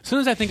 maybe... As soon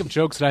as I think of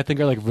jokes that I think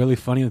are like really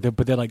funny,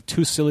 but they're like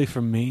too silly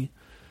for me,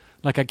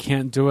 like I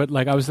can't do it.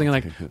 Like I was thinking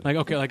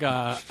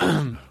I'll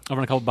run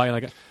a couple by you.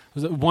 Like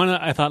one,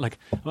 I thought like,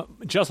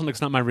 Jocelyn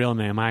not my real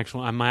name. My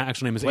actual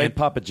name is... Play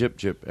Papa Jip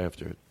Jip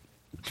after it.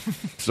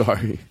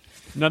 Sorry.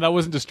 No, that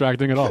wasn't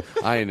distracting at all.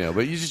 I know,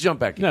 but you just jump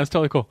back in. No, it's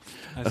totally cool.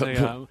 I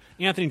say,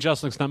 Anthony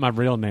Jeselnik's not my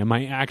real name.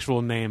 My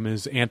actual name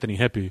is Anthony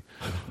Hippie.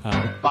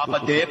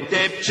 Papa Dip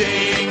Dip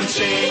Ching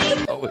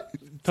Ching.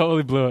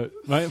 Totally blew it.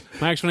 My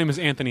actual name is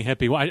Anthony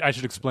Hippie. Well, I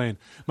should explain.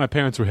 My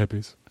parents were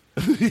hippies.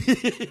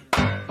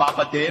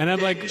 Papa Dip and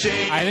I'm like,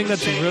 I think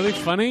that's really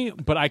funny,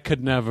 but I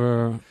could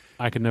never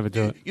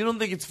do it. You don't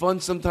think it's fun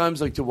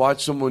sometimes, like to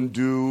watch someone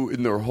do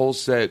in their whole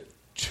set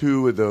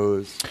 2 of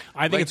those?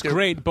 I think it's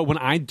great, but when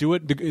I do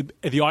it,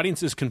 the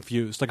audience is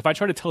confused. Like if I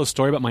try to tell a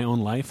story about my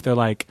own life, they're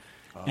like,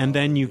 and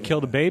then you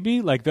killed a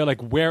baby? Like they're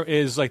like, where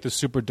is like the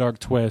super dark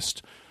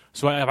twist?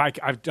 So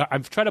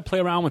I've tried to play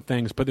around with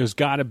things, but there's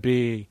got to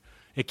be,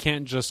 it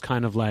can't just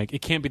kind of like,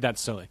 it can't be that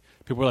silly.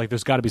 People are like,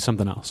 there's got to be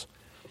something else.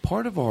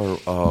 Part of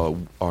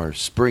our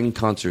spring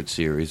concert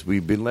series,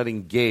 we've been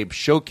letting Gabe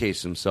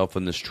showcase himself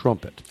on this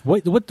trumpet.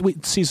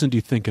 What season do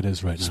you think it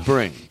is right now?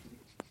 Spring.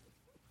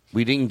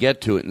 We didn't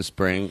get to it in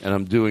spring, and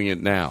I'm doing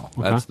it now.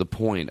 Okay. That's the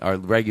point. Our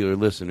regular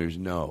listeners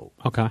know.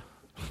 Okay.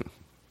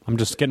 I'm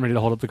just getting ready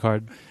to hold up the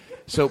card.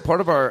 So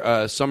part of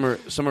our summer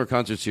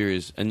concert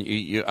series, and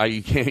you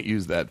can't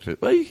use that.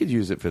 Well, you could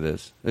use it for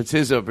this. It's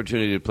his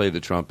opportunity to play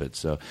the trumpet.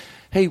 So,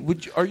 hey,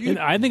 are you? And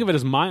I think of it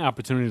as my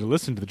opportunity to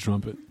listen to the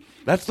trumpet.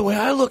 That's the way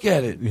I look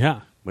at it.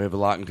 Yeah. We have a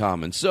lot in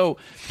common. So,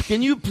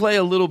 can you play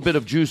a little bit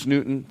of Juice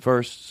Newton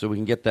first, so we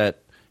can get that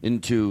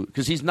into,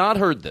 because he's not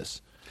heard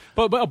this.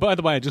 But by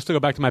the way, just to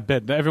go back to my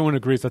bit, everyone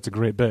agrees that's a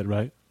great bit,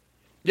 right?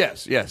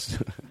 Yes.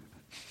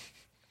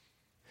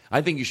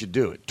 I think you should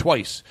do it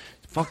twice.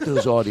 Fuck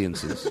those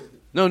audiences.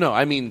 No,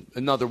 I mean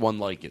another one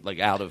like it, like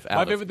out of.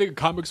 My favorite thing of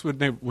comics when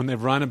they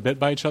run a bit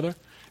by each other,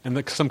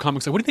 and some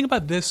comics say, "What do you think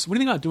about this? What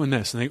do you think about doing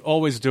this?" And they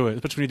always do it,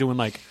 especially when you're doing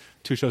like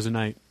 2 shows a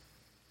night.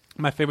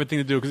 My favorite thing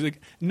to do, because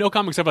like, no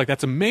comics ever like,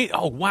 that's amazing.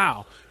 Oh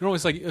wow! You're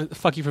always like,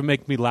 "Fuck you for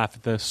making me laugh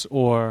at this,"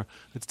 or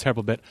 "It's a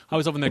terrible bit." I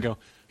always love when they go,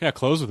 "Yeah,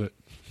 close with it."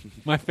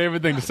 My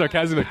favorite thing to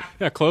sarcastically,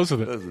 yeah, close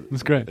with it.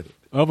 It's great.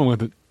 Open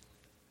with it.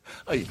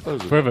 Oh, you close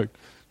with Perfect.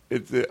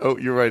 It's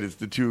you're right. It's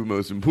the two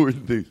most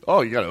important things.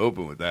 Oh, you got to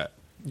open with that.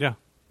 Yeah,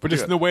 but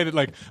just in the way that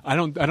like I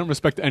don't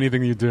respect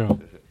anything you do.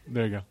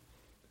 There you go.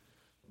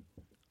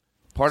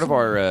 Part of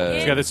our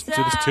do this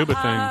tuba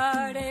thing.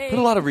 Put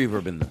a lot of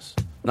reverb in this.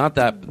 Not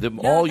that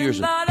all years.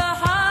 Now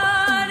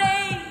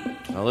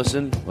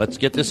listen. Let's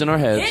get this in our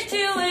heads. Hit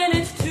you when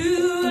it's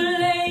too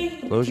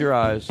late. Close your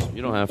eyes.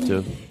 You don't have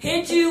to.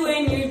 Hit you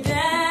when you're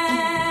down.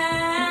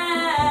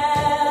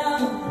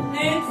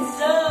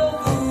 It's a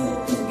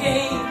fool's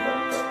game.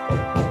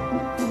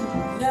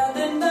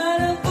 Nothing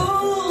but a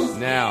fool's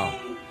Now,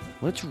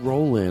 let's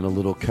roll in a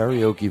little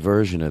karaoke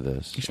version of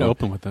this. You should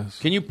open with this.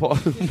 Can you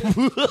pause?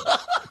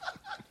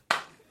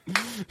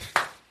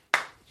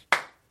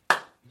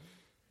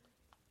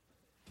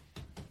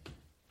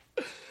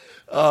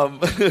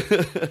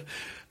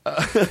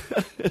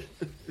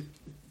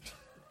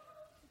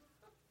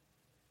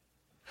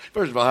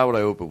 First of all, how would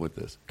I open with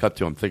this? Cut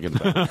to, I'm thinking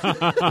about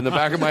it. In the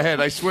back of my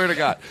head, I swear to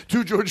God,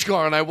 to George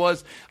Carlin, I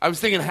was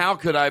thinking, how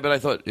could I? But I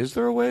thought, is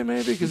there a way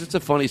maybe? Because it's a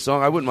funny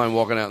song. I wouldn't mind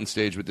walking out on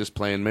stage with this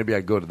playing. Maybe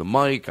I'd go to the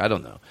mic. I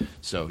don't know.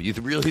 So you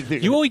really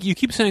think... You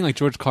keep saying like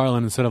George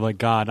Carlin instead of like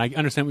God. I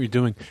understand what you're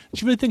doing.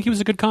 Did you really think he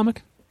was a good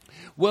comic?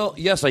 Well,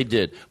 yes, I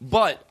did,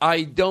 but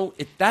I don't.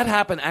 That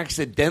happened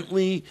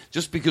accidentally,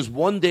 just because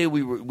one day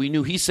we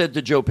knew he said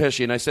to Joe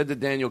Pesci, and I said to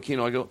Daniel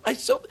Kino, I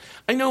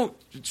know,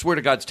 swear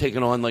to God, it's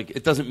taken on like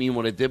it doesn't mean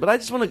what it did, but I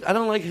just want to. I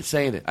don't like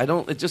saying it. I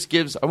don't. It just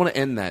gives. I want to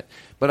end that,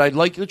 but I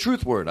like the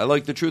truth word. I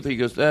like the truth. He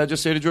goes,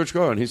 just say to George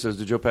Carlin. He says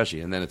to Joe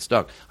Pesci, and then it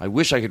stuck. I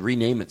wish I could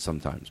rename it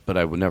sometimes, but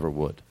I never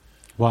would.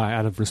 Why?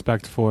 Out of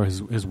respect for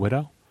his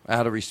widow?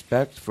 Out of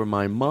respect for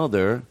my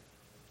mother,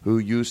 who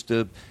used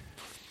to.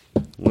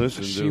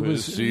 Listen to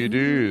his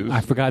CDs. I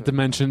forgot to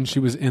mention she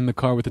was in the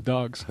car with the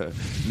dogs.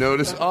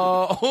 Notice.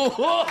 I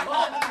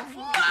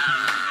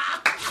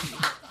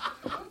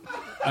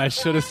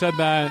should have said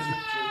that.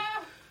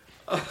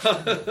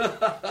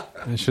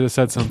 I should have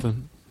said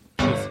something.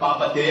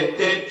 Papa dip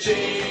dip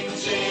ching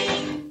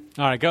ching.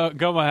 All right, go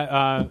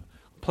ahead.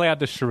 Play out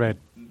the charade.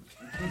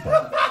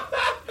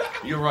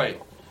 You're right.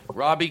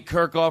 Robbie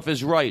Kirkhoff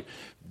is right.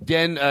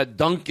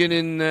 Duncan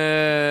in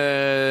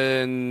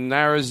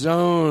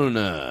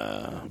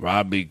Arizona.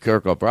 Robbie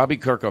Kirkhoff. Robbie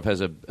Kirkhoff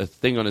has a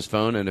thing on his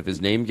phone, and if his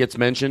name gets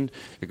mentioned,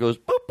 it goes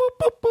boop, boop,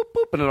 boop, boop,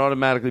 boop, and it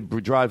automatically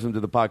drives him to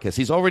the podcast.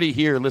 He's already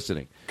here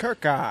listening.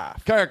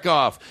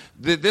 Kirkhoff.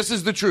 This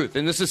is the truth,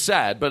 and this is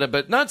sad,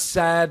 but not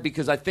sad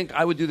because I think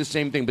I would do the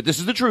same thing, but this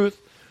is the truth.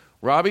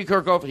 Robbie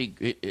Kirkhoff,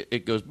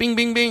 it goes bing,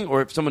 bing, bing,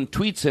 or if someone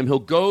tweets him, he'll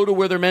go to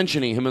where they're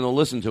mentioning him, and they'll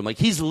listen to him. Like,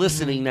 he's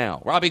listening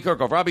now. Robbie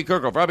Kirkhoff, Robbie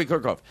Kirkhoff, Robbie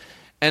Kirkhoff.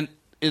 And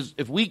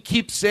if we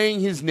keep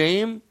saying his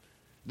name,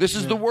 this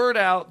is the word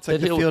out it's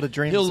like that the Field of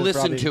Dreams he'll of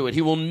listen Robbie. to it.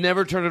 He will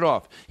never turn it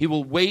off. He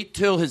will wait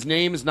till his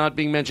name is not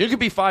being mentioned. It could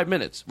be 5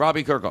 minutes.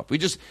 Robbie Kirkhoff.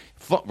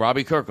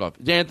 Robbie Kirkhoff.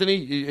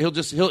 Anthony, he'll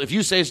if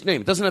you say his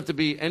name, it doesn't have to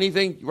be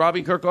anything.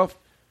 Robbie Kirkhoff.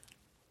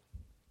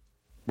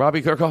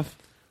 Robbie Kirkhoff.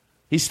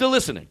 He's still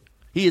listening.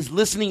 He is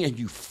listening, and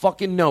you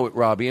fucking know it,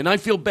 Robbie. And I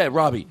feel bad,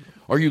 Robbie.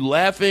 Are you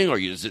laughing?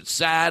 Is it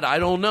sad? I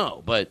don't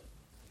know, but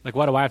like,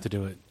 why do I have to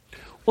do it?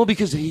 Well,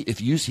 because he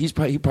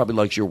probably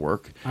likes your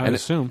work. I would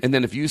assume. And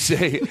then if you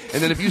say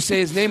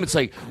his name, it's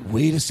like,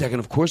 wait a second.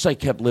 Of course, I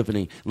kept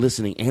listening.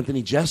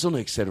 Anthony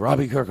Jeselnik said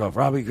Robbie Kirkhoff.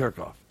 Robbie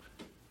Kirkhoff.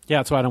 Yeah,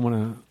 that's why I don't want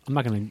to. I'm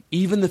not going to.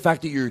 Even the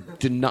fact that you're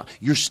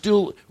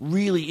still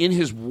really in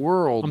his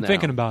world. I'm now.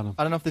 thinking about him.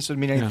 I don't know if this would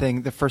mean anything.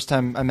 Yeah. The first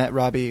time I met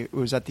Robbie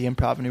was at the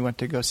Improv, and we went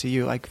to go see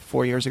you like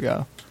 4 years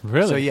ago.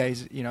 Really? So yeah,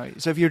 he's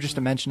So if you were just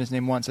to mention his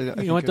name once, I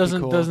think it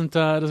doesn't cool.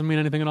 doesn't mean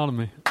anything at all to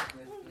me.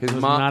 His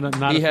mom.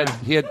 He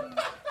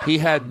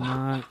had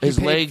his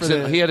legs.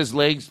 He had his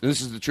legs.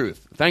 This is the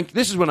truth.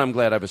 This is when I'm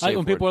glad I have a safe like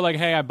when word. people are like,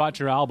 "Hey, I bought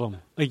your album."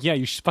 Like, yeah,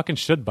 you fucking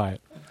should buy it.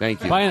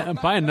 Thank you.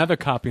 Buy another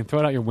copy and throw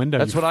it out your window.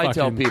 That's what I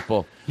tell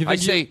people. You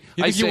think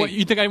I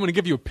want to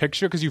give you a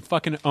picture because you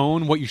fucking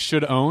own what you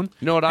should own?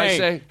 You know what I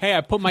say? Hey,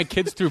 I put my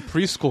kids through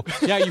preschool.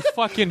 Yeah, you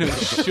fucking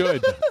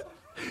should.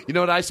 You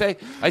know what I say?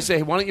 I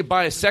say, why don't you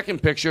buy a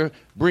second picture,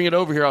 bring it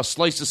over here, I'll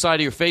slice the side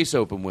of your face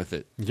open with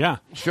it. Yeah.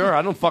 Sure,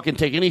 I don't fucking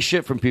take any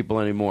shit from people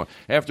anymore.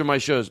 After my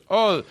shows,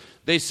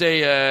 they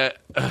say,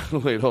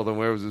 wait, hold on,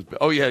 where was this?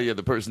 Oh, yeah,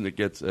 the person that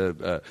gets,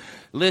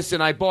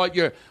 listen, I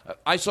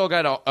saw a guy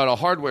at a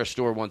hardware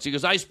store once. He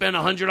goes, I spend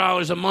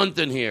 $100 a month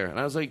in here. And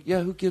I was like,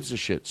 yeah, who gives a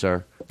shit,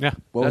 sir? Yeah.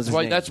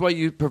 That's why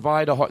you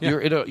provide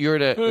you're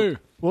at a Hey.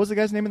 What was the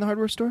guy's name in the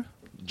hardware store?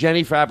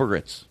 Jenny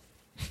Fabricants.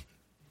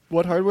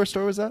 What hardware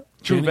store was that?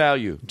 True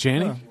Value.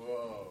 Jenny? Oh.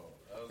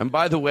 And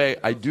by the way,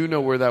 I do know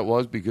where that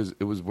was because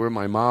it was where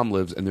my mom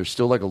lives, and there's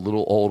still like a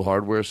little old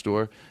hardware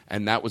store.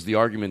 And that was the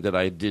argument that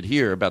I did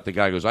here about the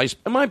guy who goes,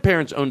 my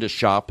parents owned a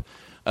shop,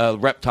 a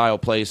reptile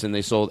place, and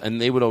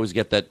they would always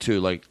get that too.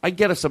 Like, I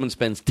get if someone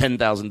spends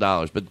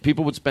 $10,000, but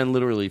people would spend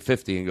literally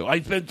 $50 and go, I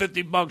spent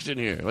 $50 in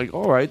here. Like,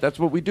 all right, that's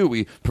what we do.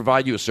 We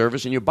provide you a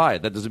service and you buy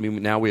it. That doesn't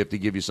mean now we have to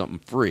give you something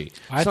free.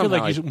 I feel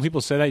like when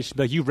people say that, you should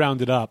be like, you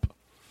round it up.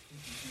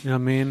 You know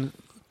what I mean?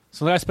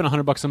 So I spend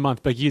 $100 a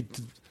month, but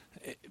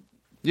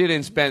You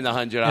didn't spend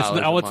 $100.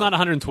 It's not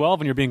 112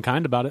 when you're being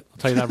kind about it. I'll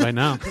tell you that right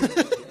now.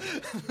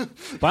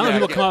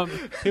 Finally,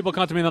 people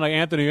come to me and they're like,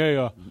 Anthony,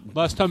 hey,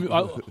 last time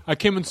I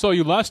came and saw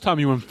you last time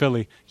you were in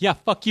Philly. Yeah,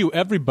 fuck you.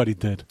 Everybody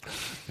did.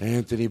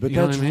 Anthony, but You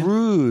know that's what I mean?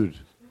 rude.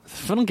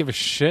 I don't give a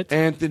shit.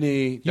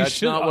 Anthony,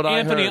 that's not what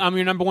Anthony, I heard. I'm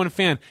your number one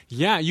fan.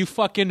 Yeah, you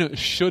fucking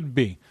should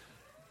be.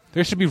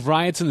 There should be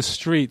riots in the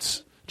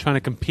streets trying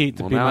to compete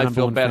to Well, be now my I number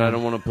feel one bad. fan. I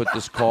don't want to put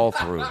this call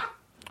through.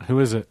 Who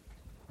is it?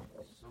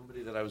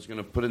 Somebody that I was going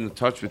to put in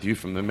touch with you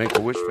from the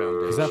Make-A-Wish Foundation.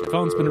 Because that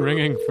phone's been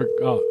ringing for...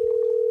 Oh.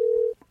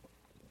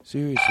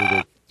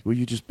 Seriously, will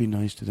you just be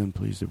nice to them,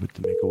 please? They're with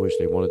the Make-A-Wish.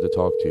 They wanted to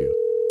talk to you.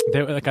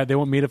 They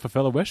want me to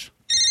fulfill a wish?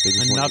 They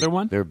just want Another you-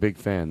 one? They're a big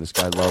fan. This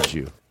guy loves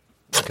you.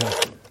 Okay.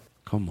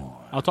 Come on.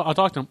 I'll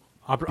talk to him.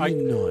 Be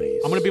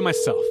nice. I'm going to be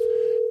myself.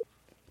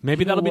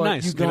 Maybe You know that'll be what?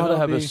 nice. You Maybe gotta that'll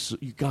have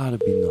be- you gotta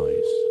be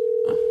nice.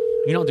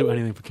 You don't do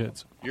anything for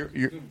kids. You're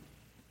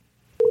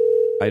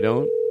I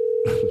don't.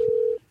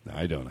 No,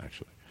 I don't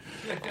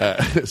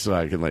actually. So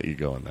I can let you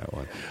go on that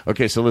one.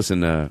 Okay, so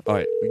listen. All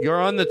right,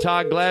 you're on the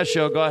Todd Glass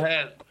Show. Go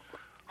ahead.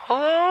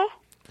 Hello?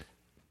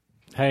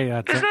 Hey,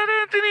 Is that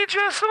Anthony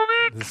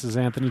Jeselnik? This is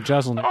Anthony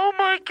Jeselnik. Oh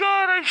my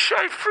God, I'm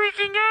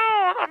freaking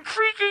out. I'm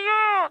freaking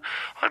out.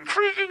 I'm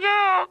freaking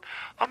out.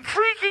 I'm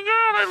freaking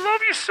out. I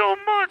love you so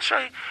much.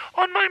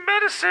 On my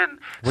medicine,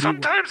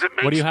 sometimes it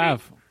makes What do you me-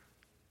 have?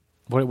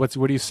 What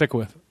are you sick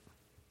with?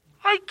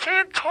 I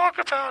can't talk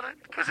about it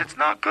because it's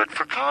not good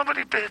for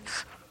comedy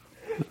bits.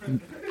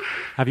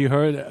 Have you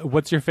heard?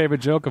 What's your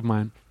favorite joke of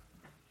mine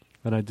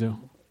that I do?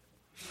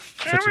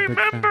 Can't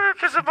remember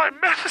because of my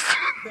medicine.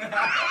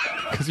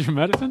 Because of your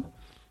medicine?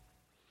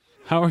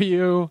 How are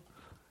you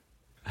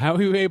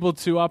able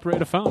to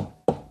operate a phone?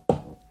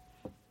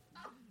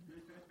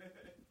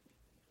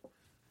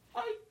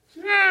 I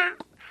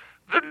can't.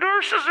 The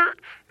nurses are...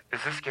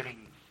 Is this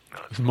getting...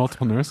 There's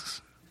multiple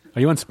nurses.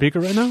 Are you on speaker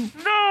right now?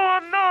 No,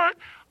 I'm not.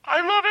 I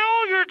love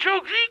all your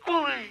jokes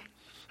equally.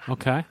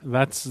 Okay,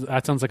 that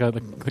sounds like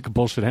a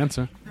bullshit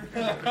answer.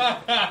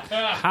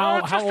 How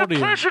It's just old a are you?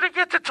 pleasure to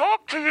get to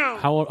talk to you.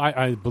 How old?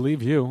 I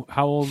believe you.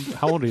 How old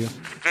are you?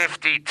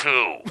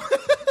 52.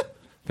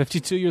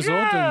 52 years old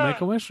and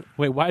Make-A-Wish?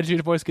 Wait, why did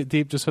your voice get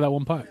deep just for that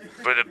one part?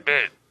 For the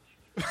bit.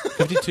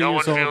 52 No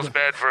years one old. feels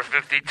bad for a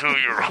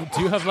 52-year-old.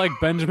 Do you have like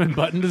Benjamin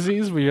Button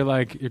disease where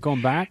you're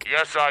going back?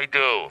 Yes, I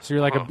do. So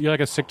you're like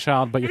a sick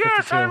child, but you're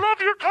Yes, 52. I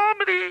love your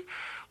comedy.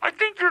 I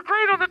think you're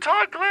great on the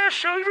Todd Glass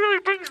Show. He really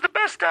brings the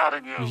best out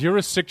in you. You're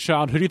a sick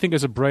child. Who do you think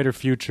has a brighter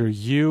future,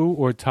 you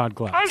or Todd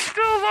Glass? I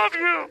still love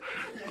you.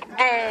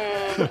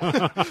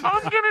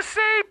 I'm going to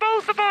say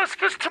both of us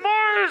because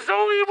tomorrow is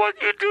only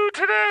what you do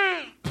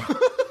today.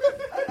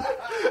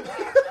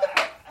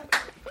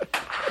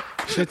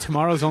 Shit,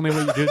 tomorrow's only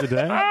what you do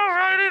today?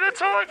 Alrighty,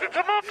 that's all I can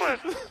come up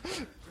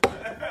with.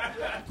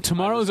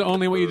 Tomorrow's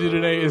only what you do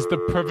today is the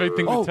perfect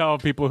thing to tell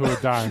people who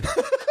are dying.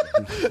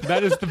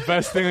 That is the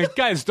best thing. Like,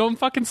 guys, don't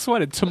fucking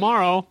sweat it.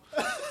 Tomorrow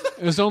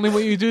is only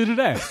what you do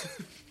today.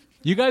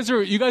 You guys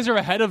are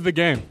ahead of the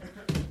game.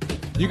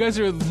 You guys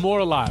are more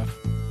alive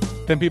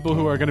than people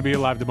who are going to be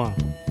alive tomorrow.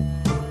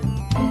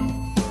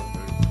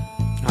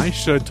 I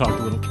should talk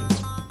to little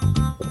kids.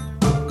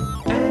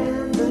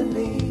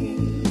 Anthony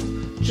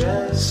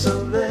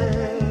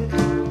Jeselnik.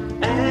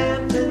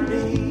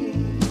 Anthony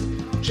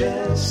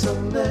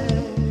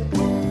Jeselnik.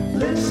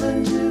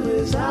 Listen to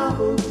his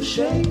album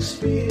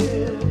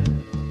Shakespeare.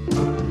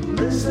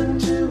 Listen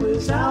to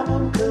his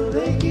album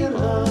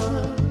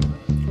Caligula.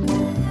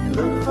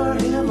 Look for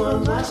him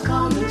on Last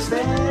Comic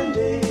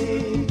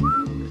Standing.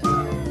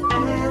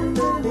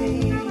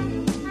 Anthony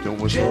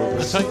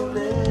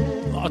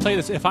Jeselnik. I'll tell you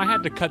this. If I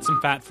had to cut some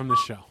fat from this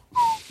show,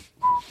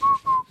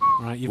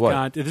 all right, you've What?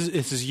 got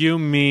this is you,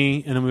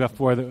 me, and then we got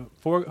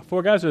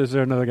four guys, or is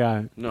there another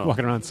guy No.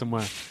 walking around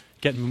somewhere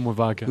getting more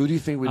vodka? Who do you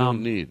think we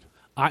don't need?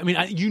 I mean,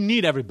 you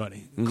need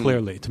everybody, Mm-hmm.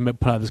 clearly, to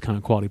put out this kind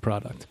of quality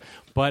product.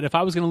 But if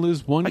I was going to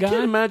lose one I guy...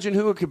 can't imagine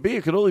who it could be.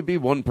 It could only be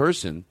one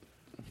person.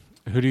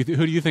 Who do you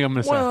think I'm going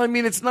to say? Well, I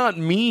mean, it's not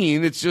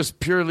mean. It's just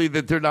purely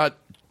that they're not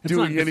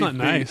doing it's anything. not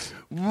nice.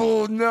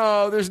 Well,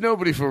 no, there's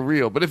nobody for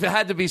real. But if it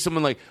had to be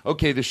someone like,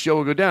 okay, the show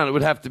will go down, it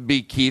would have to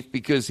be Keith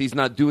because he's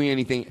not doing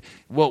anything.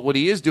 Well, what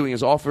he is doing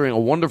is offering a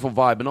wonderful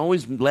vibe and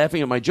always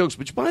laughing at my jokes,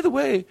 which, by the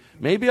way,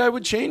 maybe I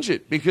would change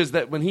it because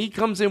that when he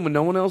comes in when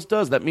no one else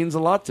does, that means a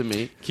lot to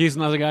me. Keith's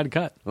not the guy to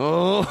cut.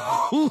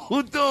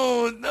 Oh,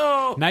 don't,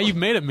 no. Now you've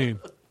made it mean.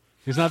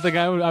 He's not the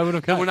guy I would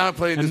have cut. We're not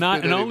playing and this not,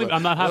 bit and only, anymore.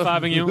 I'm not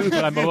high-fiving you,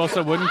 but I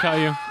also wouldn't cut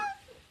you.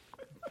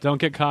 Don't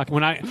get cocky.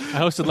 When I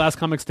hosted Last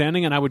Comic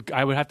Standing, and I would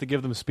have to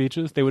give them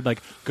speeches. They would like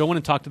go in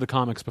and talk to the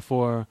comics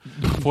before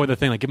the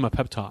thing, like give them a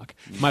pep talk.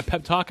 My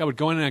pep talk, I would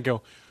go in and I'd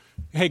go,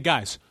 "Hey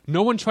guys,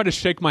 no one try to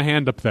shake my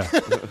hand up there.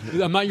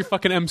 I'm not your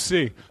fucking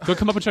MC. Don't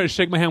come up and try to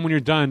shake my hand when you're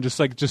done. Just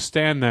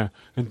stand there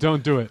and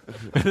don't do it."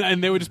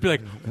 And they would just be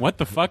like, "What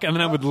the fuck?" And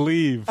then I would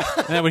leave,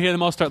 and I would hear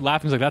them all start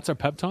laughing. It's like, "That's our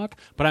pep talk."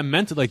 But I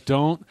meant it. Like,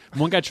 don't.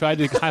 One guy tried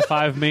to high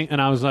five me,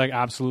 and I was like,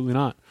 "Absolutely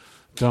not.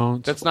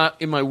 Don't." That's not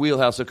in my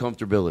wheelhouse of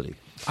comfortability.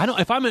 I don't.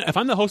 If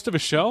I'm the host of a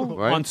show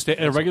Right. on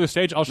a regular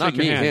stage, I'll Not shake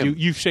your me, hand. him.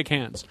 You shake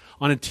hands.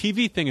 On a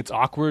TV thing, it's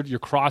awkward. You're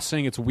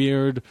crossing. It's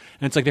weird,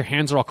 and it's like their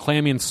hands are all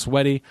clammy and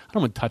sweaty. I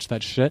don't want to touch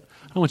that shit.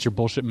 I don't want your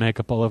bullshit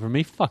makeup all over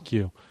me. Fuck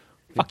you.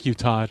 Fuck you,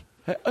 Todd.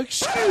 Hey,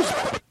 excuse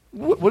me.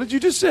 What did you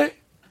just say?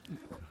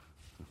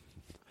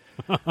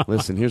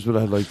 Listen, here's what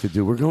I'd like to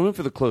do. We're going in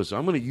for the close. So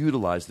I'm going to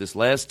utilize this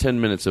last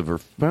 10 minutes of, or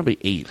probably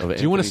 8 of it.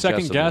 Do you want a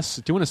second guess?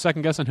 Do you want a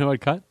second guess on who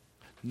I'd cut?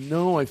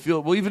 No, I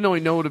feel well. Even though I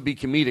know it'll be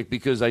comedic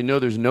because I know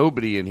there's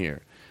nobody in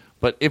here.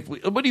 But if we,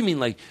 what do you mean?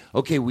 Like,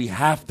 okay, we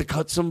have to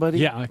cut somebody?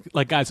 Yeah,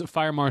 like guys,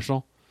 fire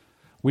marshal.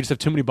 We just have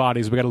too many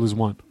bodies. We got to lose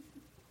one.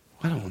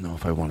 I don't know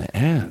if I want to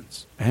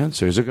answer.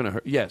 Is it going to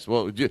hurt? Yes.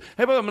 Well, hey,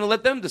 but I'm going to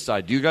let them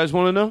decide. Do you guys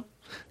want to know?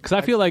 Because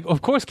I feel like,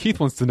 of course, Keith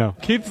wants to know.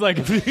 Keith's like,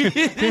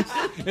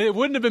 it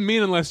wouldn't have been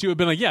mean unless you had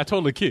been like, yeah,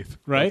 totally, Keith,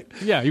 right?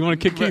 Yeah, you want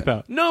to kick Keith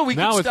out. No, we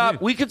Now could it's stop. me.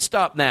 We could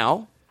stop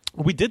now.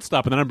 We did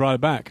stop, and then I brought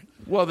it back.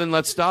 Well, then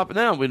let's stop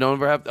now. We don't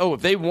ever have. Oh,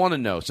 if they want to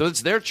know, so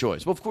it's their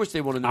choice. Well, of course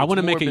they want to know. I want to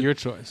It's make it morbid. your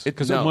choice.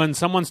 Because No. when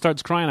someone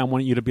starts crying, I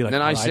want you to be like,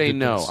 Then oh, I say did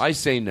no. this. I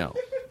say no.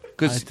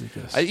 Because I did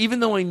this. even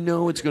though I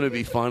know it's going to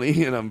be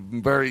funny, and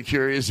I'm very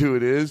curious who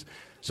it is,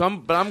 but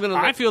I'm going to.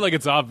 I feel like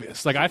it's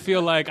obvious. Like I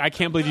feel like I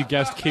can't believe you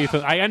guessed Keith.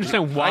 I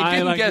understand why. I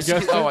didn't like, guess. You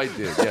guessed Oh, it. I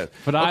did. Yes.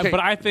 But Okay.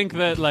 I think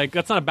that like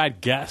that's not a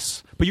bad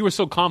guess. But you were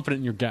so confident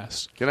in your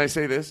guess. Can I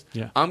say this?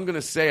 Yeah. I'm going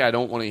to say I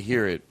don't want to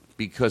hear it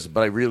but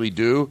I really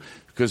do,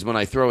 because when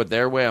I throw it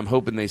their way, I'm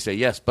hoping they say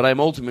yes. But I'm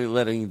ultimately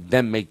letting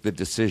them make the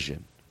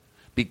decision.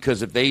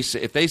 Because if they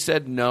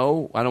said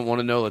no, I don't want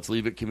to know, let's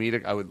leave it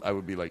comedic, I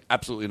would be like,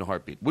 absolutely in a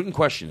heartbeat. Wouldn't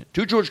question it.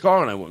 To George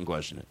Carlin, I wouldn't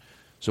question it.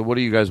 So what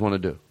do you guys want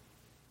to do?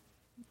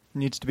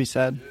 Needs to be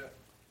said.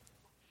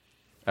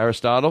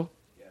 Aristotle?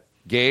 Yes.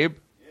 Gabe?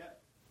 Yeah.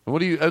 What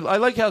do you? I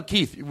like how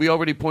Keith, we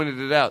already pointed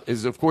it out,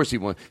 is of course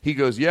he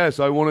goes, yes,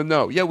 I want to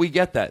know. Yeah, we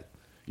get that.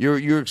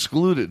 You're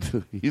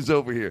excluded. He's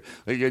over here.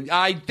 Like,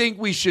 I think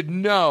we should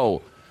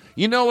know.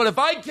 You know what? If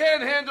I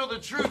can't handle the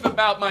truth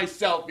about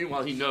myself,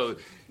 meanwhile he knows.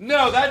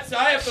 No, I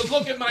have to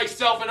look at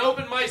myself and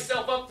open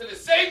myself up to the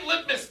same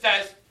litmus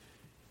test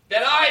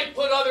that I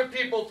put other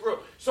people through.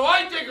 So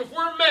I think if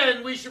we're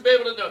men, we should be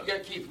able to know. Yeah,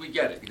 Keith, we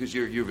get it, because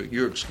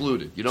you're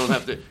excluded. You don't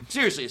have to.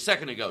 Seriously, a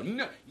second ago.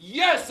 No,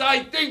 yes,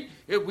 I think.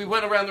 If we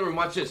went around the room.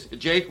 Watch this.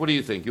 Jake, what do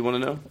you think? You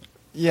want to know?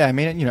 Yeah, I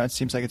mean, it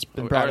seems like it's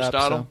been brought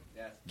Aristotle? up.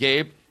 So.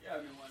 Gabe?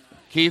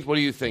 Keith, what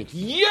do you think?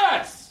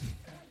 Yes!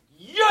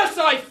 Yes,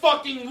 I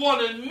fucking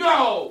want to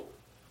know!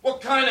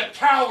 What kind of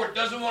coward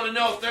doesn't want to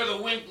know if they're the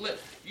wink lip?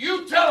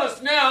 You tell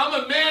us now.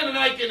 I'm a man and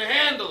I can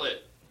handle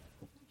it.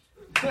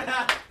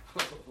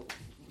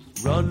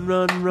 Run,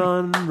 run,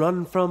 run,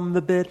 run from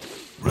the bit.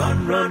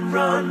 Run, run,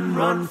 run,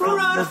 run from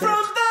the bit.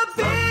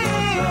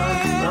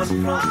 Run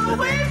from the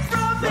bit.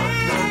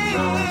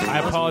 I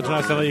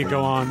apologize to let you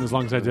go on as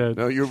long as I did.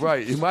 No, you're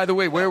right. By the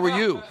way, where were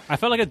you? I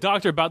felt like a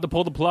doctor about to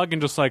pull the plug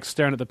and just like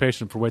staring at the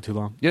patient for way too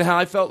long. You know how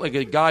I felt like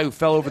a guy who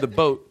fell over the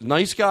boat.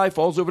 Nice guy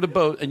falls over the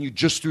boat, and you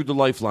just threw the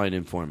lifeline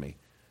in for me.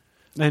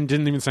 And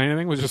didn't even say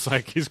anything. Was just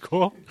like, he's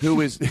cool.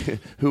 Who is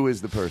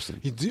the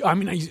person? I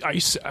mean, are you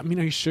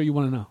sure you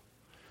want to know?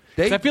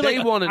 They I feel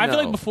want to know. I feel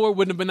like before it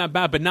wouldn't have been that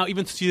bad, but now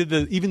even since you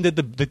did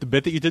the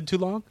bit that you did too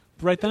long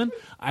right then,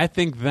 I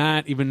think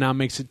that even now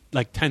makes it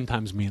like 10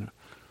 times meaner.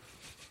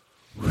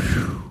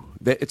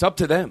 It's up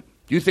to them.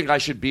 Do you think I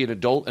should be an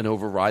adult and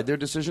override their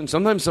decision?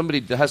 Sometimes somebody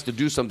has to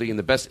do something in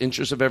the best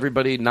interest of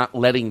everybody, not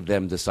letting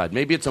them decide.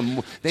 Maybe it's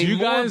they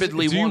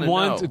morbidly want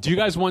to know. Do you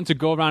guys want to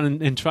go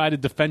around and try to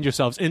defend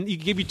yourselves? And you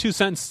give you 2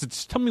 sentences.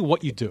 Just tell me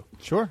what you do.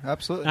 Sure,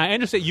 absolutely. I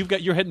understand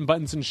you're hitting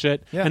buttons and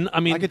shit. Yeah, and I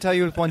mean, I could tell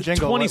you with one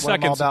jingle 20 what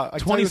seconds. I'm all about. I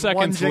can 20 tell you with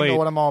one seconds jingle late.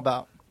 what I'm all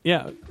about.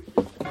 Yeah.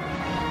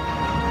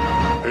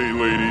 Hey,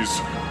 ladies,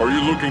 are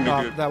you looking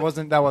to get... That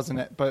wasn't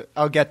it. But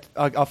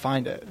I'll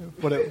find it.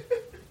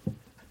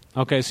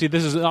 Okay, see,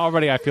 this is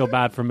already. I feel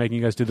bad for making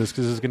you guys do this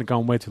because this is going to go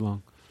on way too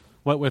long.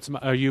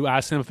 Are you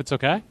asking if it's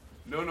okay?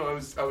 No,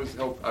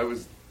 I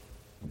was.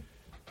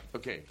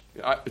 Okay,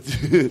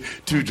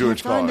 to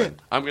George Carlin.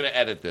 I'm going to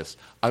edit this.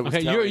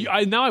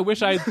 Now I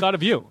wish I had thought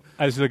of you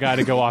as the guy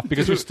to go off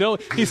because he's still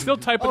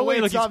typing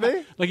away wait,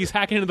 like he's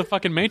hacking into the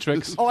fucking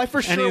Matrix. Oh, I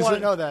for sure want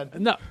to know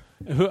that. No.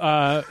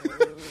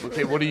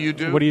 Okay, what do you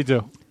do? What do you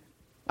do?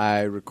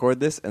 I record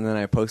this and then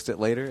I post it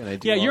later, and I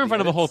do. Yeah, all you're in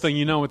front of the edits. whole thing.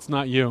 You know it's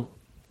not you.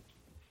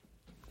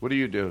 What do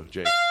you do,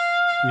 Jake?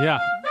 Yeah.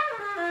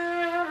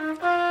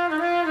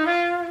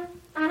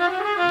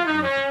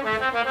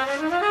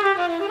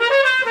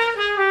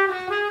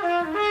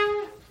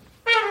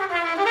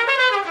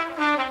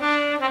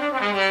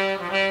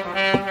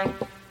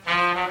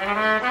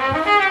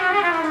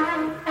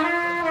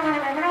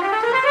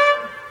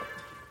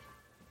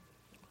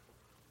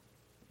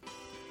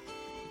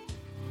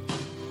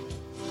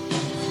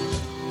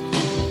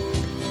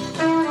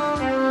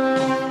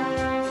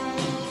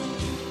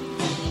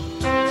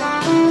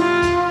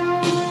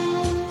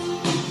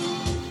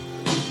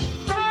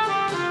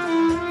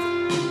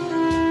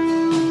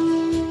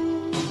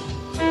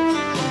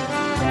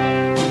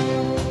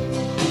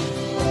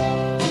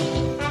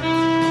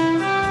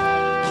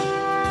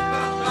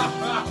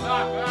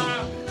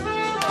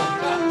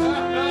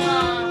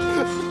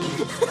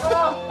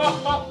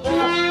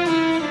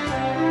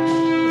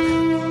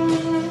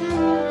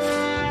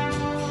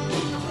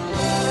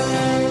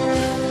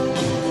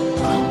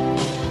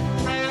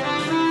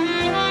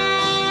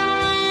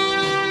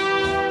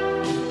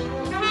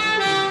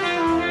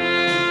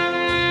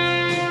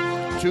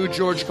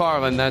 George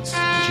Carlin. That's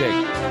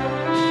Jake.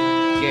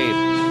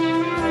 Gabe.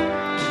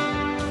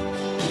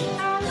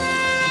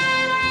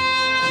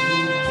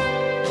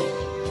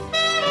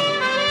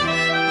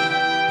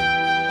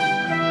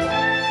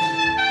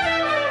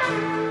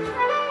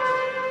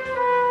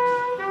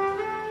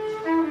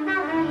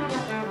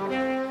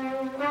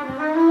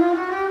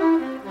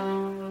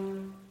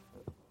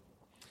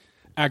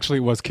 Actually,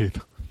 it was Keith.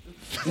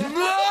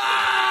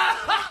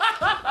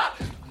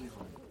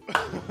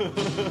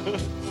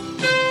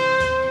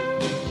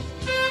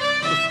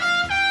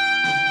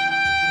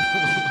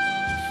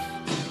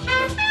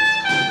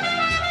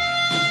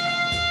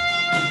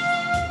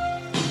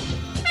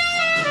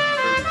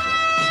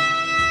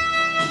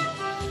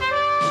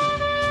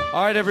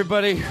 All right,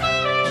 everybody.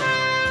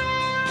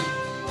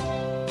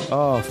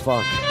 Oh,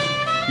 fuck.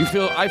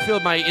 I feel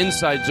my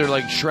insides are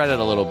like shredded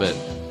a little bit.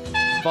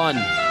 Fun.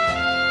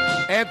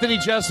 Anthony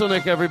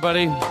Jeselnik,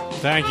 everybody.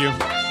 Thank you.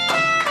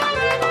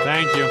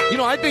 Thank you. You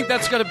know, I think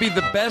that's going to be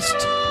the best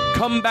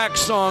comeback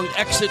song,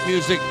 exit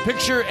music.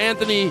 Picture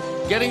Anthony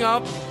getting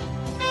up,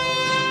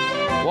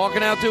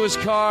 walking out to his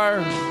car,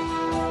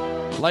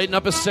 lighting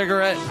up a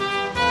cigarette,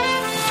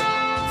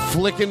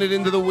 flicking it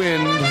into the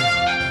wind,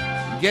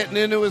 getting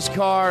into his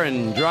car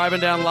and driving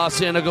down La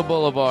Cienega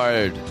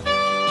Boulevard,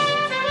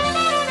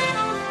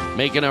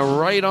 making a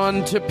right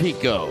on to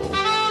Pico.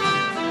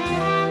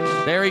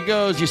 There he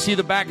goes. You see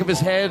the back of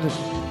his head.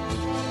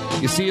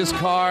 You see his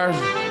car.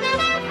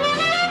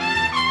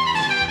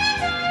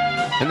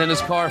 And then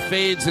his car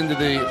fades into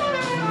the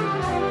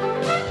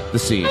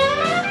scene.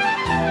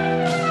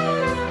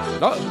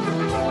 Oh.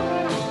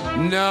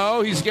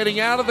 No, he's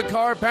getting out of the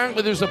car.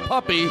 Apparently there's a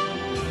puppy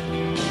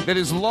that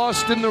is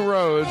lost in the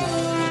road.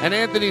 And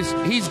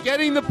he's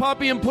getting the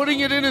puppy and putting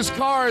it in his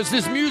car as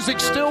this music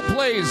still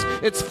plays.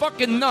 It's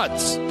fucking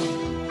nuts.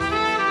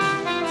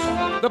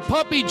 The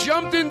puppy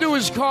jumped into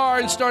his car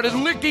and started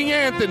licking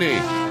Anthony.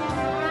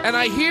 And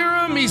I hear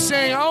him, he's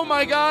saying, "Oh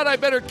my God, I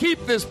better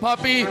keep this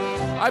puppy.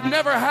 I've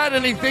never had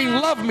anything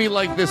love me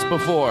like this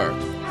before."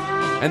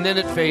 And then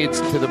it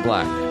fades to the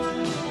black.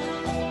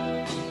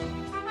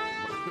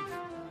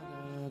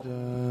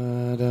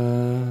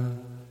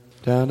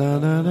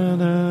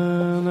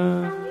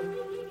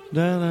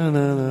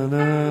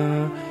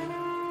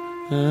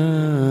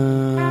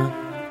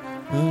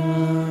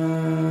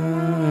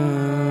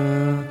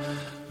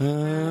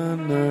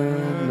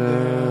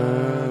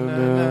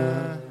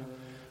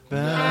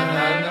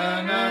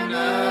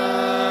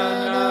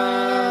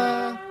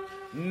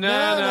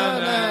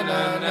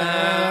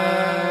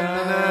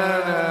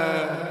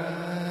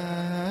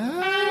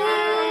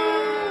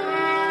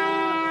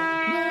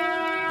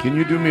 Can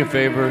you do me a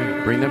favor?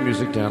 Bring that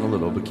music down a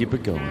little, but keep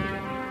it going.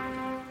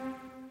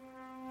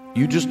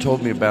 You just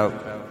told me about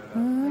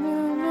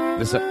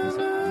this.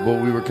 Well,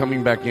 we were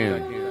coming back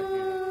in.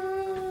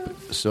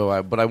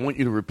 But I want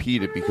you to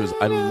repeat it because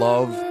I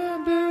love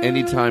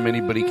anytime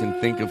anybody can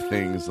think of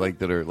things like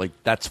that are like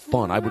that's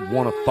fun. I would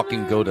want to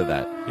fucking go to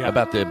that. Yeah.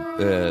 About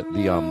the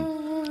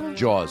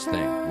Jaws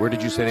thing. Where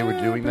did you say they were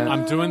doing that?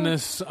 I'm doing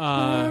this.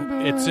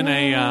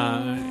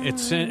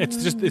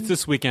 It's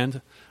this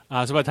weekend.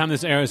 So by the time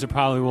this airs, it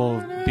probably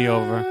will be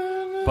over.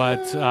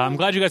 But I'm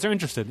glad you guys are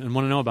interested and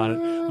want to know about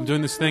it. I'm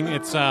doing this thing.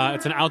 It's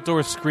an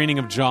outdoor screening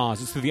of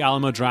Jaws. It's through the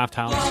Alamo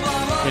Drafthouse.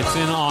 It's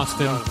in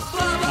Austin.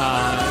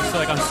 So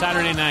like on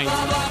Saturday night,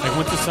 like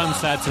once the sun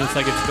sets and it's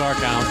dark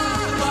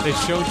out, they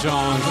show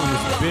Jaws on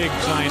this big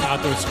giant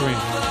outdoor screen.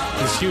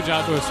 This huge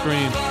outdoor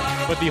screen.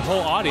 But the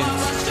whole audience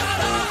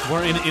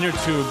were in inner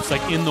tubes,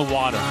 like in the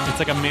water. It's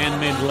like a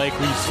man-made lake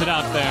where you sit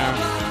out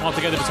there all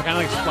together, just kind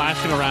of like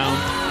splashing around,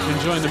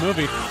 enjoying the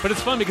movie. But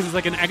it's fun because it's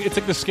like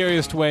the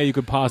scariest way you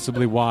could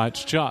possibly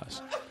watch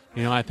Jaws.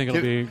 You know, I think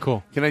it'll be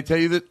cool. Can I tell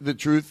you the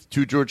truth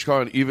to George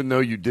Carlin? Even though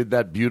you did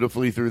that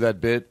beautifully through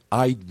that bit,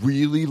 I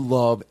really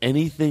love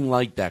anything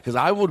like that because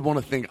I would want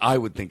to think I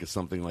would think of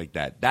something like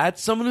that.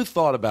 That's someone who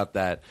thought about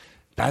that.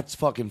 That's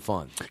fucking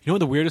fun. You know what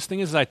the weirdest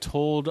thing is? I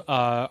told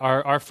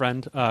our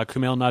friend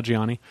Kumail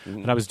Nanjiani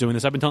that I was doing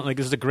this. I've been telling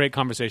this is a great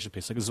conversation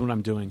piece. Like this is what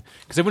I'm doing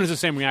because everyone has the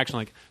same reaction.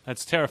 Like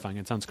that's terrifying.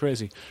 It sounds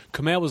crazy.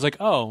 Kumail was like,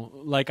 "Oh,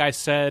 like I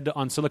said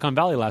on Silicon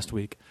Valley last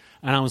week,"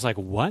 and I was like,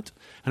 "What?"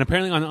 And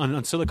apparently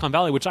on Silicon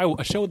Valley, which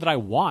a show that I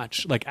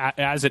watch like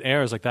as it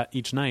airs like that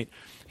each night,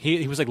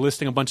 he was like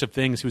listing a bunch of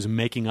things he was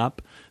making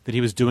up that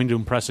he was doing to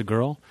impress a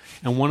girl,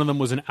 and one of them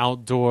was an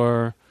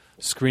outdoor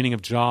screening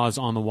of Jaws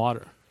on the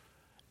water.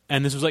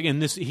 And this was like,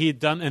 he had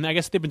done, and I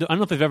guess they've been doing, I don't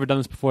know if they've ever done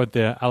this before at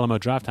the Alamo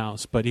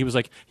Drafthouse, but he was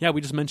like, yeah,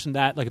 we just mentioned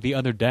that like the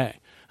other day.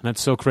 And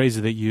that's so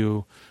crazy that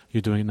you're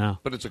doing it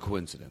now. But it's a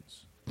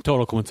coincidence.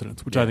 Total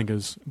coincidence, which I think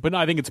is, but no,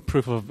 I think it's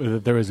proof of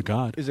that there is a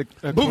God. Is it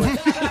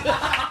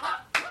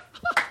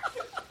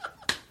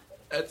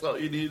That's all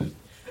you needed.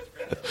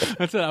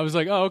 That's it. I was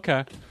like, oh,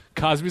 okay.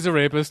 Cosby's a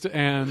rapist,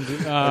 and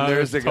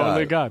there's the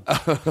totally God.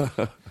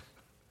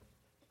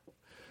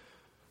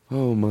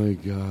 Oh, my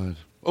God.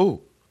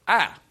 Oh,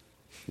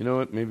 You know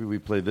what? Maybe we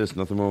play this.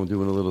 Nothing wrong with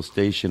doing a little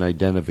station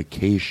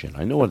identification.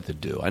 I know what to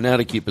do. I know how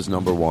to keep us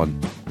number one.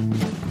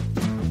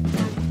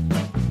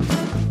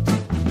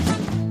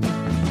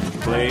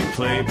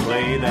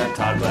 Play that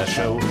Todd Glass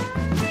Show.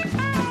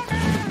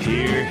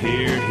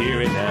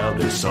 Hear it now.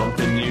 There's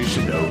something you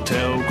should know.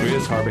 Tell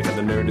Chris Hardwick at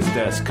the Nerdist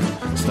desk.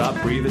 Stop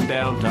breathing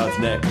down Todd's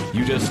neck.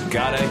 You just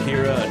gotta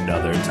hear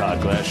another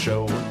Todd Glass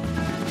Show.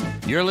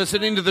 You're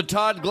listening to the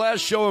Todd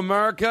Glass Show,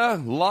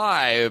 America,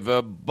 live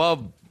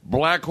above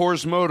Black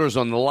Horse Motors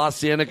on the La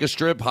Cienega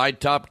Strip, High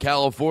Top,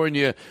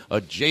 California,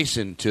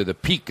 adjacent to the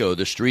Pico,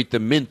 the street the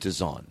Mint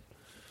is on.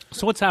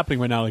 So what's happening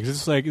right now?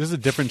 Is this a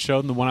different show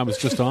than the one I was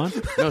just on?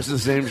 No, it's the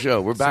same show.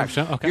 We're back.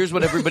 Same show? Okay. Here's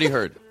what everybody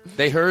heard.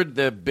 They heard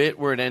the bit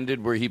where it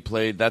ended, where he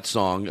played that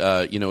song,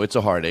 It's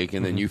a Heartache,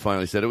 and then you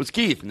finally said it was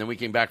Keith. And then we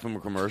came back from a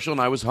commercial, and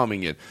I was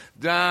humming it.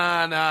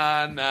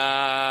 Da-na-na-na,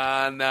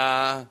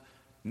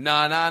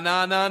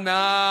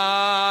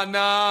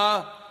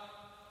 na-na-na-na-na-na.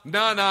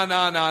 Na na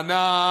na na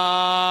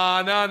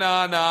na na na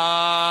na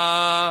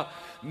na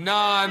na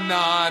na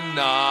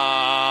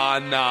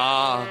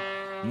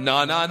na na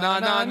na na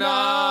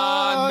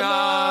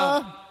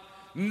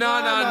na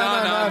na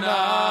na na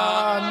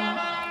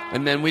na.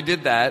 And then we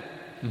did that,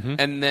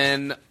 and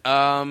then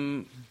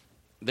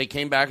they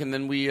came back, and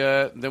then we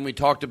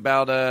talked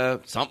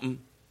about something.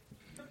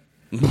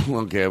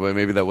 Okay, but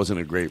maybe that wasn't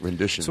a great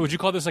rendition. So would you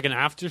call this like an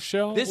after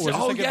show? This, or is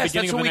this like yes, the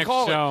beginning that's of what the we next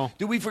call show? it.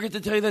 Did we forget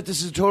to tell you that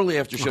this is a totally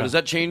after show? Okay. Does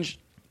that change?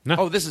 No.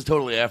 Oh, this is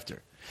totally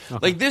after.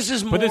 Okay. Like, this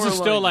is more But this is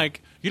still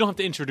like, you don't have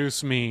to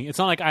introduce me. It's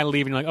not like I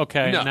leave and you're like,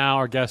 okay, No. now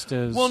our guest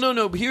is... Well,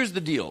 no, but here's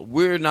the deal.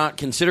 We're not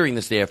considering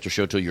this the after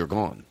show till you're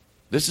gone.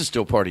 This is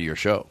still part of your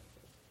show.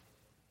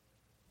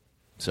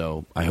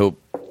 So, I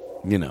hope,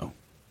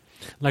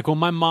 Like when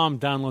my mom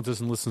downloads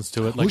this and listens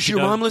to it. Like your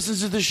mom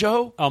listens to the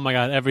show? Oh my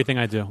God, everything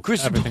I do.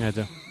 Everything I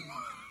do.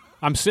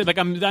 I'm right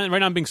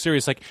now. I'm being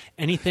serious. Like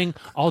anything,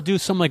 I'll do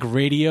some like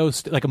radio,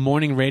 like a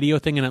morning radio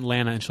thing in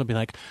Atlanta, and she'll be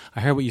like, "I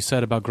heard what you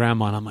said about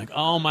Grandma," and I'm like,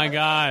 "Oh my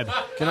God,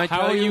 Can I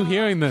how tell are you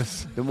hearing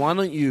this?" Then why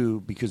don't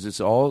you, because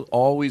it's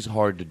always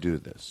hard to do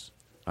this,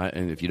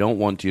 and if you don't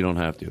want to, you don't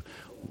have to.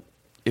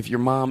 If your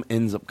mom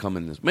ends up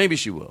coming this, maybe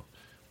she will.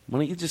 Why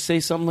don't you just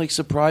say something like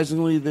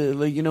surprisingly,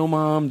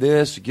 Mom,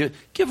 this, give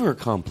her a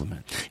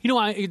compliment.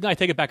 I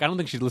take it back. I don't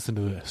think she'd listen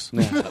to this.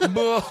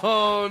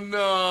 Oh,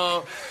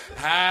 no.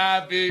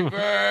 Happy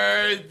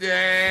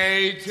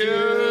birthday to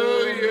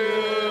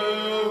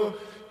you.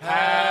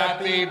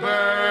 Happy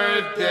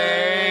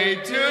birthday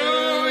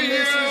to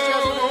you.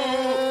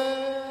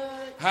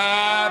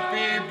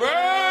 Happy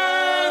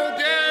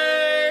birthday,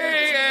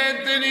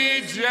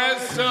 Anthony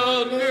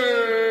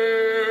Jeselnik.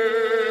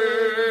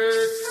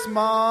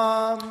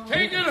 Mom.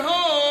 Take it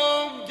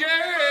home, Gary.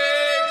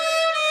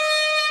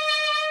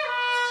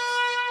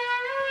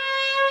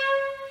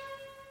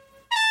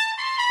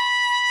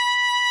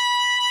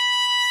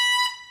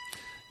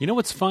 You know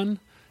what's fun?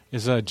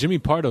 Is Jimmy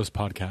Pardo's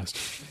podcast.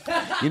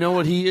 You know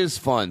what? He is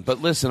fun.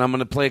 But listen, I'm going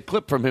to play a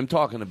clip from him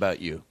talking about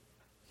you.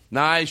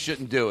 Nah, I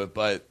shouldn't do it,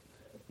 but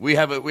we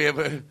have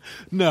a...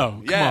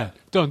 No, come on.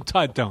 Don't,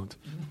 Todd, don't.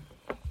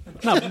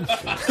 No.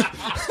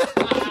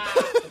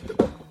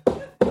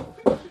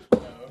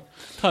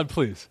 Todd,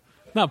 please.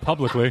 Not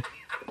publicly.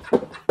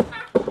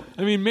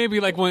 I mean, maybe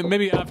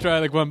after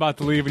I'm about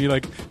to leave and you're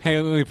like,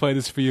 hey, let me play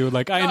this for you.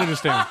 Like, I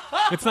understand.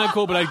 It's not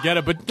cool, but I get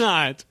it, but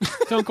not.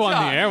 Don't go on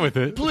the air with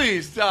it.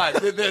 Please, Todd.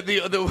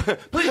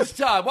 Please,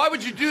 Todd. Why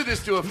would you do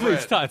this to a friend?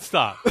 Please, Todd,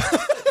 stop.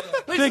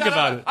 Please, Think Todd,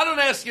 about it. I don't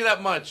ask you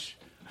that much.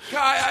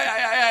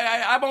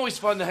 I'm always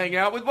fun to hang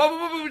out with.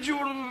 Why would you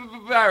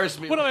embarrass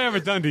me? What have I ever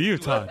done to you,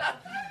 Todd?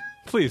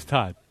 Please,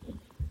 Todd.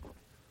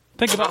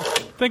 Think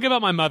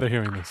about my mother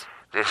hearing this.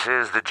 This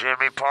is the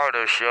Jimmy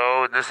Pardo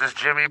Show, and this is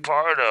Jimmy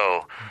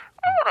Pardo.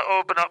 I want to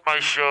open up my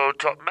show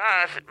to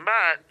Matt.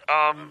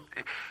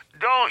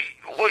 Don't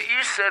what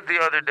you said the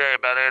other day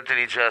about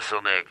Anthony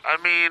Jeselnik. I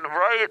mean,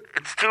 right?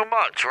 It's too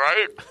much,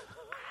 right?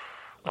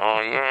 Oh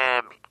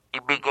yeah,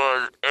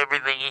 because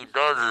everything he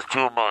does is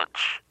too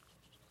much.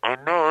 I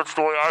know, that's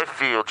the way I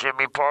feel,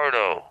 Jimmy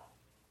Pardo.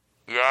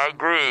 Yeah, I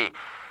agree.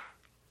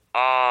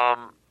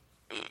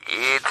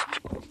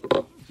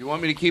 You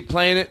want me to keep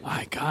playing it?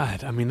 My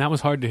God, I mean, that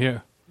was hard to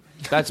hear.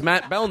 That's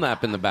Matt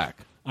Belknap in the back.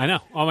 I know.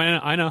 Oh,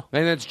 I know.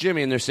 And that's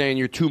Jimmy, and they're saying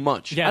you're too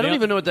much. Yeah, I don't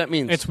even know what that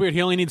means. It's weird.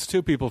 He only needs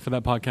 2 people for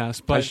that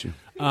podcast. But,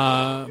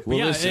 but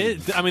yeah,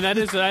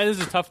 that is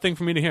a tough thing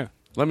for me to hear.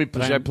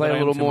 Should I play a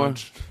little more?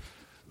 Much.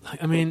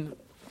 I mean,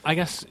 I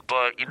guess.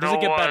 But you does know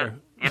it get what? better?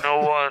 You know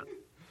what?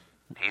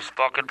 He's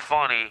fucking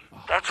funny.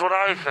 That's what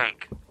I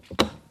think.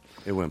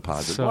 It went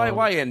positive. So-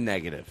 Why end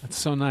negative? That's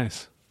so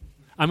nice.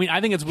 I mean,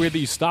 I think it's weird that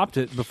you stopped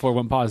it before it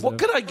went positive. What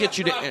could I get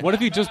you to end? What if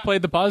you just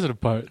played the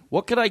positive part?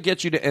 What could I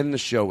get you to end the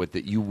show with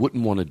that you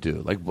wouldn't want to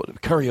do? Like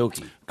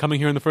karaoke. Coming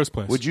here in the first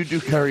place. Would you do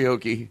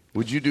karaoke?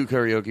 Would you do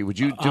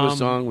a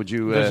song? Would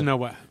you? There's no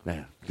way.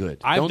 Nah,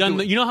 good. I've done.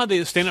 You know how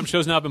the stand-up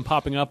shows now have been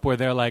popping up, where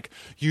they're like,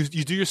 you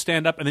do your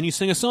stand-up and then you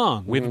sing a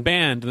song with a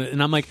band,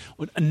 and I'm like,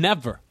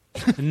 never.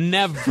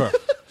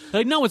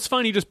 Like, no, it's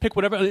fine. You just pick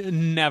whatever.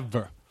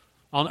 Never.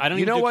 I don't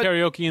even do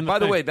karaoke in the By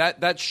the way,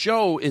 that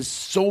show is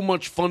so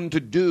much fun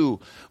to do.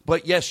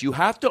 But yes, you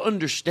have to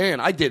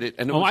understand. I did it,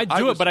 and I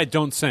do it, but I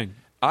don't sing.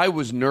 I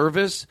was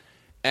nervous,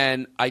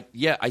 And I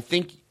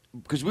think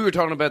because we were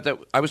talking about that,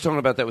 I was talking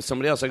about that with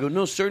somebody else. I go,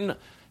 no,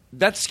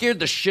 that scared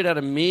the shit out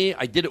of me.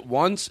 I did it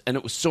once, and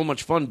it was so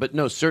much fun. But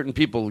no, certain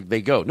people,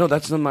 they go, no,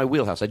 that's not my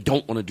wheelhouse. I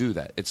don't want to do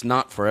that. It's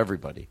not for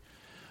everybody.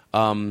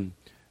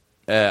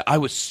 I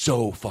was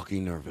so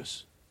fucking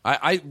nervous.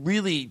 I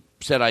really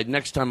said,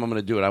 next time I'm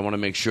going to do it, I want to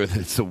make sure that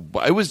it's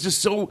it was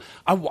just so,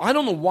 I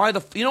don't know why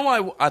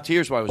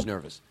here's why I was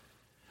nervous.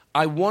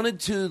 I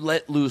wanted to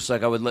let loose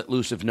like I would let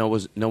loose if no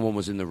one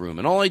was in the room.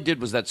 And all I did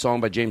was that song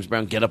by James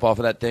Brown, Get Up Off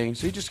of That Thing.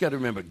 So you just got to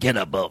remember, get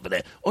up off of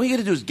that. All you got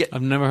to do is get...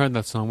 I've never heard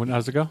that song.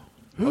 How's it go?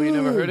 Oh, you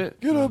never heard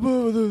it? Get up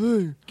off of that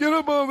thing. Get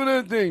up off of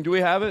that thing. Do we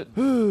have it? I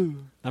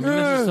mean,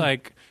 this is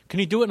like... Can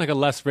you do it in like a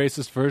less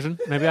racist version?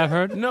 Maybe I've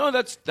heard? No,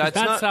 that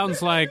not...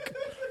 sounds like...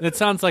 It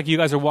sounds like you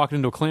guys are walking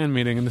into a Klan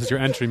meeting and this is your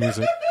entry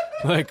music.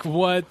 Like,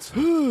 what?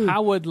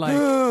 How would, like...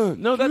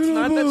 No, that's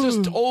not. That's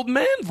just old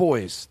man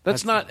voice.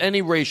 That's not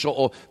any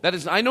racial... That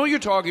is... I know you're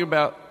talking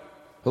about...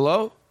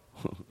 Hello?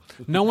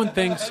 No one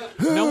thinks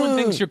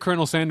you're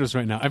Colonel Sanders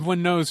right now.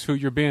 Everyone knows who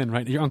you're being,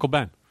 right? You're Uncle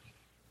Ben.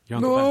 You're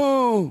Uncle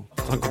Ben.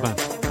 It's Uncle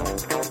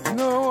Ben.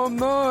 No, I'm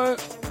not.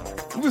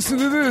 Listen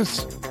to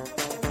this.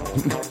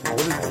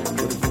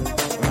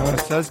 It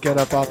says get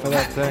up off of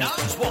that thing.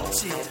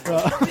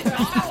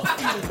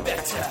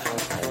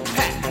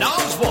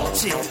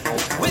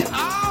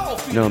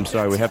 No, I'm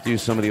sorry. We have to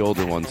use some of the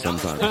older ones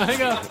sometimes.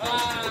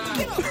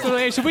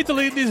 Hey, should we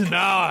delete these?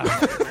 No.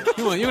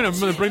 You're going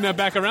to bring that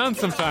back around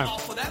sometime.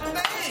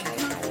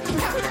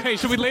 Hey,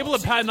 should we label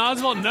it Patton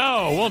Oswalt?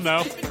 No, we'll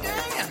know.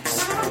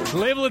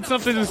 Label it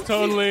something that's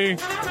totally...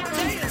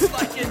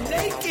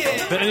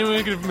 that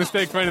anyone could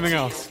mistake for anything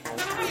else.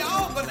 We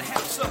all going to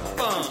have some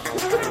fun.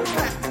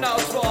 Patton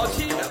Oswalt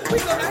here. We're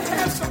going to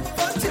have some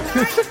fun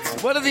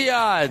tonight. What are the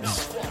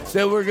odds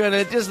that we're going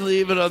to just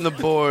leave it on the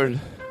board?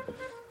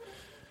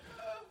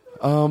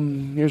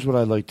 Here's what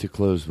I'd like to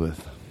close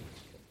with.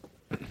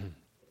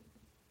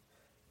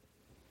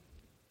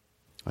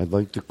 I'd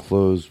like to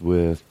close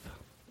with...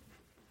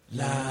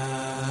 Can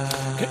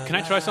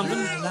I try something?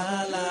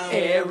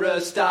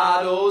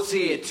 Aristotle's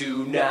here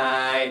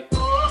tonight.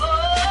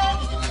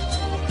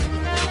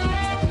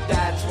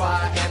 That's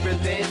why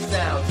everything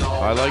sounds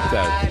all I like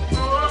that.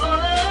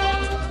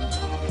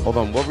 Hold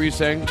on, what were you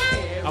saying?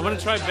 I want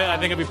to try bit. I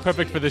think it'd be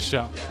perfect for this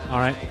show. All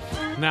right.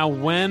 Now,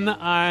 when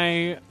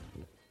I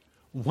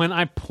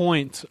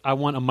point, I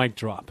want a mic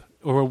drop.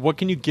 Or what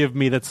can you give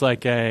me that's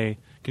like a...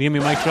 Can you give me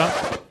a mic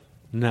drop?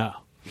 No.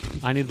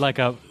 I need like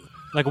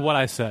what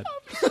I said.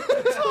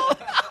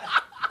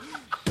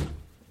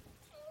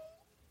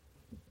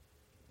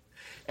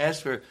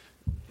 Ask for...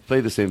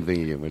 Play the same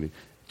thing again, Wendy.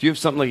 Do you have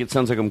something like it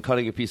sounds like I'm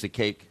cutting a piece of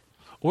cake?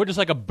 Or just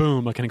like a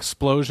boom, like an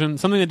explosion.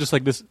 Something that just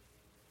like this...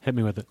 Hit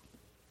me with it.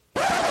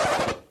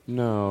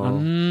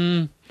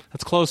 No.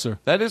 That's closer.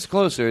 That is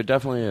closer. It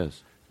definitely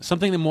is.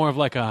 Something that more of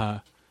like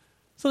a...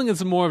 Something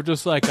that's more of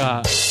just like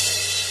a...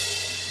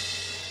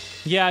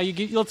 Yeah,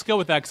 let's go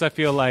with that because I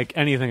feel like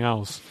anything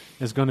else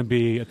is going to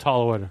be a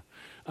tall order.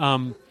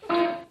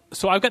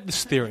 So I've got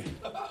this theory.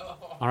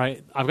 All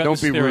right, I've got. Don't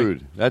this be theory.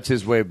 rude. That's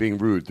his way of being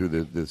rude through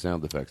the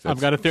sound effects. I've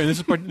got a theory.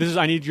 This is.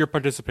 I need your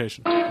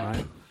participation. All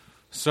right.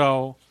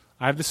 So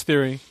I have this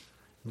theory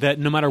that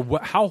no matter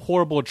how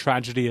horrible a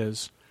tragedy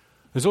is,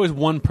 there's always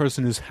one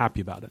person who's happy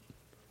about it.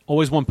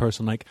 Always one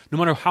person. Like no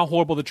matter how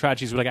horrible the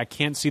tragedy is, like I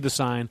can't see the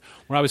sign.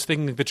 Where I was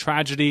thinking like, the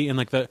tragedy in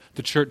like the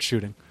church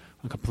shooting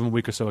from a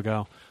week or so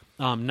ago.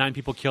 9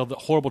 people killed.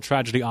 Horrible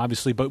tragedy,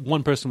 obviously, but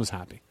one person was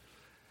happy.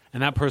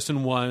 And that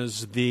person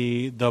was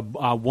the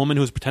woman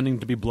who was pretending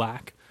to be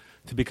black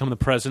to become the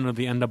president of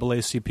the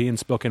NAACP in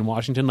Spokane,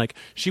 Washington. Like,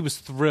 she was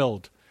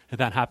thrilled that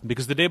that happened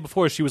because the day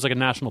before she was like a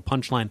national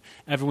punchline.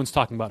 Everyone's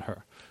talking about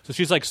her. So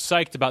she's like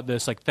psyched about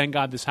this, like, thank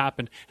God this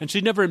happened. And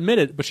she'd never admit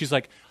it, but she's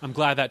like, I'm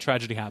glad that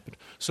tragedy happened.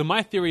 So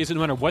my theory is that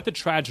no matter what the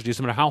tragedy is,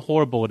 no matter how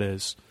horrible it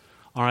is,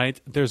 all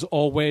right, there's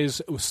always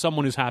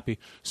someone who's happy.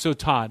 So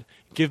Todd,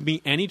 give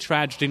me any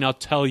tragedy and I'll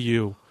tell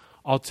you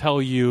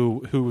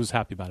who was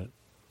happy about it.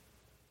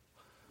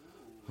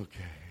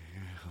 Okay.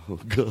 Oh,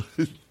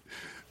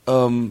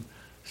 God.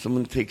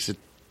 Someone takes a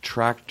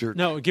tractor.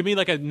 No, give me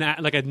like a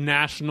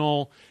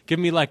national. Give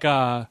me like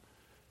a.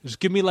 Just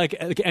give me like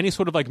any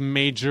sort of like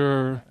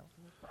major,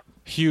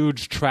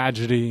 huge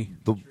tragedy.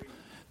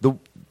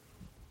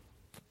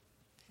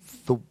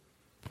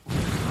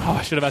 Oh,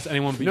 I should have asked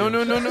anyone but No.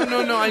 you.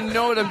 No. I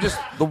know it.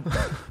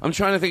 I'm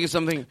trying to think of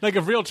something. Like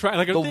a real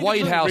tragedy. Like the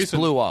White House recent.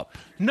 blew up.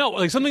 No,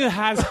 like something that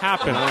has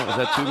happened. Oh, is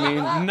that too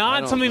mean?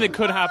 Not something that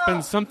could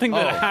happen. Something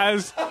that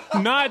has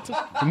not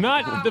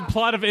the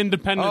plot of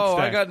Independence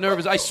Day. I got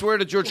nervous. I swear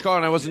to George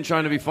Carlin, I wasn't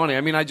trying to be funny.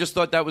 I mean, I just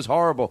thought that was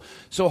horrible.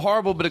 So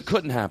horrible, but it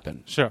couldn't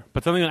happen. Sure,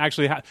 but something that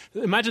actually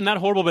imagine that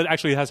horrible, but it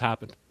actually has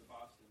happened.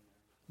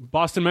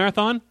 Boston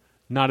Marathon,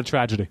 not a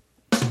tragedy.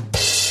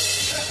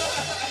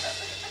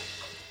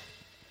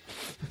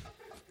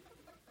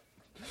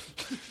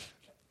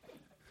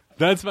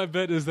 That's my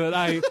bit, is that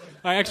I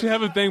actually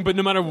have a thing, but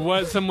no matter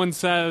what someone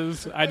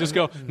says, I just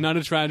go, not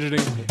a tragedy.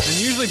 And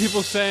usually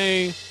people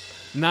say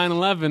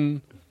 9/11,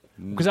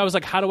 because I was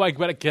like, how do I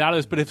get out of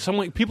this? But if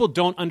people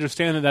don't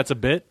understand that that's a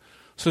bit,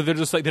 so they're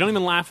just like, they don't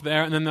even laugh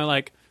there, and then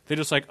they're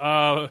just like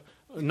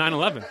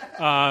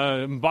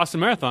 9/11, Boston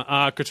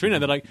Marathon, Katrina.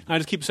 They're like, I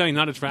just keep saying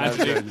not a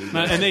tragedy,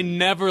 and they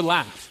never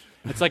laugh.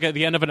 It's like at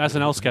the end of an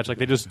SNL sketch, like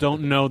they just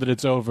don't know that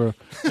it's over,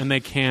 and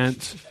they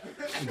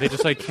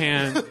just like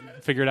can't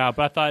figure it out.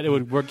 But I thought it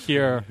would work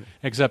here,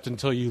 except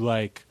until you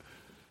like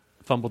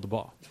fumbled the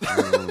ball.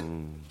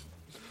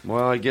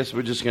 Well, I guess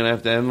we're just gonna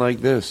have to end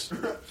like this.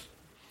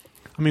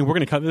 I mean, we're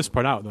gonna cut this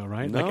part out, though,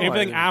 right? No, like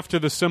everything after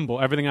the symbol,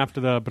 everything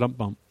after the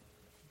bump.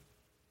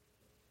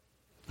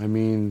 I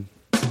mean,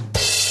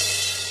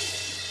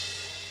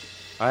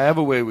 I have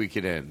a way we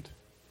could end.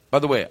 By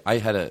the way, I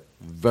had a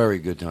very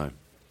good time.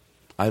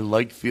 I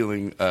like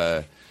feeling.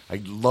 I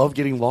love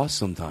getting lost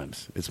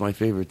sometimes. It's my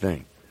favorite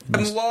thing.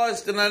 I'm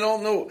lost and I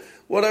don't know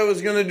what I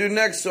was going to do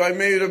next, so I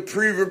made a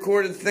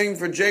pre-recorded thing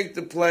for Jake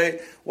to play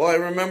while I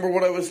remember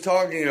what I was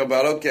talking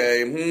about.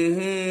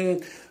 Okay.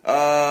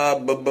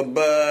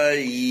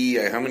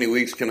 How many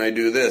weeks can I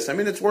do this? I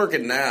mean, it's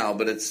working now,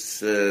 but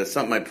it's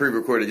something I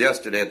pre-recorded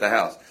yesterday at the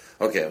house.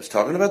 Okay, I was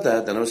talking about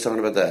that, then I was talking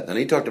about that, then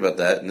he talked about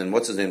that, and then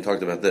what's-his-name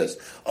talked about this.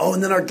 Oh,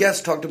 and then our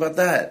guest talked about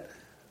that.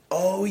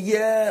 Oh,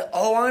 yeah.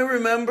 Oh, I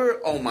remember.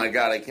 Oh, my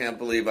God, I can't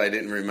believe I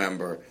didn't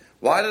remember.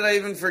 Why did I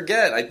even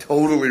forget? I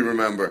totally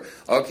remember.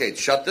 Okay,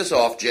 shut this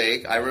off,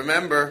 Jake. I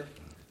remember.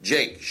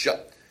 Jake,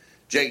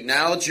 Jake,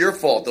 now it's your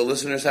fault. The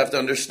listeners have to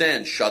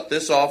understand. Shut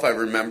this off. I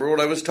remember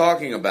what I was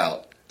talking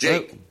about.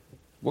 Jake,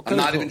 I'm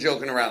not even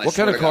joking around. What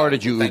kind of car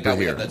did you Uber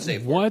here?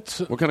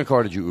 What kind of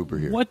car did you Uber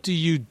here? What do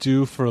you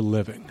do for a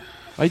living?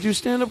 I do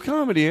stand-up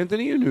comedy,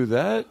 Anthony. You knew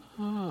that.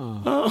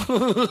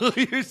 Oh,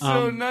 you're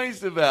so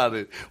nice about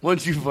it.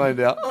 Once you find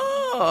out,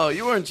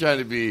 you weren't trying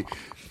to be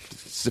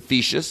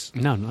facetious.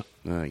 No.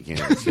 I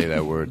can't say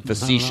that word.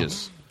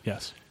 Facetious. No.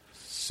 Yes.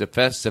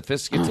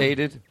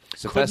 Sophisticated.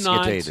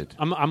 Sophisticated.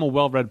 I'm a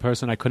well-read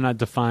person. I could not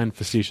define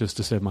facetious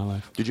to save my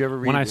life. Did you ever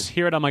read When I it?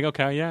 hear it, I'm like,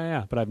 okay,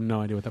 yeah, but I have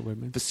no idea what that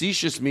word means.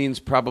 Facetious means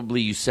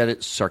probably you said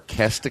it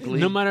sarcastically.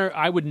 No matter,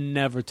 I would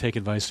never take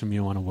advice from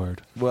you on a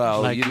word.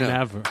 Well, like, you know,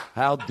 never.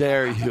 How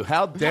dare you?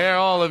 How dare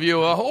all of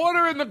you?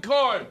 Order in the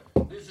court.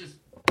 This is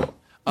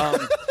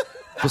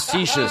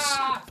facetious.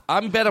 I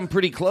bet I'm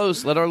pretty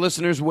close. Let our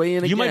listeners weigh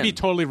in again. You might be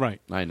totally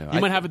right. I know. You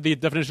might have the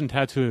definition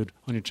tattooed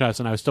on your chest,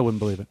 and I still wouldn't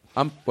believe it.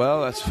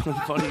 Well, that's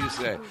funny you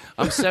say.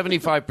 I'm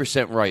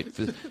 75% right.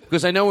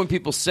 Because I know when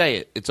people say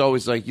it, it's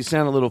always like, you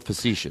sound a little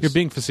facetious. You're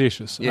being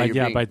facetious. Yeah,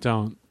 but I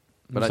don't.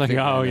 But it's I like, think,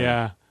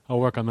 I'll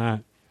work on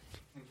that.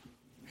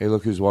 Hey,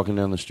 look who's walking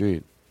down the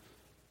street.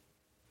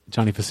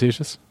 Johnny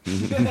Facetious?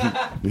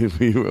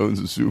 He owns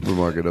a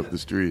supermarket up the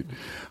street.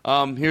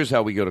 Here's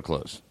how we go to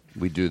close.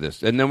 We do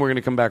this. And then we're going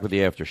to come back with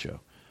the after show.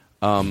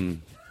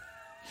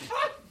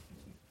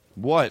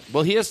 What?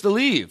 Well, he has to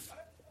leave.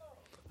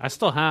 I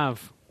still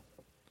have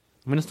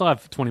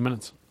 20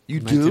 minutes. You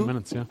 19 do?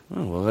 minutes, yeah.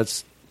 Oh, well,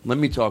 let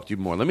me talk to you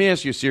more. Let me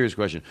ask you a serious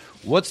question.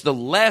 What's the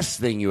last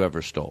thing you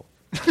ever stole?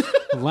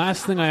 The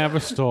last thing I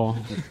ever stole.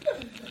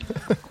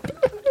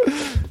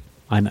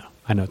 I know,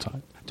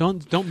 Todd.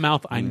 Don't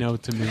mouth "I know"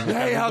 to me.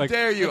 Hey, how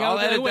dare you? I'll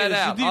edit that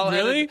out.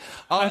 Really?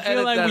 I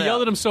feel like we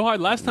yelled at him so hard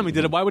last time we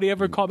did it. Why would he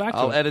ever call back to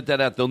I'll it? edit that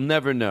out. They'll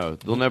never know.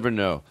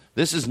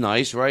 This is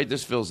nice, right?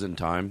 This fills in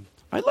time.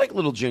 I like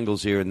little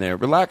jingles here and there.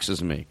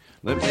 Relaxes me.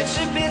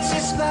 Bitsy bitsy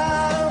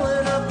smile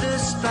went up the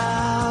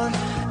spout.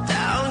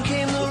 Down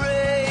came the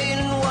rain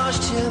and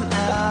washed him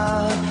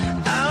out.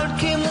 Out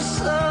came the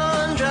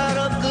sun, dried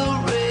up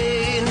the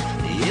rain.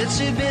 The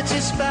itsy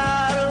bitsy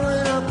spout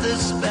went up the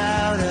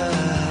spout.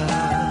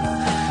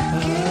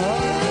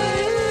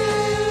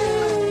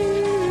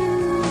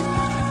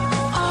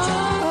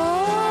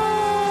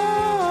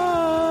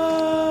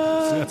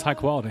 That's high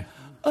quality.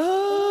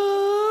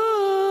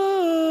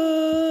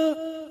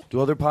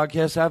 Do other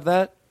podcasts have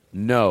that?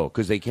 No,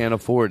 because they can't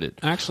afford it.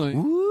 Actually.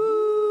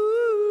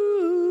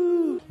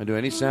 I do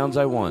any sounds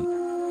I want.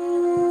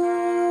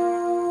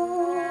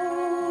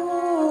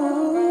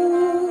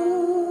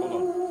 Hold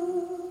on.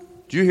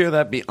 Do you hear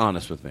that? Be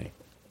honest with me.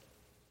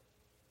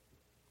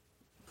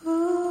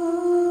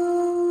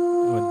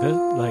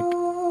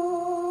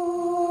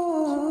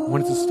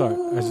 When does it start?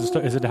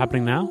 Is it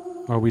happening now?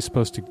 Or are we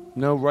supposed to?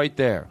 No, right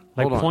there.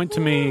 Like, Hold on. point to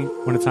me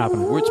when it's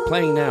happening. Where it's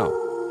playing now.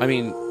 I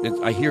mean,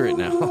 I hear it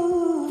now.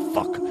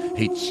 Fuck.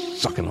 Hate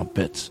sucking on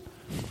bits.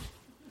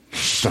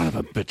 Son of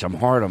a bitch. I'm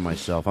hard on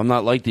myself. I'm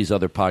not like these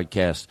other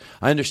podcasts.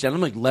 I understand.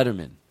 I'm like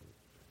Letterman.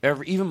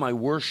 Even my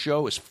worst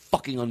show is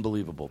fucking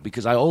unbelievable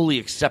because I only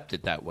accept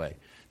it that way.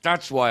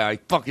 That's why I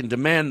fucking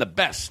demand the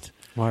best.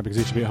 Why? Because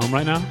he should be at home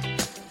right now?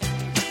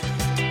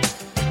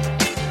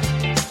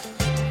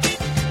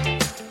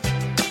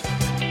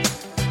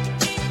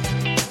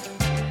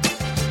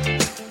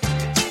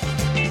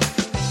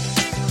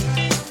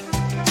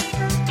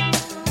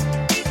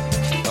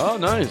 Oh,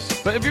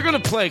 nice. But if you're going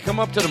to play, come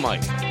up to the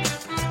mic.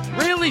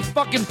 Really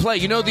fucking play.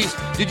 You know these...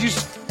 Did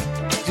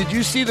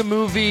you see the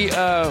movie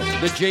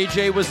that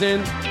JJ was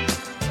in?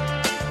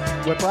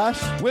 Whiplash?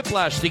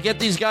 Whiplash. To get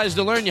these guys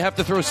to learn, you have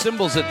to throw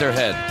cymbals at their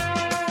head.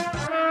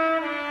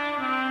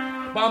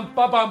 Bum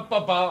ba bum ba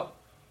ba.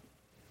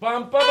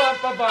 Bum ba ba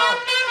ba ba.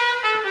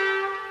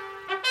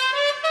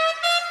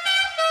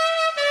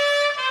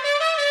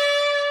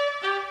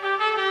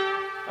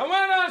 I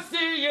wanna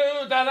see you.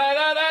 Da da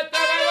da da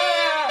da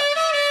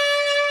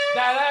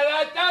da da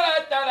da da da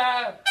da da.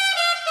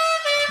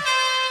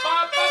 Ba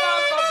ba ba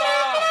ba ba.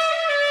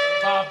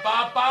 Ba ba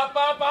ba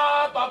ba ba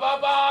ba ba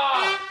ba.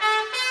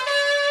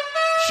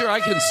 Sure,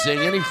 I can sing.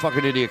 Any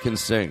fucking idiot can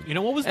sing. You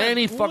know what was that?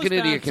 Any fucking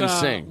idiot can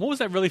sing. What was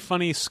that really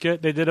funny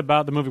skit they did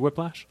about the movie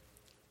Whiplash?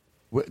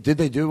 Did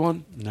they do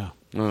one? No.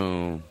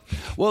 Oh.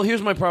 Well,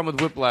 here's my problem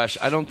with Whiplash.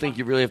 I don't think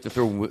you really have to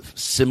throw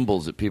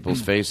symbols at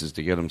people's faces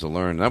to get them to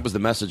learn. That was the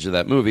message of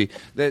that movie,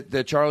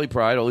 that Charlie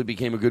Pride only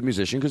became a good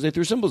musician because they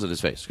threw symbols at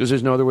his face, because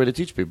there's no other way to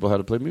teach people how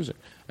to play music.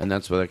 And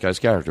that's what that guy's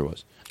character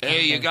was.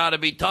 Hey, you got to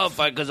be tough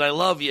because I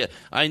love you.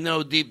 I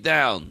know deep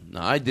down.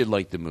 No, I did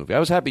like the movie. I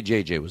was happy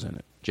JJ was in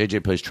it.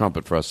 JJ plays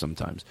trumpet for us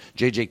sometimes.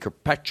 JJ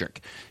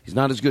Kirkpatrick. He's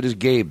not as good as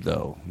Gabe,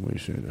 though.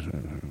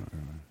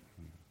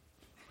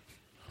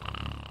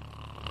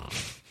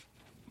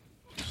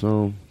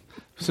 So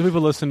people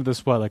listen to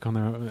this, what, like on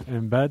their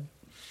in bed?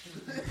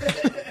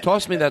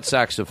 Toss me that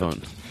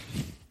saxophone.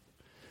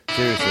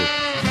 Seriously.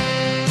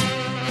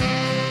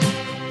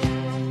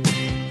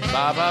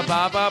 Ba ba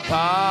ba ba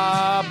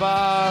ba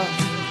ba.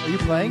 Are you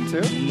playing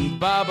too?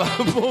 Ba ba.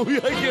 Oh,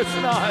 I guess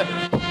not.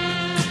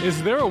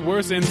 Is there a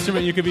worse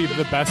instrument you could be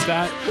the best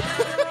at?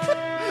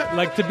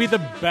 Like, to be the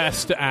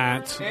best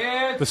at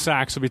the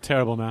sax would be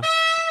terrible, man.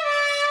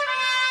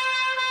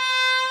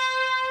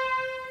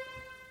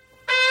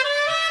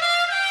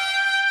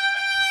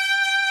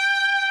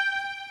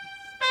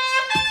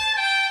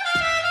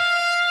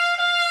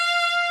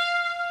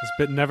 This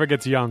bit never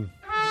gets young.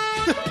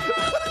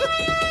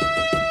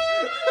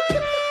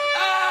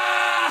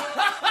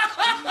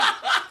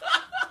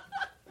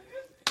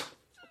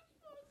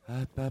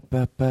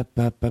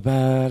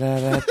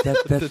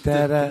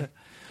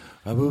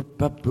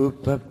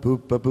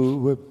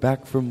 We're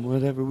back from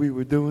whatever we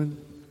were doing.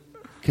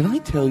 Can I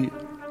tell you?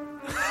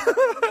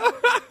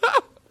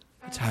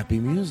 It's happy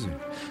music.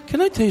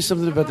 Can I tell you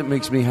something about that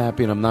makes me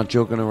happy, and I'm not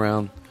joking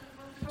around?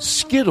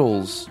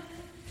 Skittles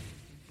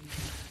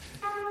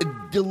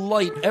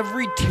delight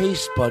every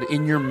taste bud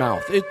in your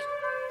mouth.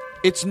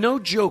 It's no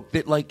joke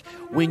that, like,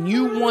 when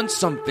you want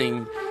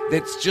something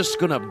that's just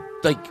gonna,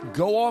 like,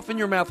 go off in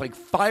your mouth like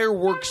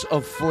fireworks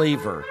of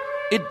flavor,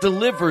 it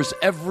delivers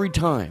every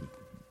time.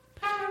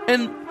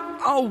 And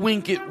I'll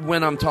wink it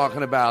when I'm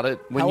talking about it.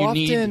 When How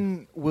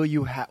often will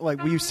you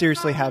will you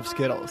seriously have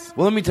Skittles?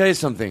 Well, let me tell you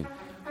something.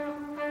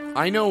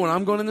 I know when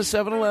I'm going into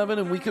 7-Eleven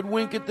and we could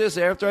wink at this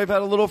after I've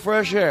had a little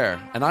fresh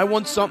air, and I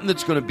want something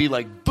that's going to be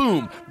like,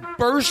 boom,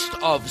 burst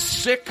of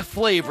sick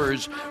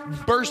flavors,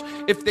 burst.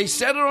 If they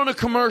said it on a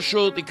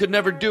commercial, they could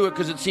never do it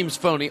because it seems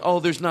phony.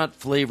 Oh, there's not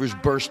flavors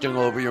bursting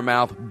over your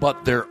mouth,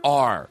 but there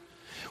are.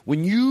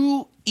 When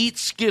you eat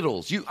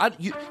Skittles, if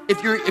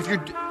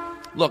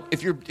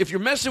you're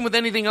messing with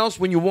anything else,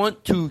 when you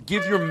want to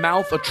give your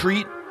mouth a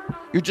treat,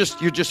 you're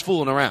just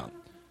fooling around.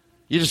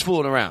 You're just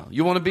fooling around.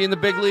 You want to be in the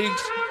big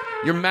leagues?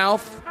 Your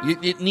mouth,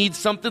 it needs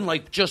something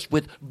like just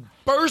with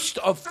burst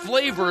of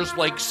flavors,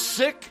 like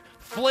sick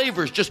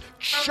flavors, just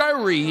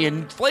cherry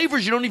and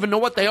flavors you don't even know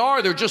what they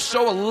are. They're just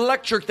so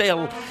electric. They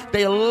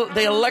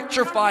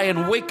electrify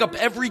and wake up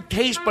every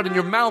taste bud in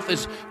your mouth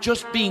is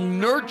just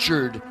being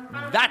nurtured.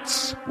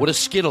 That's what a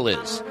Skittle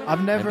is.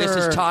 And this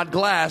is Todd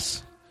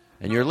Glass,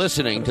 and you're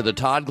listening to the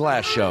Todd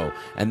Glass Show,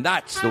 and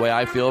that's the way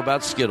I feel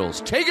about Skittles.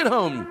 Take it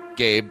home,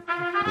 Gabe.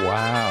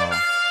 Wow.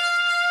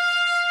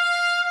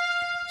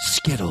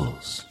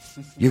 Skittles.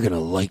 You're going to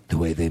like the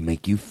way they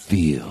make you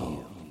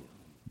feel.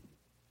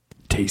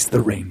 Taste the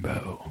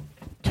rainbow.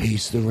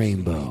 Taste the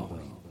rainbow.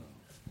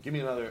 Give me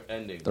another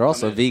ending. They're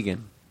also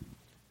vegan.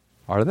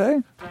 Are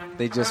they?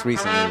 They just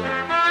recently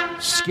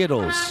went.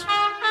 Skittles.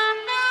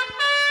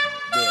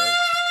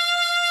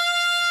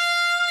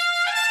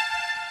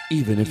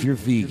 Even if you're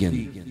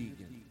vegan.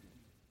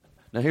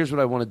 Now here's what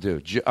I want to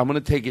do. I'm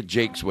going to take it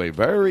Jake's way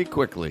very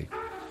quickly.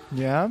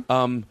 Yeah?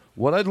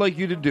 What I'd like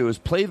you to do is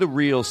play the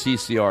real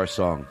CCR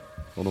song.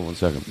 Hold on one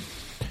second.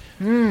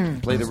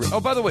 Play the. Oh,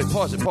 by the way,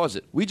 pause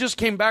it. We just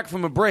came back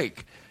from a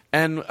break,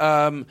 and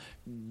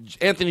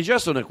Anthony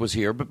Jeselnik was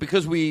here. But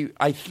because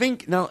I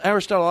think now,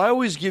 Aristotle, I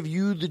always give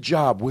you the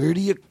job. Where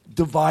do you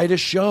divide a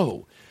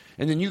show?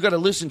 And then you got to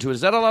listen to it.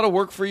 Is that a lot of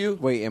work for you?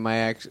 Wait,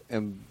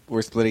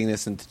 we're splitting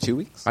this into 2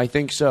 weeks? I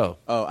think so.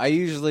 Oh, I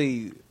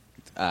usually.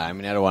 I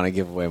don't want to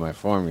give away my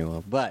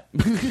formula, but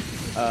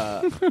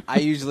I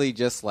usually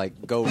just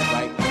go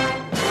right.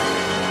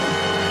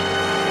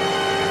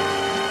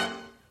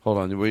 Hold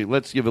on,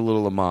 let's give a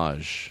little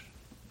homage.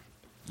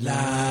 La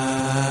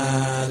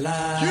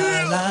la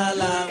la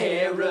la.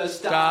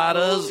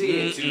 Aristotle's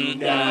here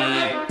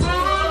tonight.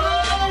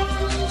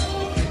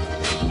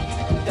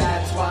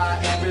 That's why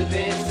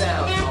everything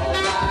sounds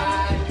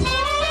alright.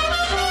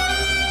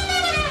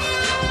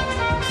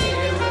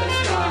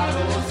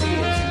 Aristotle's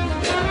here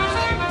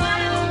tonight.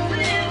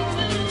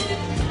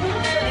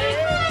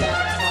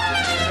 That's why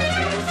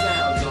everything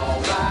sounds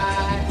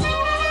alright.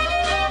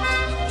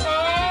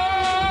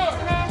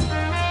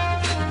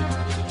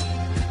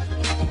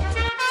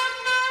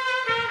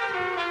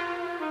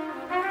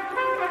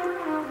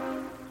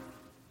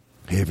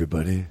 Hey,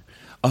 everybody.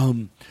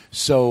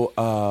 So,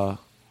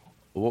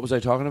 what was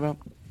I talking about?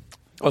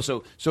 Oh,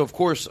 so of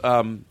course,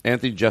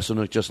 Anthony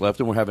Jeselnik just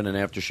left, and we're having an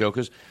after show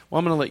because, well,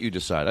 I'm going to let you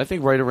decide. I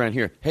think right around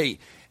here. Hey,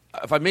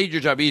 if I made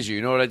your job easier,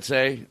 you know what I'd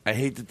say? I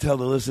hate to tell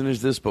the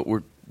listeners this, but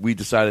we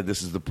decided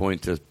this is the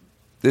point to.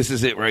 This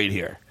is it right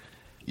here.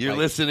 You're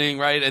listening,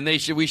 right? And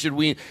we should.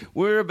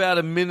 We're about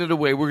a minute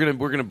away. We're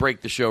gonna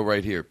break the show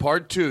right here.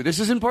 Part 2. This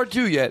isn't part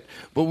 2 yet,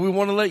 but we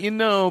want to let you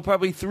know.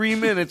 Probably 3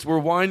 minutes. We're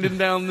winding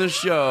down this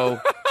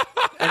show.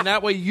 And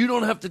that way you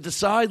don't have to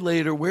decide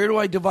later, where do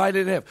I divide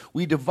it in half?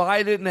 We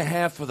divide it in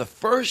half for the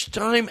first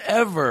time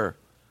ever,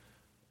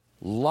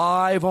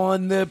 live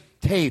on the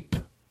tape,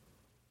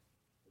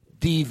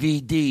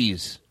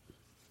 DVDs,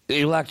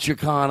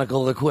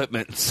 electronical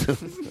equipment.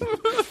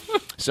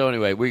 So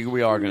anyway,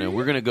 we're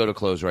gonna go to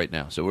close right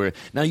now. So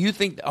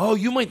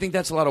you might think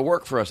that's a lot of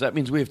work for us. That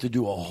means we have to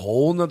do a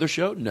whole nother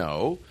show?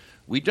 No.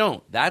 We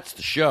don't. That's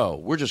the show.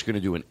 We're just going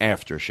to do an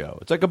after show.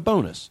 It's like a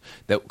bonus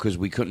because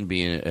we couldn't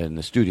be in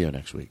the studio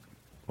next week.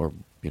 Or,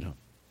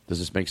 does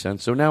this make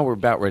sense? So now we're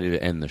about ready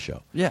to end the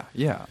show. Yeah,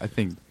 I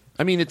think.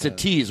 I mean, it's a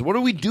tease. What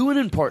are we doing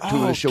in part 2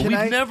 of the show?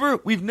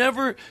 We've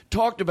never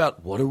talked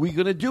about what are we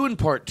going to do in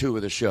part 2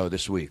 of the show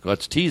this week.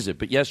 Let's tease it.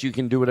 But yes, you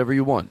can do whatever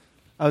you want.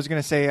 I was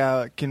going to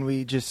say, can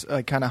we just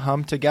kind of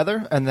hum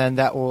together, and then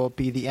that will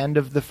be the end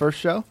of the first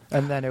show,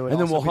 and then it would.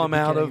 And then we'll be hum the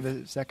out of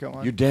the second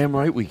one. You're damn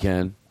right we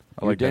can.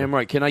 You're damn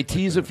right. Can I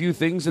tease a few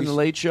things in the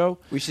late show?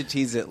 We should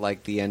tease it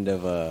like the end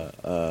of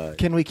a...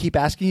 Can we keep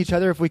asking each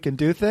other if we can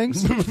do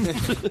things?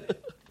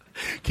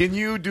 Can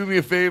you do me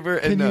a favor?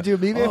 Can you do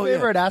me a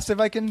favor and ask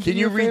if I can Can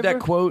you read that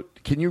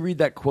quote? Can you read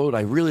that quote? I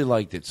really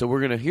liked it. So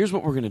here's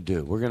what we're going to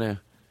do. We're going to...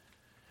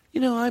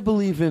 I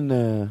believe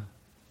in...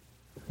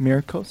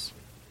 miracles?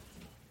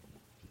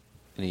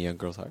 In a young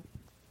girl's heart?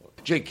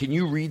 Jake, can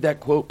you read that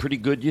quote pretty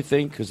good, you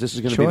think? Because this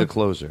is going to be the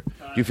closer.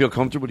 Do you feel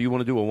comfortable? Do you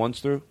want to do a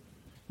once-through?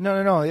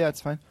 No. Yeah,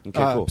 it's fine.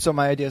 Okay, cool. So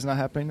my idea is not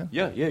happening now?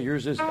 Yeah,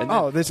 yours is.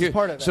 And this is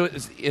part of it. So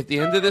at the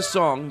end of this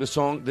song,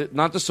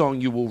 not the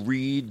song, you will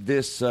read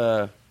this.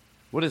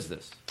 What is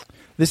this?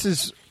 This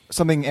is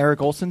something Eric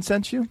Olson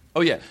sent you?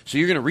 Oh, yeah. So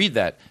you're going to read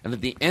that. And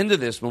at the end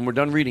of this, when we're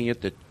done reading it,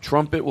 the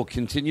trumpet will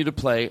continue to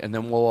play, and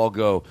then we'll all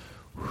go,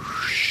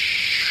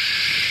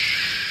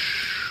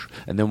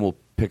 and then we'll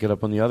pick it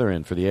up on the other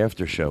end for the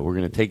after show. We're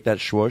going to take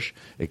that swoosh,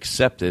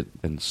 accept it,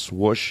 and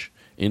swoosh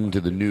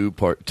into the new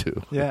part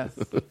 2. Yeah,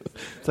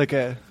 it's like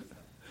a.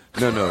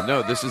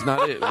 No. This is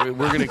not it.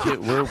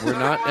 We're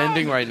not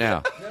ending right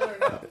now.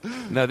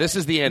 No, this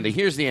is the ending.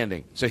 Here's the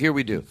ending. So here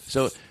we do.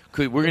 So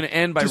we're going to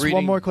end by just reading.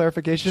 One more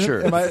clarification.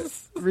 Sure. Am I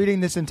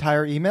reading this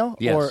entire email?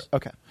 Yes. Or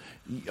okay.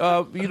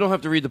 You don't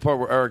have to read the part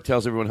where Eric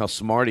tells everyone how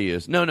smart he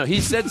is. No.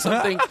 He said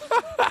something.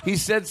 He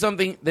said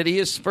something that he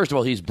is. First of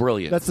all, he's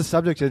brilliant. That's the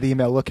subject of the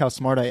email. Look how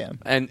smart I am.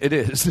 And it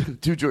is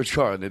to George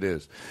Carlin. It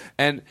is.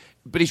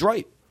 But he's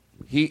right.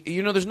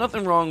 There's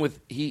nothing wrong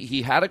with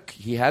he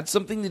had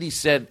something that he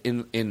said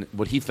in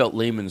what he felt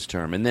layman's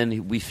term, and then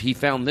he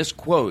found this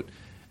quote,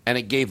 and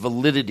it gave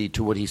validity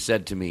to what he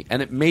said to me,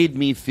 and it made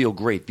me feel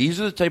great.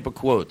 These are the type of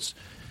quotes,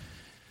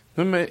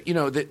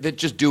 that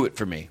just do it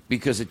for me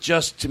because it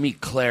just to me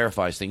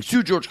clarifies things.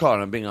 To George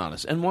Carlin, I'm being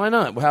honest, and why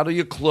not? How do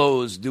you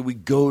close? Do we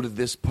go to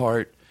this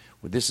part?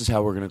 Well, this is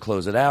how we're going to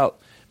close it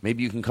out.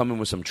 Maybe you can come in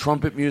with some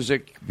trumpet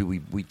music.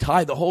 We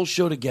tie the whole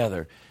show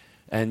together.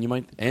 And you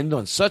might end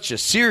on such a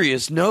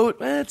serious note.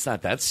 It's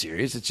not that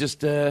serious. It's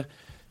just, to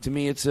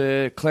me, it's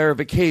a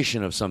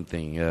clarification of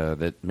something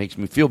that makes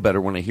me feel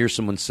better when I hear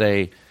someone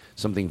say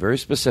something very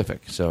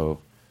specific.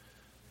 So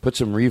put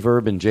some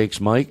reverb in Jake's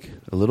mic,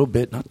 a little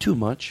bit, not too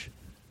much.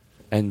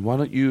 And why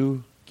don't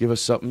you give us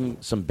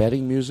some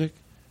betting music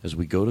as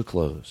we go to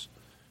close?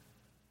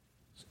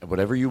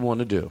 Whatever you want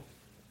to do.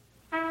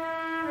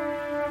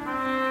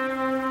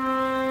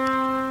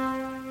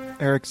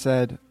 Eric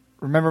said...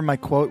 Remember my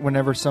quote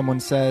whenever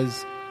someone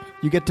says,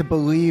 you get to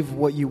believe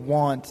what you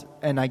want,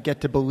 and I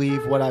get to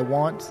believe what I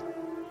want?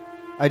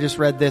 I just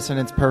read this, and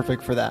it's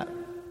perfect for that.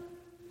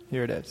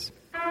 Here it is.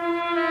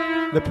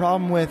 The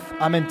problem with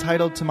I'm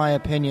entitled to my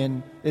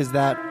opinion is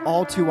that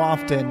all too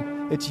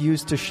often it's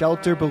used to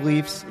shelter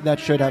beliefs that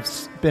should have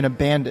been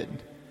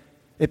abandoned.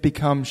 It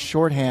becomes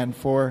shorthand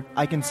for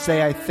I can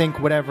say I think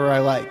whatever I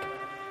like.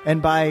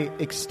 And by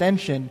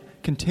extension,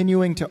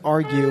 continuing to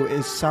argue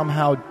is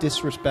somehow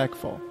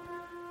disrespectful.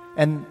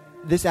 And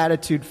this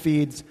attitude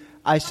feeds,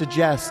 I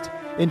suggest,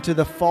 into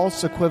the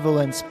false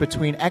equivalence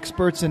between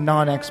experts and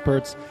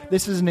non-experts.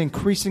 This is an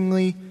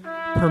increasingly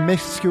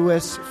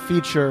promiscuous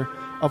feature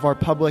of our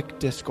public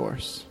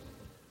discourse.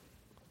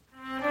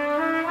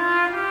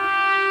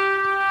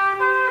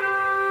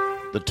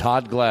 The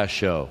Todd Glass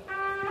Show.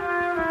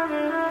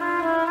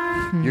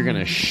 You're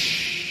going to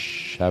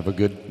have a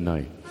good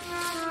night.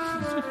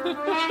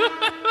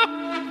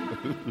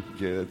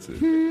 Okay, that's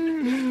it.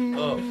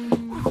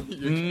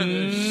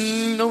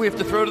 No, we have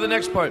to throw to the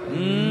next part.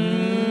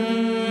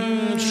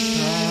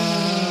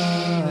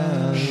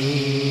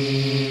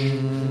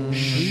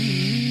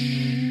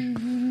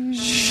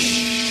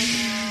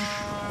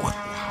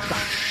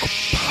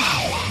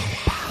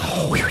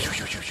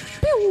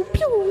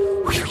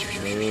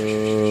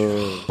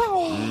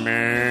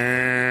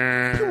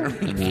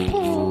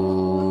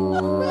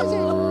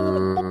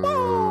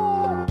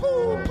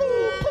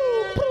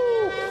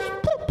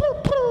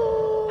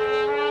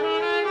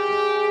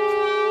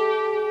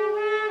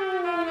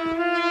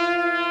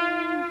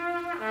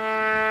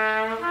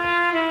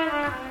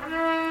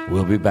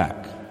 We'll be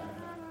back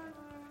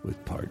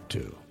with part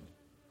 2.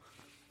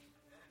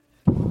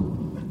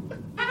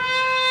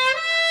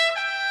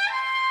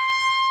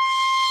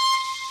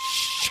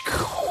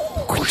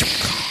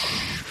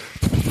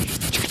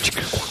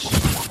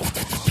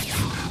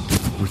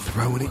 We're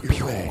throwing it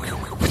your way.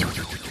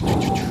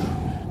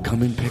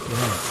 Come and pick it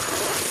up.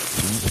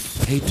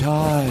 Hey,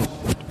 Todd.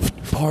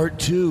 Part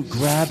 2.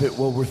 Grab it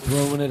while we're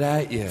throwing it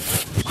at you.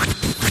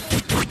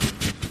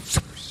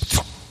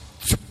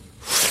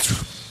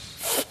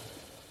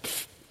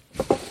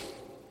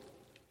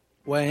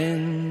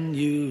 When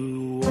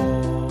you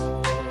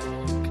walk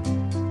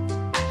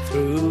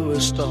through a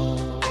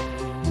storm,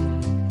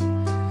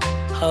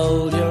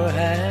 hold your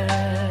head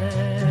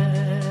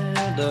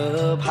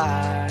up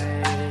high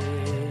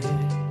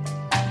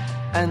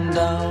and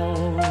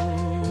don't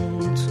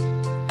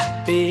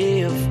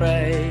be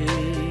afraid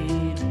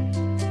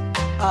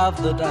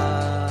of the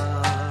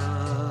dark.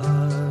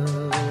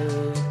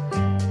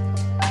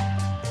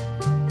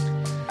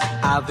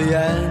 At the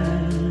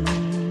end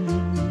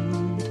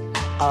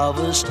of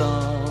a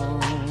storm,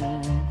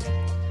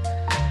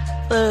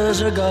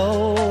 there's a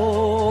golden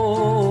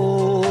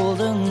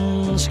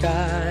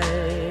sky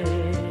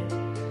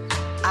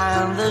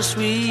and the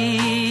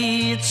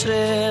sweet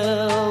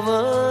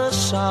silver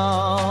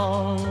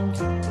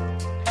sound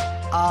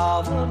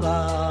of the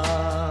lark.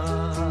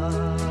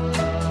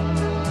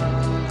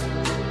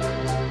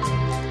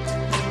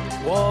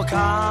 Walk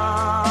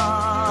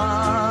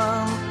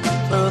on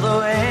through the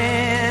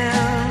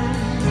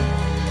wind,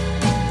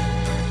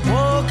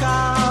 walk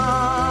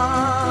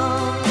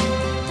on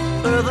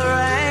through the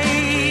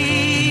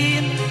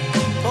rain,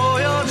 for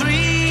your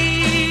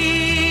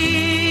dreams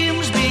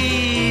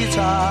be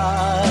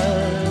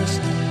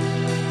tossed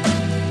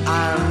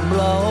and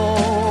blown.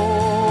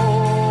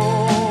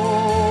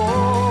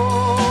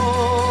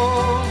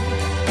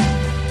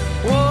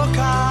 Walk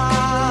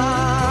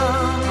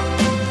on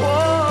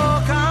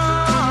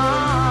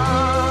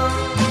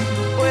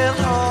with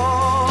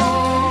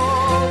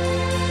hope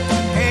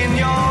in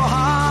your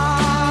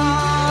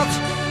heart,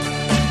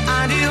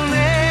 and you'll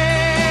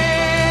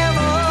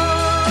never walk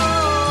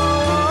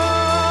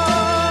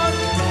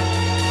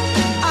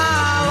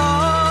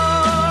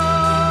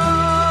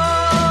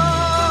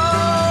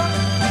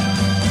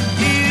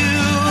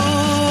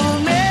alone.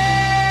 You'll never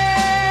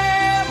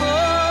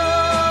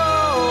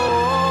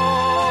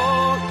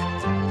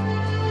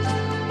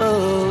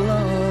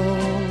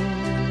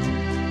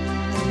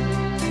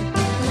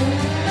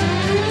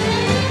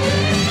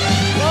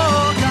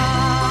walk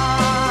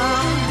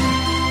alone.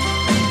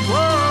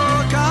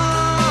 Walk on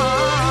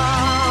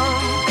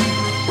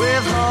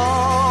with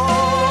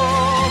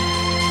hope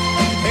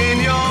in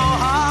your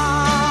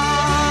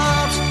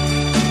heart,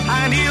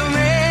 and you'll never walk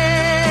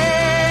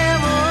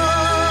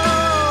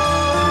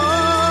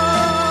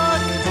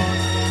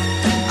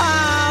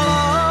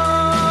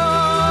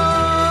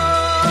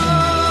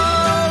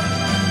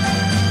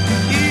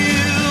alone. You'll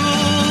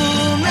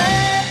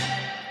never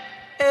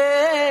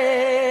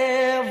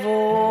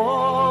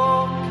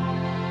walk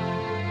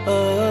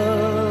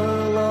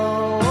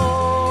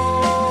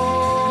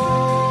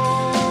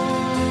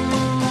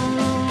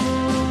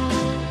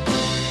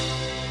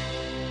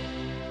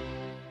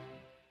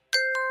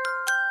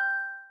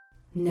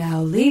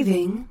Now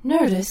leaving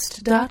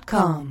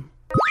Nerdist.com.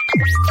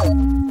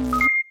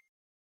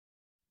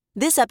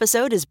 This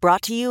episode is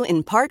brought to you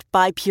in part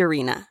by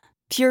Purina.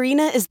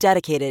 Purina is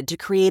dedicated to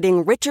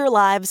creating richer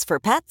lives for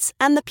pets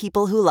and the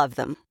people who love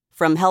them.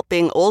 From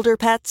helping older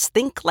pets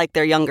think like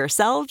their younger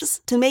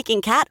selves to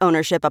making cat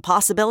ownership a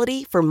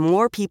possibility for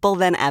more people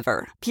than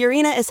ever,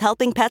 Purina is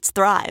helping pets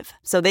thrive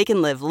so they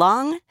can live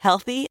long,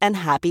 healthy, and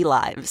happy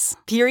lives.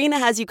 Purina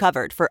has you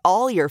covered for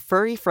all your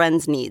furry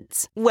friends'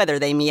 needs, whether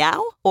they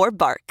meow or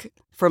bark.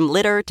 From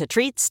litter to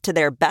treats to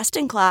their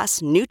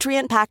best-in-class,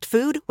 nutrient-packed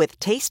food with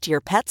taste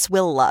your pets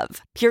will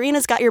love,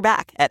 Purina's got your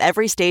back at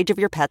every stage of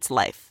your pet's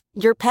life.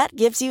 Your pet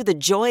gives you the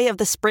joy of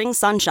the spring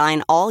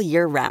sunshine all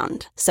year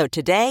round. So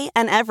today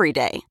and every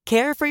day,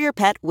 care for your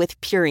pet with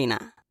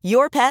Purina.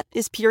 Your pet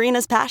is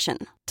Purina's passion.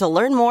 To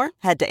learn more,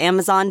 head to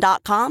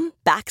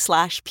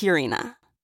Amazon.com/Purina.